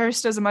Richard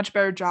Harris does a much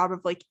better job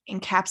of like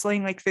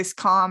encapsulating like this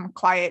calm,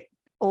 quiet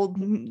old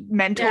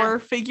mentor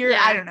figure.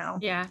 Yeah. I don't know.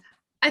 Yeah.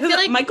 I feel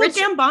like Michael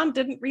Gambon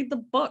didn't read the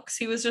books.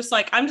 He was just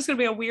like, I'm just gonna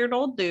be a weird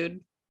old dude.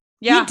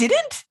 Yeah. He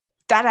didn't?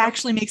 That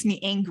actually makes me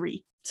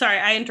angry. Sorry,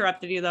 I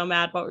interrupted you though,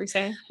 Mad. What were you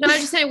saying? No, I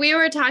was just saying we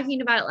were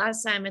talking about it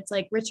last time. It's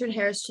like Richard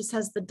Harris just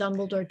has the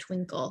Dumbledore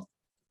twinkle.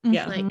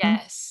 Yeah. Like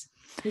Yes.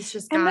 he's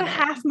just And got the it.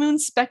 half moon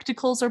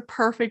spectacles are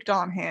perfect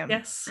on him.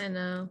 Yes. I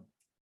know.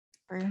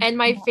 And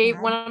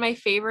one of my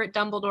favorite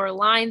Dumbledore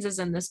lines is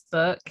in this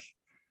book.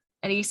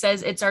 And he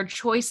says, "It's our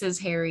choices,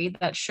 Harry,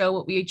 that show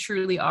what we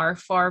truly are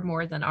far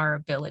more than our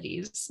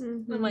abilities."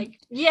 Mm-hmm. I'm like,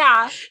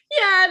 yeah,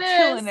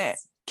 it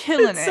is.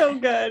 Killing It's it. so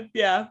good.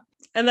 Yeah.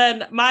 And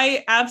then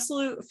my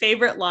absolute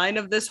favorite line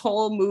of this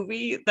whole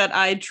movie that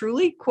I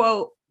truly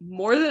quote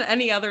more than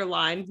any other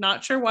line,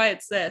 not sure why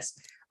it's this,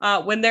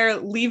 when they're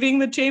leaving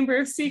the Chamber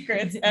of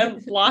Secrets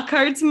and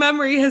Lockhart's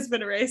memory has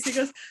been erased, he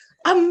goes,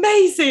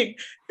 "Amazing!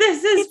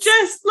 This is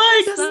just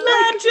like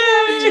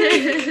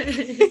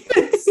magic!"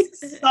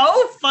 It's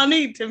so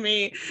funny to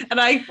me. And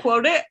I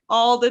quote it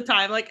all the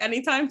time. Like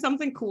anytime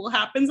something cool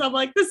happens, I'm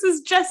like, this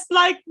is just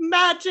like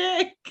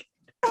magic.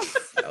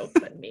 So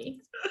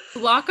funny.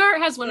 Lockhart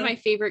has one of my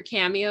favorite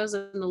cameos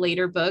in the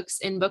later books.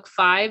 In book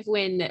 5,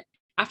 when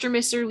after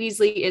Mr.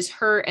 Weasley is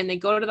hurt and they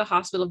go to the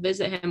hospital to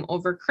visit him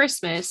over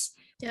Christmas,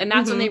 Yep. and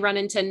that's when they run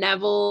into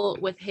Neville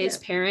with his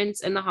Yep.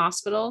 parents in the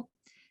hospital.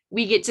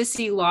 we get to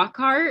see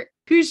Lockhart,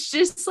 who's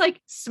just like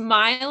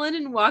smiling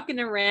and walking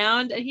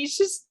around, and he's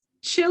just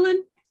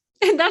chilling.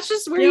 And that's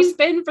just where he's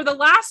been for the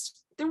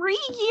last 3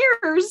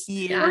 years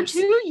or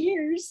 2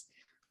 years.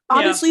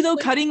 Honestly, though,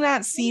 cutting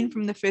that scene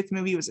from the 5th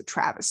movie was a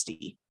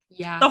travesty.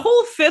 Yeah. The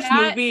whole 5th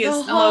movie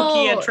is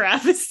low-key a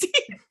travesty.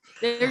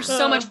 There's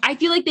so much. I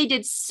feel like they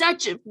did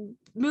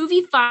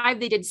movie 5,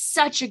 they did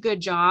such a good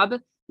job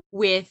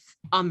with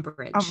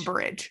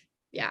Umbridge.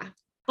 Yeah.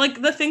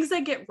 Like the things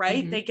they get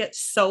right, they get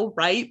so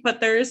right,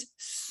 but there's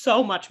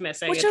so much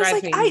missing. Which it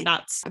drives me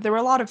nuts. There were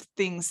a lot of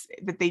things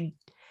that they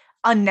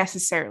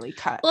unnecessarily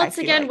cut. Once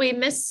again, we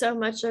miss so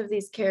much of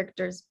these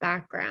characters'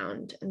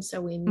 background, and so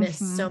we miss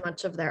so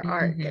much of their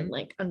arc and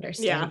like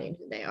understanding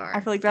who they are. I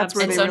feel like that's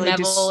where and they so really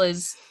Neville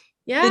is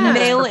the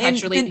nail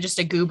perpetually just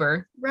a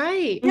goober.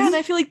 Right. Yeah, and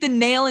I feel like the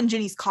nail in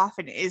Ginny's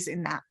coffin is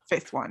in that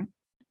 5th one.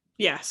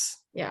 Yes.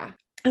 Yeah.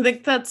 I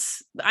think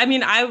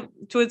I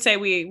would say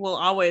we will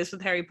always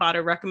with Harry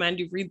Potter recommend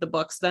you read the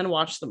books, then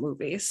watch the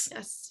movies.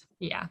 Yes.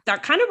 Yeah.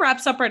 That kind of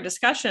wraps up our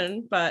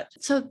discussion, but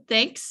so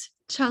thanks,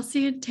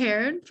 Chelsea and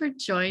Taryn, for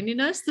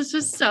joining us. This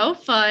was so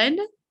fun.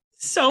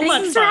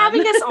 Thanks for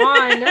having us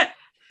on.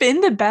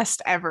 Been the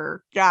best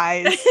ever,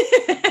 guys.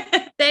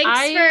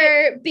 Thanks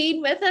for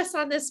being with us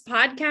on this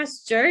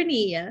podcast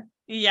journey.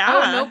 Yeah.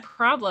 Oh, no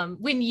problem.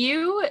 When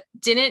you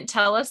didn't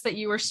tell us that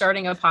you were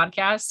starting a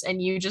podcast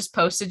and you just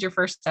posted your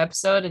first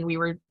episode and we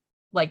were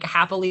like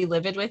happily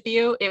livid with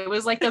you, it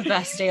was like the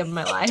best day of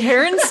my life.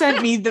 Taryn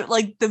sent me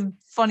the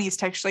funniest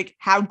text, like,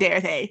 how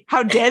dare they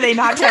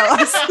not tell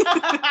us?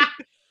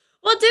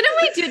 Well, did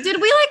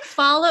we like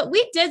follow?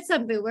 We did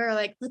something. We were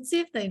like, let's see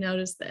if they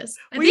notice this.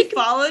 We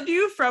followed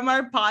you from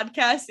our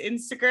podcast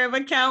Instagram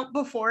account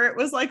before it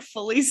was like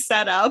fully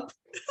set up.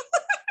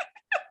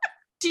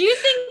 Do you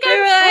think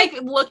I'm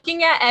like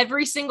looking at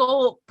every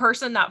single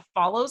person that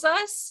follows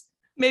us?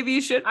 Maybe you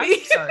should be.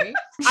 I'm sorry.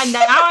 And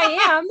now I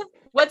am.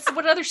 What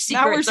other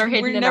secrets are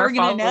hidden in our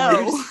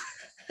followers?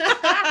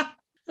 Know.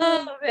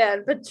 Oh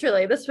man, but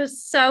truly, this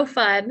was so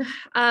fun.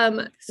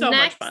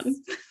 Much fun.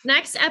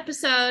 Next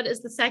episode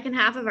is the second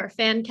half of our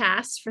fan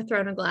cast for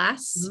Throne of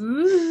Glass.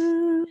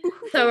 Ooh.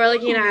 So we're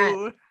looking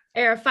at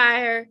Heir of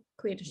Fire,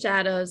 Queen of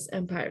Shadows,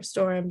 Empire of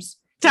Storms,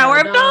 Tower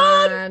of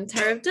Dawn.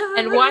 Tower of Dawn.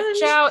 And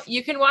watch out.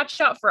 You can watch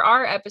out for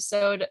our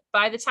episode.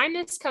 By the time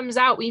this comes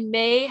out, we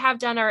may have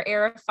done our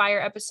Heir of Fire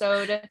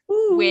episode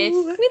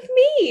with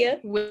me.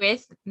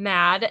 With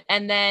Mad.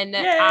 And then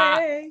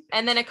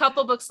a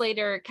couple books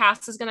later,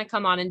 Cass is going to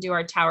come on and do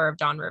our Tower of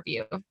Dawn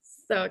review.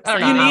 So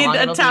excited. You need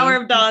a Tower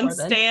of Dawn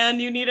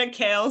stand. You need a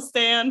Kale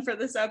stand for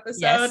this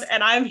episode,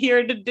 and I'm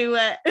here to do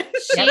it.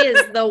 She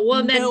is the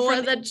woman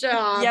for the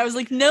job. Yeah, I was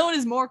like, no one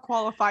is more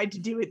qualified to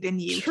do it than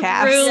you,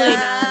 Cass. Truly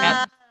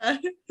none.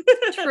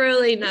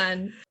 Truly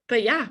none.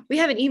 But yeah, we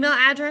have an email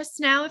address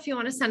now if you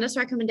want to send us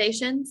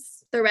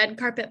recommendations.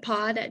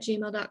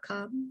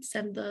 theredcarpetpod@gmail.com.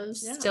 Send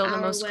those. Yeah. Still the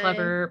most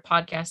clever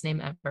podcast name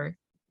ever.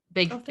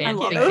 Big fan.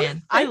 Big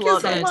fan. I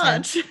love it so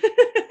much.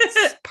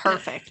 It's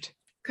perfect.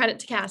 Credit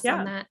to Cass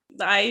on that.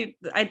 I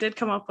did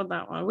come up with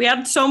that one. We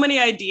had so many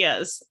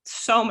ideas.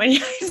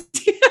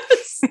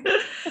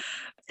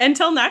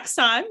 Until next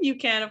time, you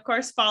can, of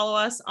course, follow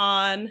us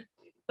on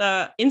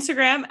the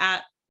Instagram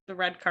at the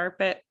Red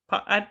Carpet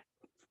Pod.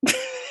 The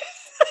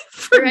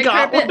Red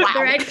Carpet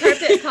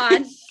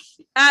Pod.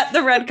 At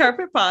the Red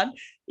Carpet Pod.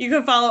 You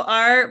can follow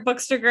our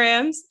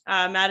bookstagrams.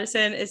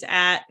 Madison is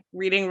at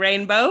Reading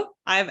Rainbow.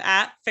 I'm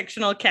at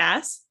Fictional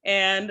Cass.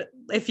 And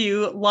if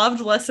you loved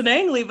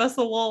listening, leave us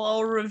a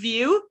little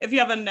review. If you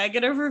have a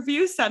negative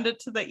review, send it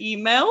to the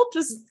email.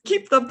 Just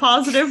keep the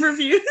positive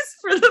reviews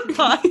for the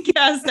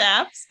podcast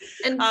apps.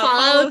 And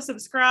follow,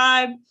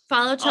 subscribe.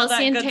 Follow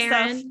Chelsea and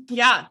Taryn. Stuff.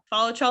 Yeah,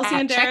 follow Chelsea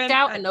and Taryn. Checked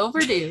out and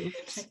overdue.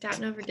 Checked out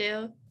and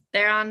overdue.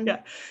 They're on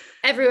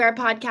everywhere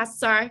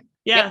podcasts are.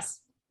 Yes.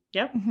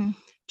 Yep. Mm-hmm.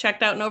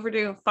 Checked out and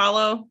overdue.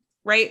 Follow,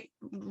 rate,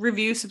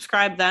 review,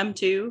 subscribe them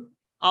too.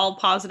 All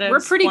positive. We're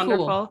pretty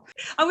wonderful. Cool.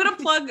 I'm going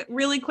to plug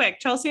really quick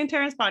Chelsea and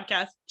Taryn's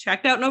podcast,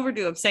 Checked Out and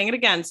Overdue. I'm saying it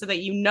again so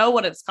that you know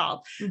what it's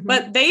called. Mm-hmm.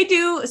 But they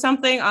do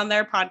something on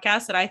their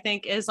podcast that I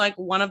think is like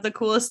one of the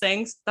coolest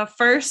things. The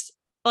first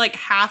like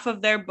half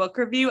of their book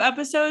review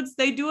episodes,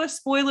 they do a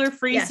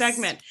spoiler-free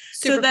segment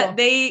so that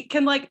they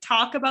can like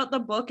talk about the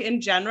book in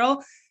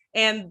general.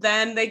 And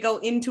then they go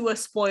into a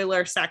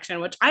spoiler section,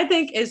 which I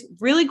think is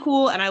really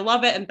cool. And I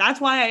love it. And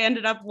that's why I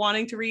ended up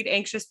wanting to read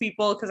Anxious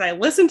People, because I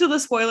listened to the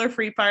spoiler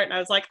free part and I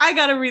was like, I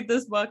got to read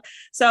this book.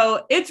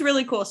 So it's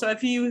really cool. So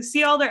if you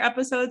see all their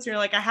episodes, you're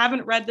like, I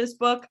haven't read this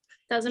book.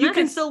 You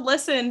can still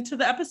listen to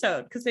the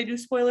episode because they do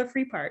spoiler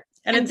free part.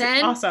 And it's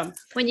then, awesome.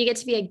 When you get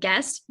to be a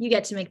guest, you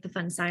get to make the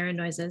fun siren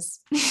noises.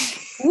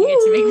 You get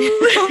to make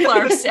the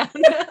alarm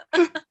sound.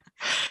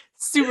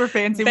 Super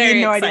fancy. We had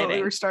no idea what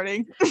we were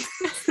starting.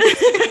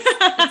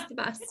 That's the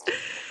best.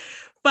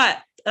 But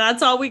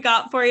that's all we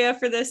got for you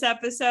for this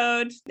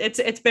episode.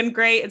 It's been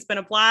great. It's been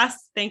a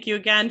blast. Thank you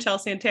again,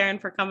 Chelsea and Taryn,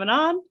 for coming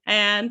on.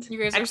 And you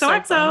guys are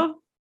XOXO,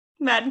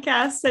 Mad and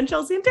Cass, and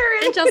Chelsea and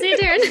Taryn. And Chelsea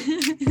and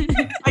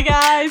Taryn. Bye,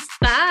 guys.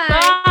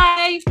 Bye.